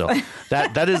clusters. So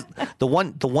that is the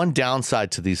one downside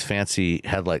to these fancy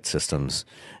headlight systems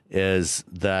is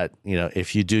that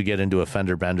if you do get into a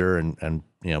fender bender and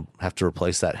have to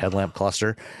replace that headlamp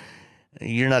cluster,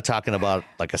 you're not talking about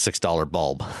like a $6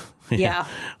 bulb. Yeah,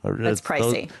 that's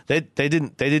pricey. They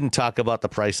didn't talk about the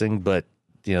pricing, but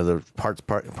the parts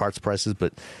prices.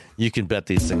 But you can bet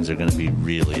these things are going to be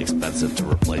really expensive to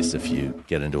replace if you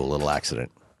get into a little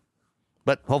accident.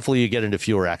 But hopefully you get into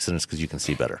fewer accidents because you can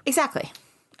see better. Exactly,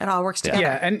 it all works together.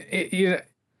 Yeah, and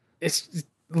it's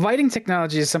lighting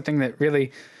technology is something that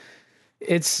really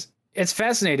It's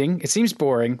fascinating. It seems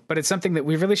boring, but it's something that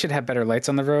we really should have better lights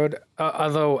on the road.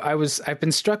 Although I've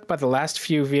been struck by the last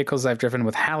few vehicles I've driven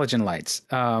with halogen lights.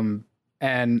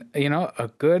 And a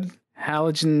good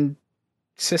halogen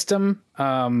system,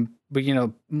 but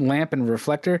lamp and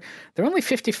reflector, they're only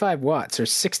 55 watts or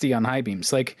 60 on high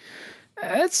beams. Like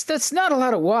that's not a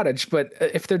lot of wattage, but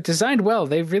if they're designed well,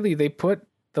 they put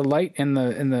the light in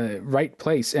the right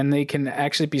place, and they can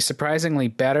actually be surprisingly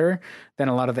better than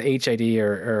a lot of the HID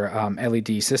or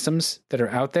LED systems that are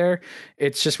out there.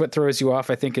 It's just what throws you off,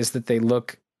 I think, is that they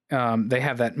look, they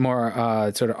have that more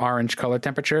sort of orange color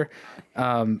temperature,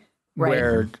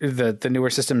 where the newer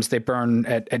systems, they burn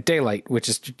at daylight, which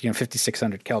is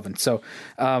 5,600 Kelvin. So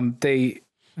they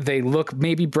look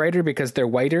maybe brighter because they're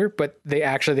whiter, but they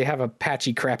have a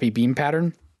patchy, crappy beam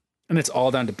pattern, and it's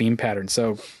all down to beam pattern.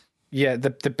 So yeah, the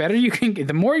better you can,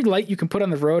 the more light you can put on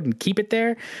the road and keep it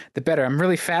there, the better. I'm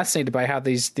really fascinated by how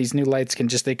these new lights can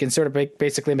sort of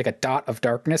basically make a dot of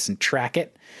darkness and track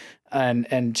it,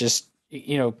 and just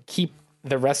keep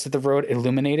the rest of the road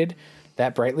illuminated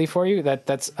that brightly for you.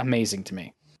 That's amazing to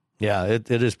me. Yeah, it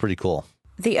is pretty cool.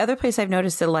 The other place I've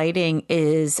noticed the lighting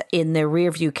is in the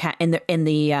rear view in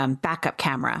the backup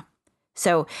camera.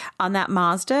 So on that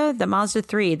Mazda, the Mazda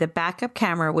 3, the backup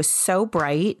camera was so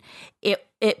bright,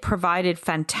 it provided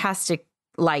fantastic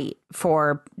light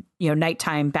for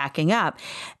nighttime backing up.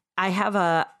 I have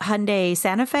a Hyundai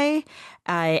Santa Fe,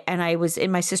 And I was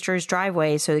in my sister's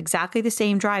driveway, so exactly the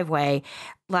same driveway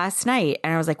last night.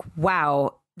 And I was like,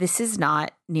 wow, this is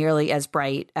not nearly as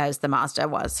bright as the Mazda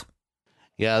was.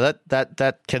 Yeah,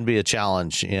 that can be a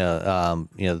challenge.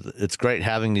 It's great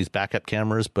having these backup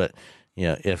cameras, but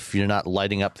if you're not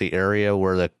lighting up the area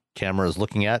where the camera is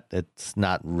looking at, it's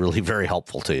not really very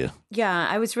helpful to you. Yeah,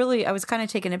 I was kind of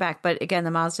taken aback. But again,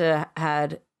 the Mazda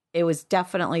it was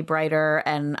definitely brighter,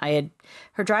 and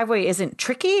her driveway isn't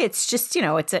tricky. It's just,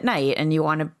 it's at night, and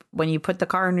when you put the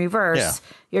car in reverse,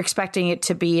 you're expecting it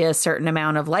to be a certain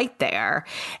amount of light there.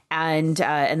 And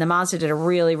the Mazda did a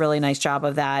really, really nice job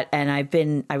of that. And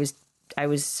I was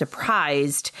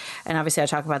surprised, and obviously I'll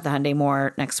talk about the Hyundai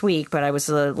more next week, but I was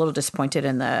a little disappointed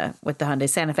with the Hyundai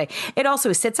Santa Fe. It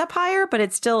also sits up higher, but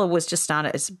it still was just not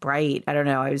as bright. I don't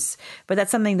know. But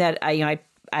that's something that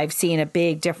I've seen a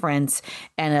big difference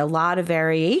and a lot of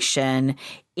variation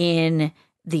in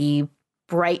the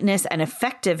brightness and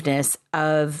effectiveness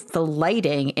of the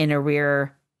lighting in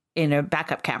a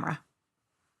backup camera.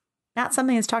 Not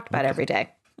something that's talked about every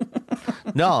day.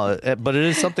 No, but it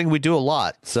is something we do a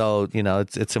lot. So,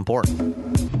 it's important.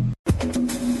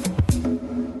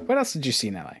 What else did you see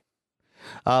in LA?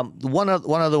 One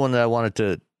other one that I wanted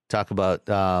to talk about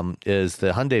is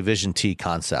the Hyundai Vision T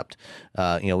concept.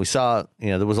 We saw,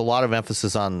 there was a lot of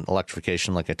emphasis on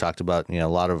electrification, like I talked about, a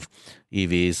lot of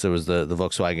EVs. There was the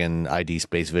Volkswagen ID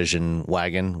Space Vision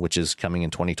wagon, which is coming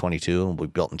in 2022 and will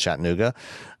be built in Chattanooga.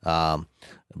 BMW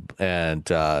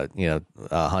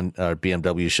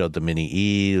showed the Mini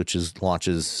E, which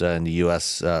launches in the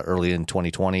U.S. Early in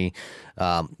 2020.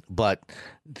 But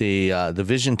the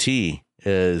Vision T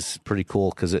is pretty cool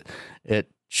because it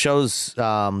shows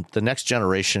the next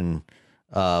generation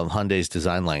of Hyundai's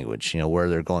design language. Where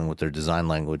they're going with their design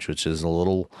language, which is a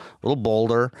little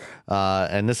bolder.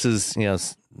 And this is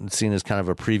seen as kind of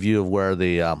a preview of where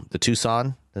the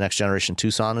Tucson, the next generation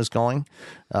Tucson, is going,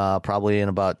 probably in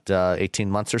about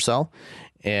 18 months or so.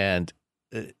 And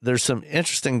there's some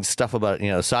interesting stuff about it.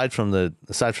 Aside from the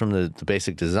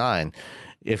basic design,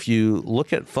 if you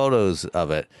look at photos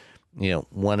of it,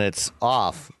 when it's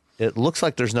off, it looks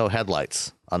like there's no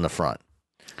headlights on the front.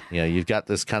 You've got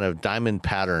this kind of diamond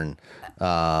pattern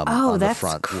on the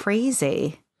front. That's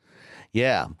crazy.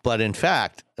 Yeah, but in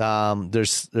fact,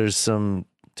 there's some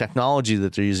technology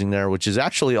that they're using there, which is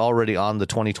actually already on the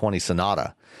 2020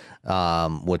 Sonata,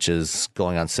 which is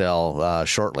going on sale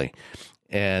shortly.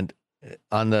 And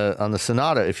on the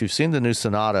Sonata, if you've seen the new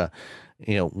Sonata,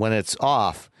 when it's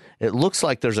off, it looks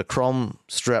like there's a chrome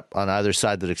strip on either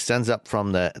side that extends up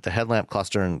from the headlamp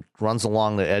cluster and runs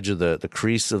along the edge of the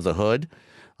crease of the hood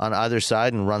on either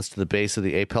side and runs to the base of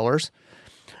the A-pillars.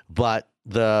 But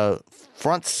the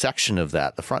front section of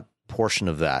that, the front portion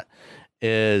of that,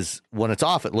 is when it's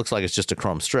off, it looks like it's just a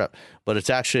chrome strip, but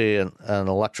it's actually an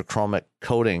electrochromic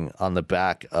coating on the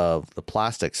back of the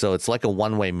plastic. So it's like a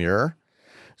one-way mirror.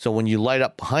 So when you light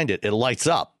up behind it, it lights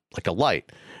up like a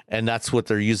light. And that's what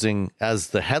they're using as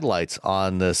the headlights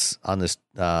on this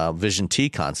Vision T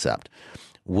concept,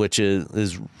 which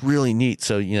is really neat.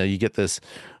 So, you get these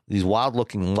wild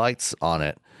looking lights on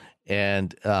it.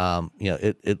 And,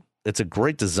 it's a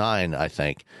great design, I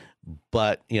think.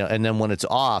 But, and then when it's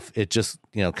off, it just,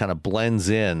 kind of blends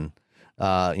in,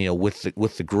 with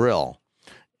the grill.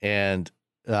 And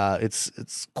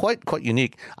it's quite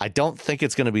unique. I don't think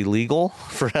it's going to be legal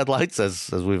for headlights, as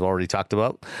we've already talked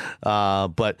about.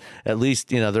 But at least,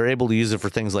 they're able to use it for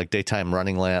things like daytime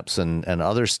running lamps and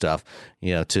other stuff,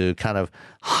 to kind of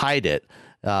hide it.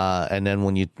 And then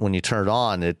when you turn it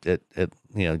on, it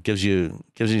gives you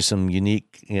some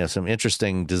unique, some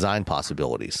interesting design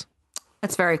possibilities.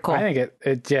 That's very cool. I think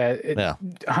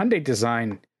Hyundai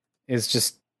design is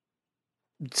just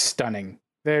stunning.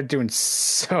 They're doing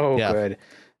so good.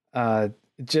 That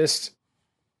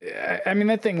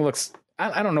thing looks,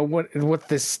 I don't know what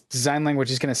this design language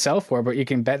is going to sell for, but you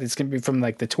can bet it's going to be from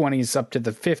like the 20s up to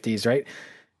the 50s, right?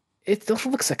 It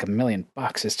looks like $1 million.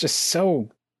 It's just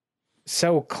so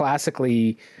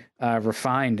classically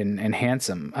refined and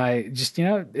handsome.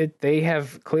 They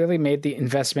have clearly made the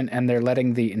investment, and they're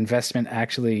letting the investment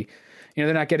actually,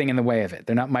 they're not getting in the way of it.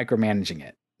 They're not micromanaging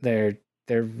it. They're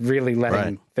really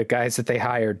letting the guys that they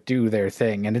hire do their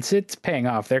thing, and it's paying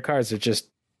off. Their cars are just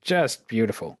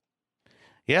beautiful.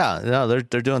 Yeah, no,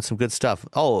 they're doing some good stuff.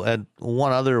 Oh, and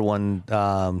one other one,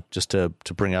 just to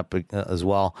bring up as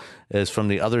well, is from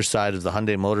the other side of the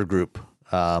Hyundai Motor Group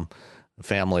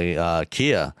family.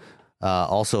 Kia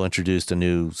also introduced a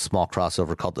new small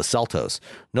crossover called the Seltos.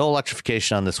 No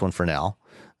electrification on this one for now,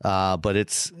 but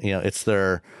it's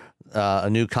their a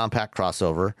new compact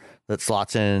crossover that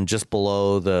slots in just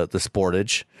below the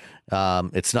Sportage,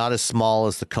 It's not as small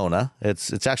as the Kona.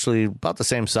 It's actually about the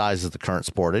same size as the current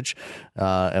Sportage.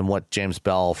 And what James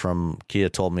Bell from Kia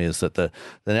told me is that the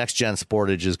next gen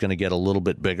Sportage is going to get a little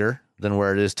bit bigger than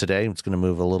where it is today. It's going to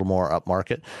move a little more up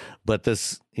market. But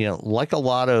this, like a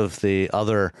lot of the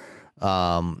other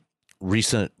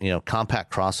recent,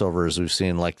 compact crossovers we've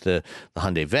seen, like the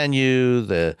Hyundai Venue,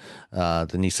 the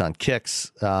Nissan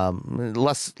Kicks,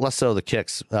 less so the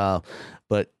Kicks,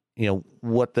 but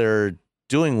what they're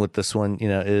doing with this one,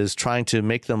 is trying to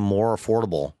make them more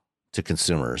affordable to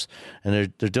consumers,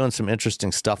 and they're doing some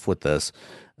interesting stuff with this.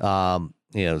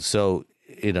 So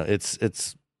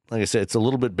it's like I said, it's a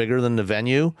little bit bigger than the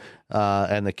Venue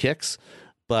and the Kicks,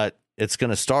 but it's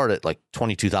going to start at like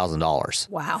 $22,000.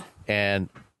 Wow! And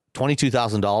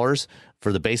 $22,000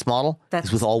 for the base model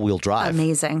is with all-wheel drive.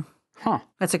 Amazing. Huh.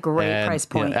 That's a great price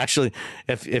point. Actually,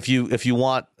 if you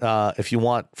want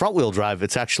front-wheel drive,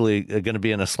 it's actually going to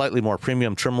be in a slightly more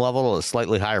premium trim level, a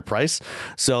slightly higher price.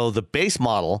 So the base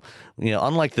model,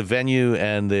 unlike the Venue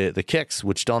and the Kicks,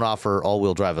 which don't offer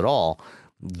all-wheel drive at all,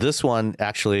 this one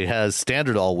actually has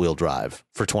standard all-wheel drive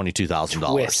for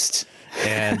 $22,000. Twist.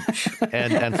 And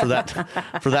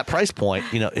for that price point,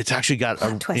 it's actually got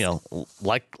a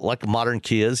like modern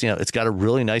Kias, it's got a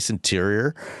really nice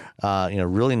interior,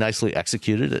 really nicely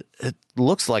executed. It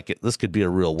looks like this could be a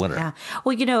real winner. Yeah.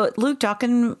 Well, Luke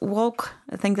Dockenwolk,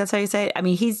 I think that's how you say it. I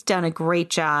mean, he's done a great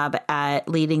job at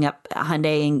leading up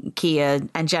Hyundai and Kia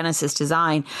and Genesis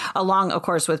design, along, of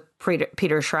course, with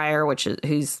Peter Schreier,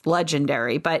 who's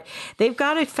legendary. But they've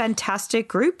got a fantastic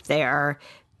group there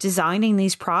designing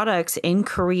these products in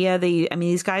Korea.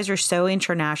 These guys are so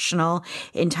international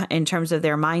in terms of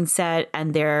their mindset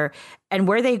and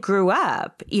where they grew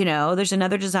up. There's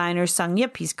another designer, Sung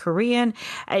Yip, he's Korean.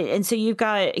 And so you've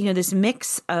got, this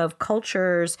mix of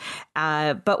cultures,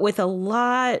 but with a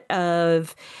lot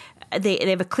of, they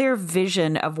have a clear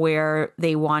vision of where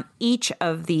they want each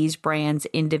of these brands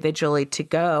individually to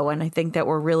go. And I think that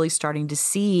we're really starting to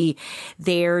see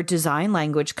their design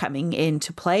language coming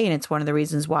into play. And it's one of the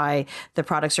reasons why the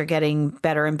products are getting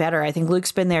better and better. I think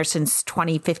Luke's been there since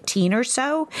 2015 or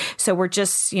so. So we're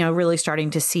just, really starting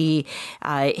to see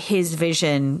his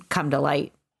vision come to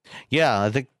light. Yeah, I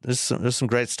think there's some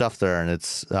great stuff there, and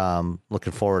it's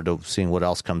looking forward to seeing what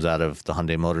else comes out of the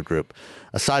Hyundai Motor Group,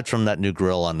 aside from that new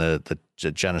grille on the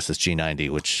Genesis G90,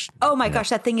 which gosh,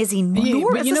 that thing is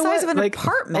enormous. It's the size of an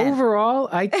apartment. Overall,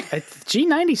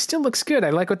 G90 still looks good. I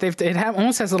like what they've. It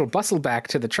almost has a little bustle back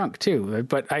to the trunk too,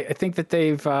 but I think that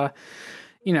they've,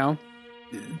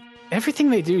 everything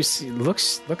they do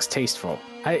looks tasteful.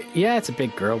 It's a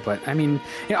big girl, but I'm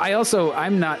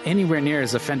not anywhere near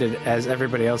as offended as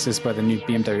everybody else is by the new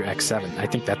BMW X7. I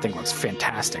think that thing looks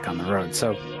fantastic on the road.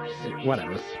 So,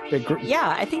 whatever.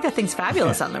 I think that thing's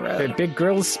fabulous on the road. Big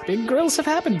grills have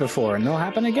happened before, and they'll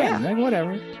happen again. Yeah.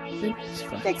 Whatever.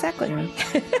 Exactly. Yeah.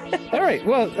 All right.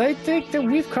 Well, I think that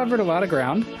we've covered a lot of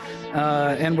ground.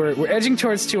 And we're edging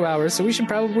towards 2 hours, so we should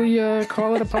probably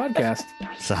call it a podcast.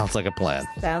 Sounds like a plan.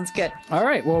 Sounds good. All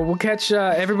right. Well, we'll catch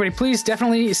everybody. Please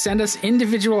definitely send us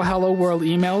individual Hello World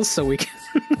emails so we can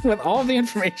with all the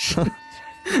information.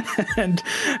 And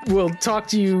we'll talk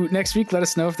to you next week. Let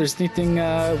us know if there's anything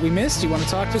we missed you want to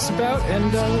talk to us about,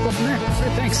 and we'll go from there. All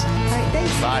right. Thanks. All right.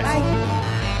 Thanks. Bye. Bye.